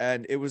use,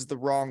 and it was the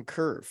wrong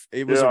curve.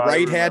 It was a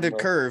right-handed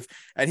curve.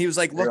 And he was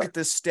like, look at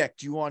this stick.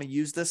 Do you want to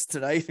use this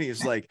tonight? And he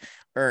was like,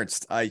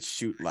 Ernst, I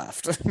shoot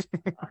left.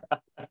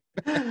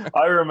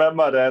 I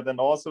remember that. And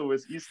also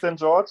with Easton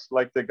George,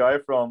 like the guy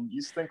from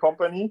Easton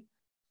Company.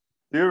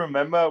 Do you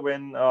remember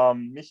when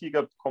Michi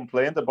got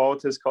complained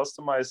about his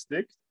customized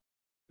stick?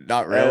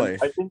 Not really.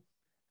 And I think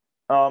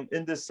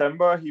in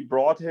December, he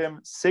brought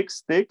him 6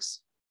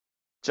 sticks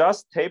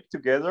just taped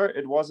together.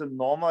 It was a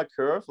normal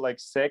curve, like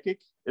Sakic.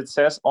 It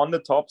says on the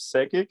top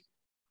Sakic.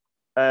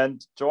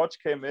 And George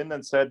came in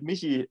and said,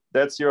 Michi,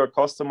 that's your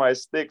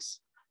customized sticks.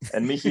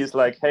 And Michi is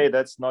like, hey,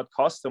 that's not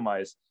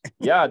customized.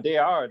 Yeah, they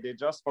are. They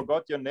just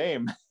forgot your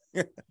name.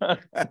 And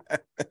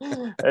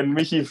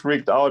Michi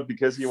freaked out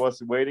because he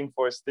was waiting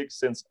for a stick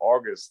since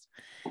August.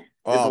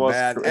 Oh,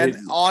 man. Crazy.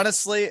 And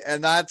honestly,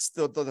 and that's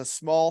the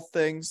small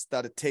things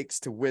that it takes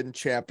to win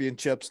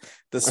championships,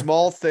 the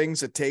small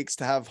things it takes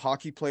to have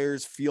hockey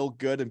players feel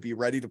good and be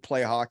ready to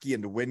play hockey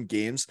and to win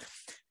games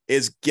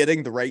is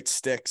getting the right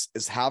sticks,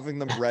 is having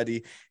them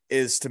ready,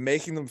 is to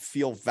making them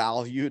feel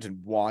valued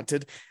and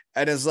wanted.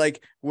 And it's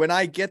like when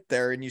I get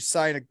there and you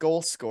sign a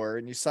goal scorer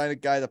and you sign a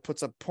guy that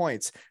puts up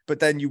points,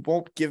 but then you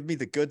won't give me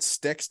the good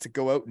sticks to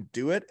go out and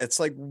do it. It's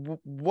like,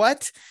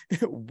 what?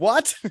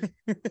 What?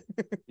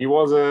 He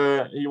was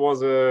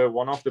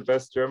one of the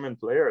best German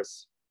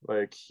players.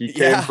 Like he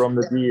came from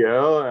the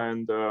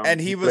DL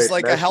and he was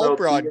like a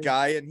Heilbronn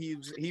guy, and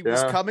he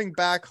was coming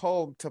back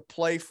home to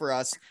play for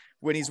us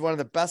when he's one of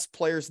the best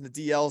players in the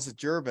DL as a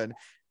German,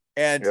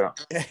 and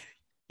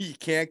you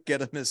can't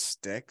get him his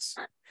sticks.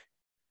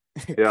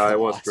 Yeah, it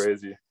was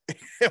crazy.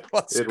 It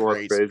was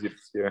crazy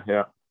this year.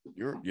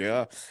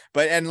 Yeah.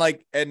 But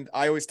and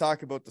I always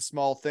talk about the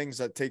small things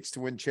that it takes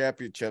to win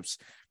championships.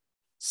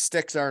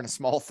 Sticks aren't a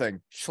small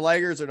thing.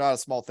 Schlagers are not a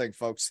small thing,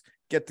 folks.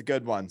 Get the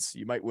good ones.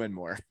 You might win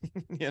more.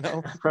 You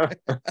know?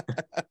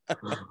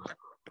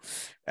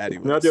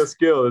 Anyways. Not your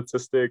skill, it's a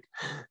stick.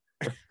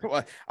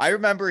 Well, I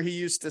remember he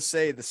used to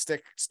say the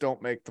sticks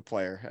don't make the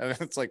player. And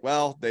it's like,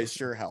 well, they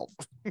sure help.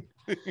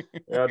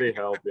 Yeah, they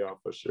help,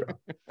 for sure.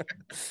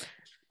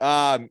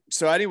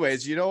 So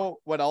anyways, you know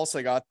what else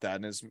I got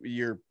then is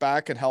you're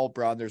back in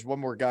Heilbronn. There's one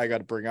more guy I got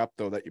to bring up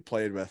though that you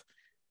played with.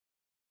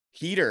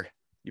 Heater.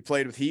 You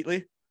played with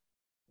Heatley?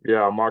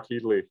 Yeah, Mark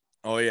Heatley.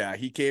 Oh yeah,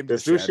 he came to the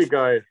sushi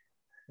guy.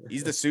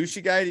 He's the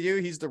sushi guy to you?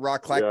 He's the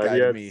raclette guy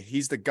to me.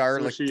 He's the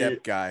garlic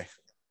dip guy.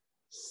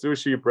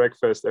 Sushi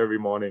breakfast every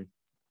morning.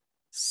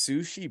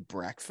 Sushi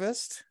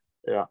breakfast?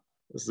 Yeah.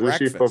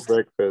 Sushi for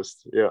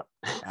breakfast. Yeah.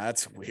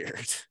 That's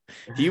weird.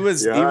 He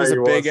was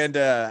big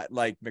into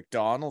like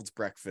McDonald's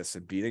breakfast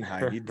and beating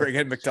high. He'd bring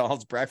in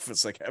McDonald's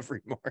breakfast like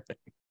every morning.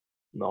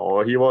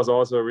 No, he was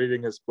also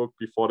reading his book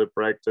before the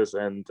practice,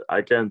 and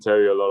I can tell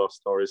you a lot of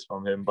stories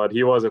from him, but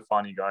he was a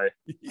funny guy.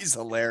 He's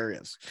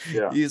hilarious.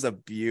 Yeah. He's a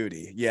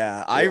beauty.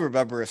 Yeah. I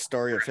remember a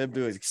story of him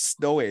doing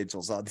snow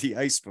angels on the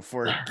ice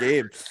before a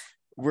game.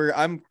 Where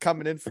I'm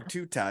coming in for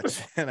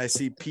 2-touch and I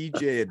see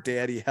PJ and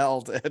Danny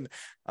Held, and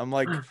I'm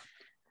like,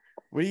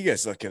 what are you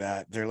guys looking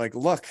at? They're like,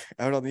 look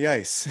out on the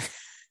ice.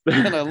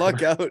 And I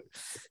look out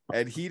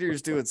and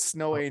Heater's doing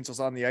snow angels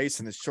on the ice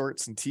in his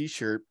shorts and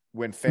t-shirt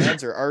when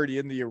fans are already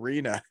in the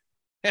arena.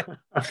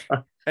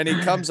 And he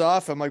comes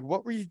off. I'm like,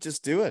 what were you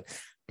just doing?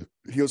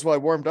 He goes, well, I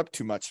warmed up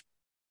too much.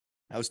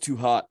 I was too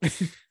hot. I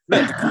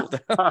had to cool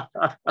down.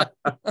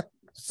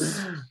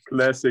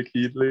 Classic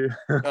Heatley.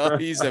 Oh,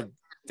 he's a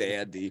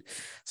dandy.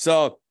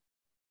 So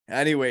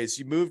anyways,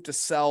 you move to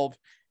Selb,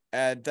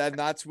 and then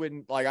that's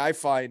when, like, I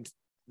find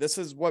this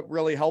is what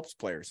really helps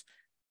players.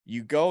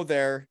 You go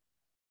there,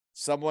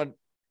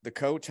 the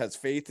coach has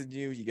faith in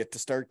you. You get to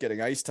start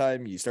getting ice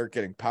time. You start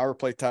getting power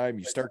play time.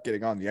 You start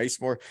getting on the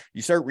ice more.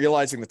 You start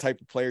realizing the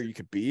type of player you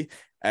could be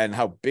and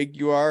how big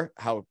you are,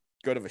 how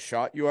good of a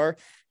shot you are.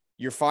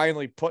 You're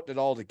finally putting it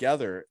all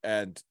together.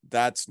 And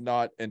that's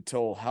not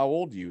until how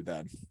old are you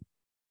then?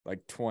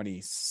 Like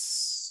 20.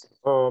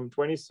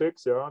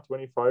 26, yeah,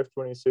 25,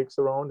 26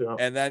 around, yeah.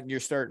 And then you're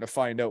starting to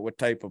find out what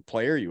type of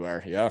player you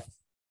are. Yeah.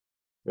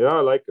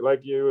 Yeah, like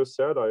you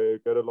said, I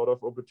get a lot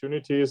of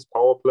opportunities,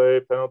 power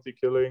play, penalty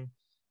killing.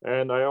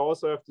 And I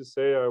also have to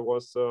say I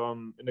was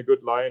in a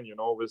good line,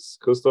 with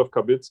Christoph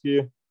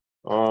Kabitsky.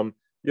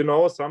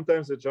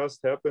 Sometimes it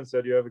just happens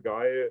that you have a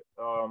guy,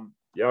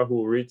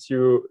 who reads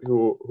you,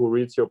 who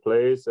reads your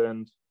plays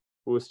and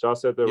who's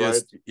just at the right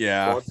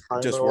spot,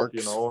 kind just of,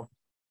 works.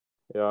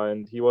 Yeah,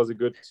 and he was a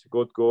good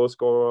goal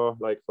scorer,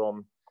 like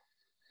from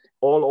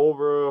all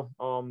over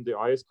the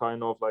ice,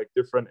 kind of like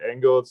different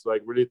angles,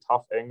 like really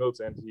tough angles,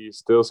 and he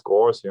still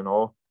scores,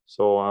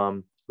 So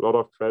a lot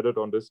of credit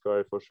on this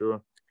guy for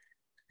sure.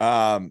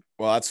 Well,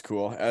 that's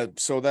cool.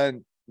 So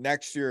then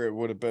next year it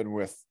would have been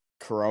with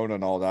Corona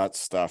and all that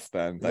stuff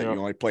then that you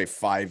only play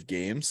 5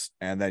 games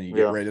and then you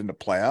get right into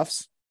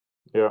playoffs.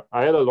 Yeah,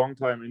 I had a long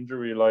time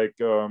injury. Like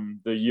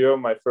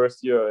my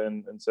first year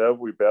in Selb,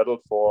 we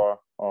battled for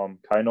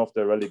kind of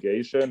the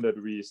relegation, that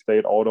we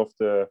stayed out of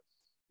the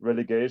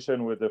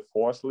relegation with the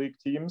fourth league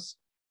teams.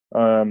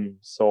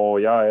 So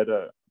yeah,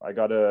 I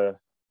got a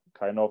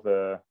kind of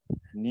a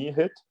knee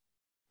hit,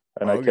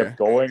 and I kept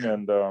going,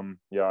 and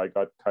I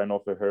got kind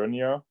of a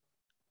hernia.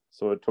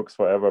 So it took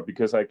forever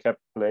because I kept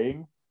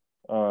playing.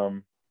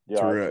 And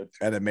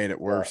it made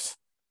it worse.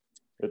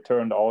 It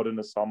turned out in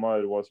the summer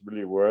it was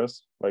really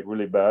worse, like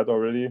really bad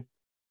already.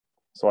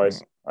 So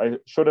I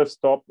should have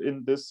stopped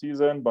in this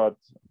season, but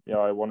yeah,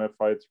 I want to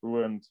fight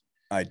through and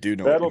I do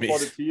know battle for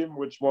the team,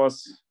 which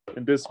was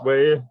in this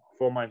way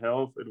for my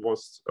health. It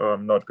was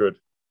not good.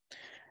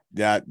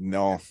 Yeah,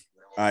 no,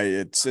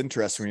 it's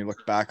interesting when you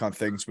look back on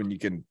things when you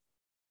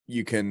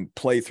can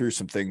play through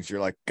some things. You're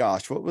like,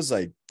 gosh, what was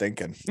I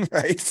thinking?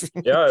 Right?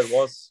 Yeah, it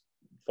was,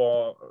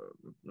 for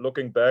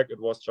looking back, it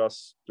was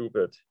just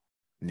stupid.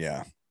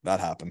 Yeah, that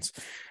happens.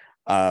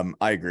 I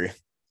agree.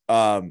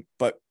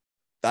 But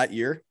that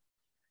year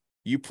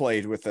you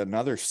played with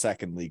another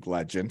second league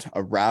legend,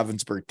 a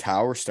Ravensburg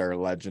Tower Star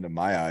legend in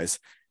my eyes.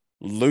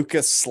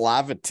 Lucas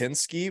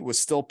Slavatinsky was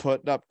still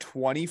putting up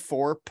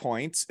 24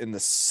 points in the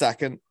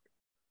second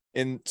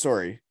that's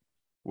the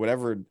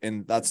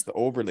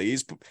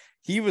Oberli.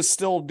 He was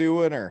still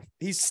doing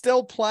he's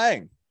still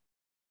playing.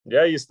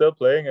 Yeah, he's still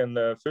playing in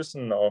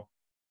Füssen now.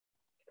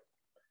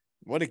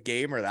 What a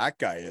gamer that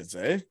guy is,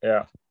 eh?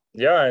 Yeah.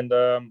 Yeah, and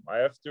I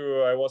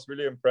was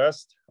really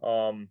impressed.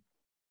 I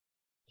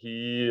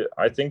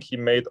think he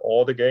made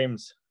all the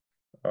games.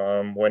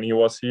 When he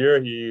was here,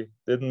 he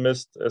didn't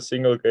miss a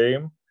single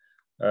game.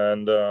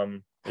 And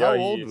how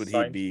old would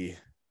he be?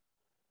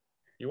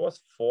 He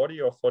was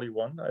 40 or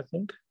 41, I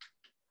think.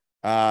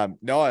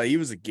 No, he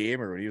was a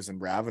gamer when he was in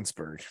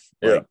Ravensburg.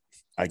 Like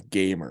a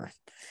gamer.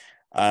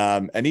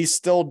 And he's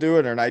still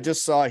doing it. And I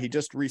just saw he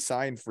just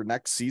re-signed for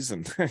next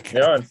season.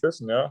 Yeah, in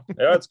Füssen, yeah,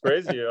 it's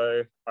crazy.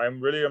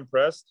 I'm really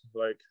impressed,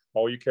 like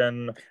how you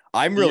can.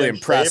 I'm really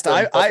impressed.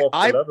 I'm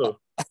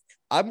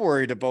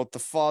worried about the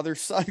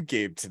father-son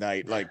game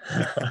tonight. Like,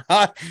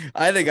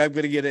 I think I'm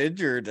going to get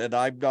injured, and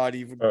I'm not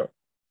even.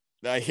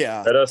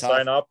 Better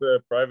sign up a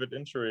private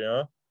injury,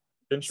 huh?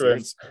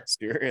 Insurance.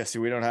 Serious.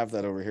 We don't have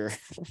that over here,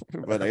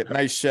 but a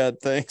nice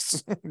shed.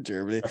 Thanks,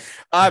 Germany.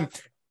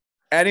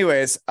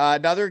 Anyways,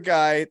 another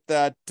guy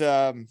that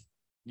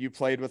you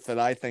played with that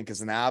I think is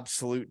an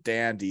absolute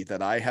dandy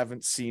that I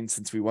haven't seen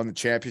since we won the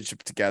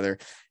championship together,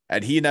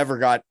 and he never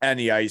got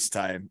any ice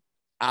time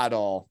at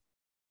all.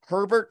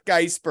 Herbert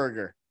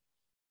Geisberger.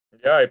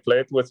 Yeah, I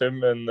played with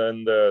him in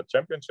the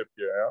championship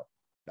year. Yeah.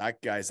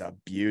 That guy's a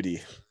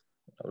beauty.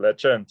 A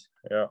legend.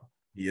 Yeah.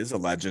 He is a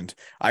legend.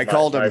 I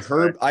called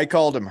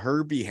him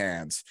Herbie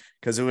hands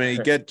because when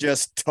he get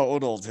just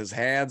totaled, his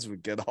hands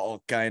would get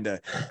all kind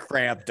of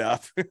cramped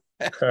up.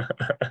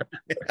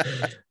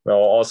 No,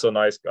 also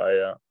nice guy.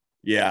 Yeah.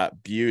 Yeah,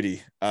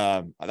 beauty.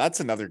 That's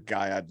another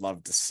guy I'd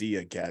love to see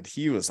again.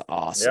 He was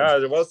awesome. Yeah,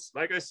 it was,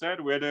 like I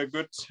said, we had a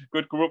good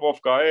group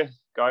of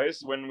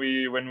guys when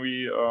we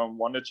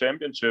won the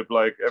championship.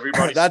 Like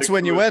everybody. That's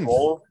when you win.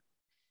 Role.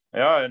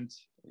 Yeah, and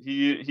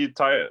he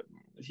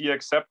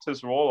accepts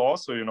his role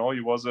also.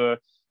 He was a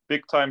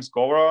big time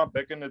scorer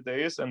back in the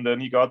days, and then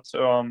he got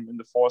in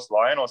the fourth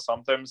line or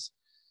sometimes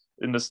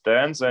in the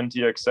stands, and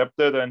he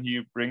accepted, and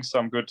he brings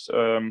some good.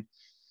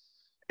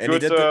 And he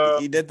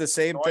did the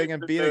same thing in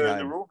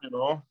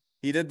Bietigheim.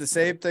 He did the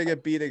same thing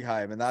at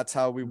Bietigheim, and that's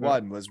how we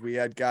won. Was we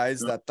had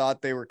guys that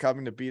thought they were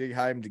coming to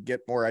Bietigheim to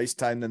get more ice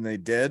time than they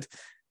did,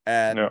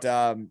 and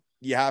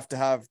you have to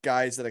have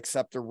guys that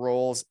accept their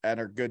roles and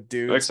are good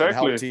dudes and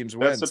help teams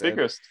win. That's the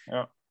biggest.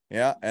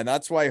 Yeah, and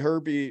that's why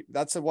we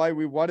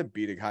wanted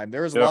Bietigheim.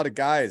 There was a lot of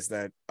guys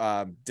that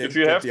didn't. If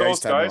you have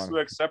those guys who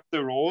accept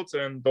the roles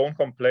and don't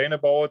complain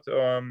about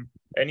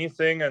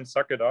anything and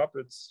suck it up,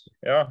 it's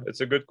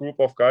a good group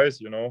of guys.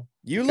 You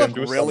look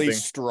really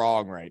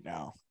strong right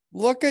now.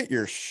 Look at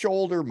your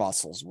shoulder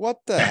muscles. What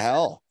the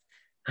hell?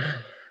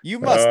 You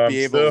must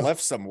be able to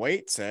lift some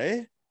weights,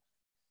 eh?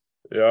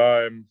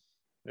 Yeah,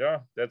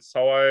 that's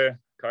how I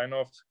kind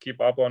of keep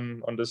up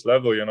on this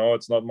level.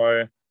 It's not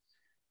my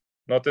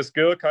not the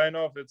skill kind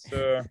of. It's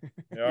You're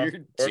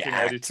working jacked.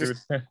 attitude.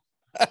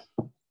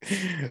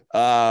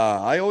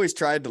 I always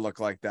tried to look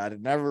like that.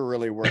 It never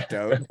really worked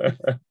out.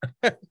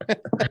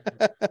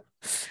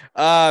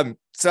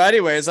 So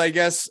anyways, I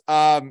guess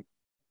one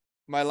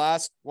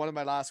of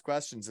my last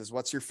questions is,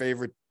 what's your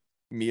favorite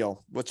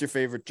meal? What's your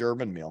favorite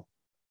German meal?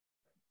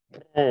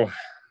 Oh,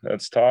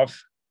 that's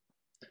tough.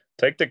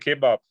 Take the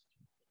kebab.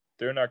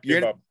 Döner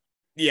kebab.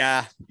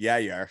 Yeah,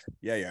 you are.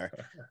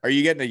 Are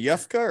you getting a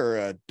Jufka or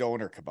a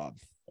doner kebab?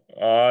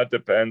 It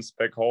depends.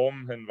 Back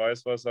home in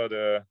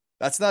Weisswasser,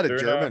 that's not a Döner.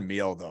 German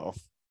meal though.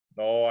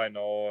 No, I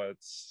know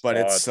it's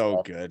so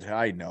tough. good.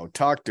 I know.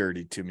 Talk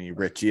dirty to me,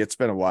 Richie. It's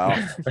been a while.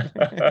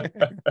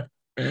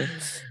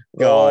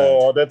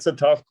 Oh, that's a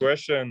tough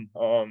question.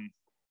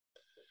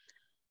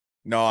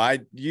 No,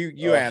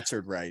 you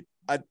answered right.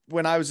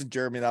 When I was in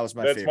Germany, that was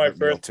my favorite. That's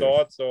my first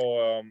thought.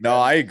 So no,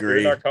 I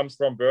agree. Döner comes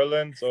from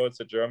Berlin, so it's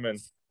a German.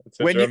 It's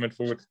a German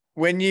food.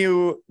 When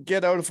you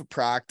get out of a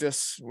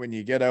practice, when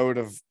you get out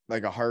of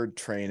like a hard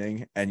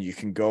training, and you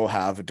can go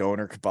have a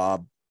doner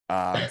kebab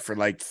for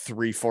like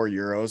 3-4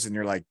 euros, and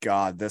you're like,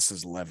 God, this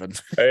is living.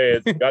 Hey,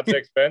 it got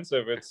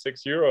expensive. It's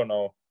 €6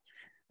 now.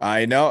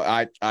 I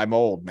know. I'm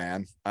old,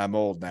 man. I'm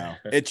old now.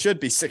 It should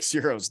be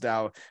 €6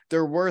 now.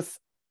 They're worth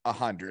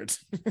 100.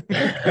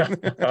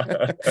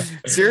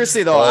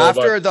 Seriously though,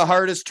 after the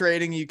hardest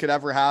training you could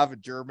ever have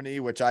in Germany,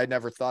 which I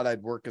never thought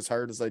I'd work as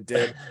hard as I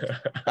did,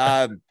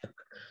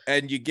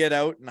 and you get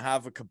out and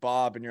have a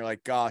kebab, and you're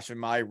like, gosh,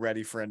 am I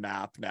ready for a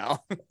nap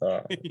now?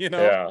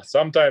 Yeah,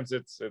 sometimes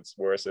it's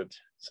worth it.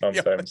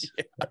 Sometimes.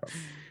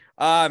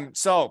 Yeah.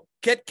 So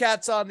Kit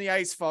Kat's on the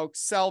ice, folks.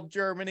 Selb,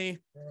 Germany,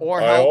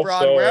 or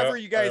Heilbronn, wherever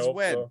you guys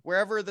win,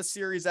 wherever the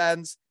series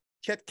ends,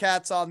 Kit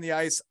Kat's on the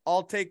ice.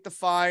 I'll take the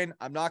fine.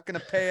 I'm not going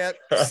to pay it.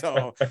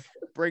 So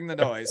bring the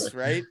noise,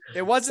 right?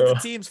 It wasn't the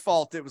team's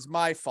fault. It was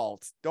my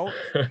fault. Don't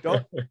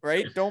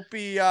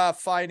be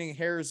fining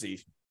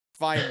Hersey.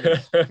 Fine me,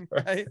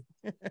 right?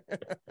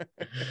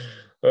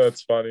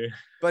 That's funny.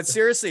 But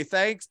seriously,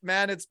 thanks,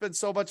 man. It's been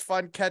so much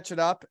fun catching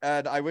up,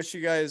 and I wish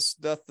you guys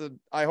nothing.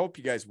 I hope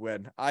you guys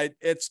win.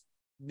 It's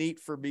neat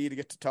for me to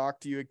get to talk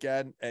to you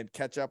again and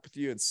catch up with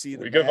you and see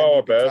the. We give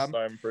our best.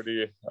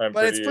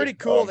 It's pretty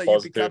cool that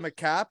you become a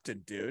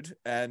captain, dude,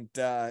 and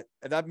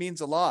that means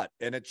a lot,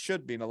 and it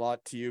should mean a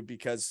lot to you,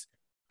 because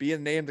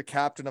being named the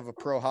captain of a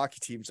pro hockey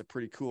team is a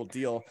pretty cool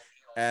deal.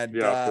 And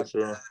for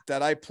sure.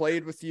 That I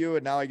played with you,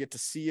 and now I get to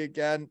see you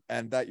again,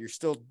 and that you're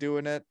still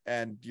doing it,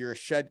 and you're a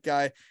shed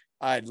guy.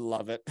 I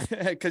love it,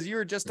 because you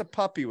were just a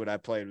puppy when I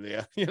played with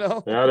you, you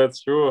know? Yeah,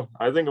 that's true.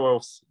 I think I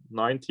was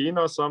 19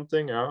 or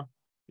something.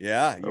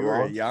 Yeah, you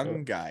were a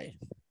young guy.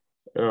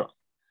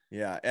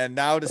 Yeah. And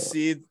now to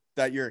see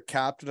that you're a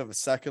captain of a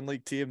second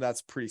league team,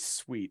 that's pretty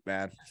sweet,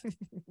 man.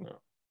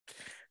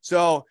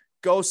 So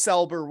go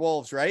Selber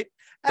Wolves, right?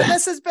 And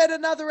this has been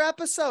another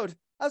episode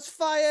of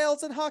Spy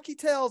Ales and Hockey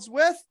Tales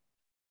with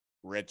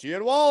Richie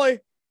and Wally.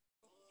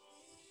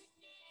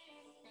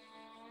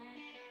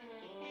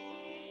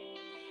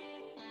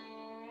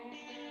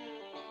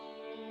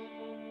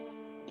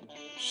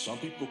 Some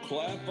people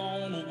clap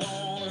on a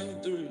 1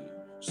 and 3.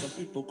 Some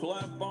people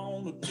clap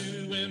on a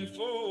 2 and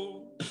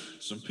 4.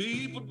 Some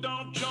people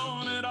don't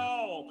join at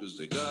all because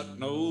they got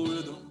no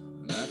rhythm,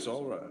 and that's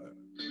all right.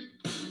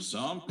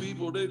 Some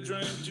people, they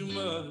drink too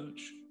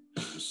much.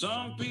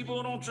 Some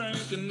people don't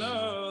drink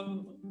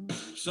enough.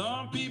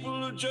 Some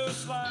people are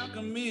just like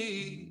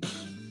me.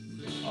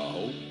 I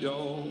hope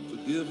y'all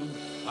forgive them.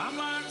 I'm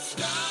like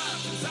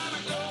stars inside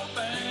a gold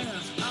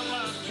bands. I'm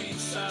like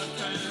peace-out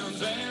towns,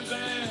 Van.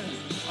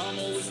 I'm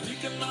always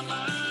speaking my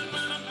mind,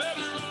 man. I'm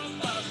better off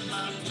by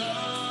my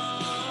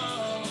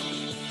tongue.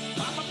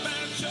 I'm a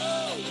bad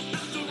show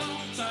at the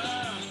wrong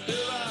time.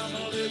 If I'm a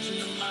legend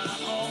in my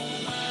own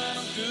mind,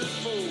 I'm good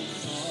for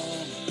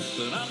some,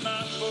 but I'm not.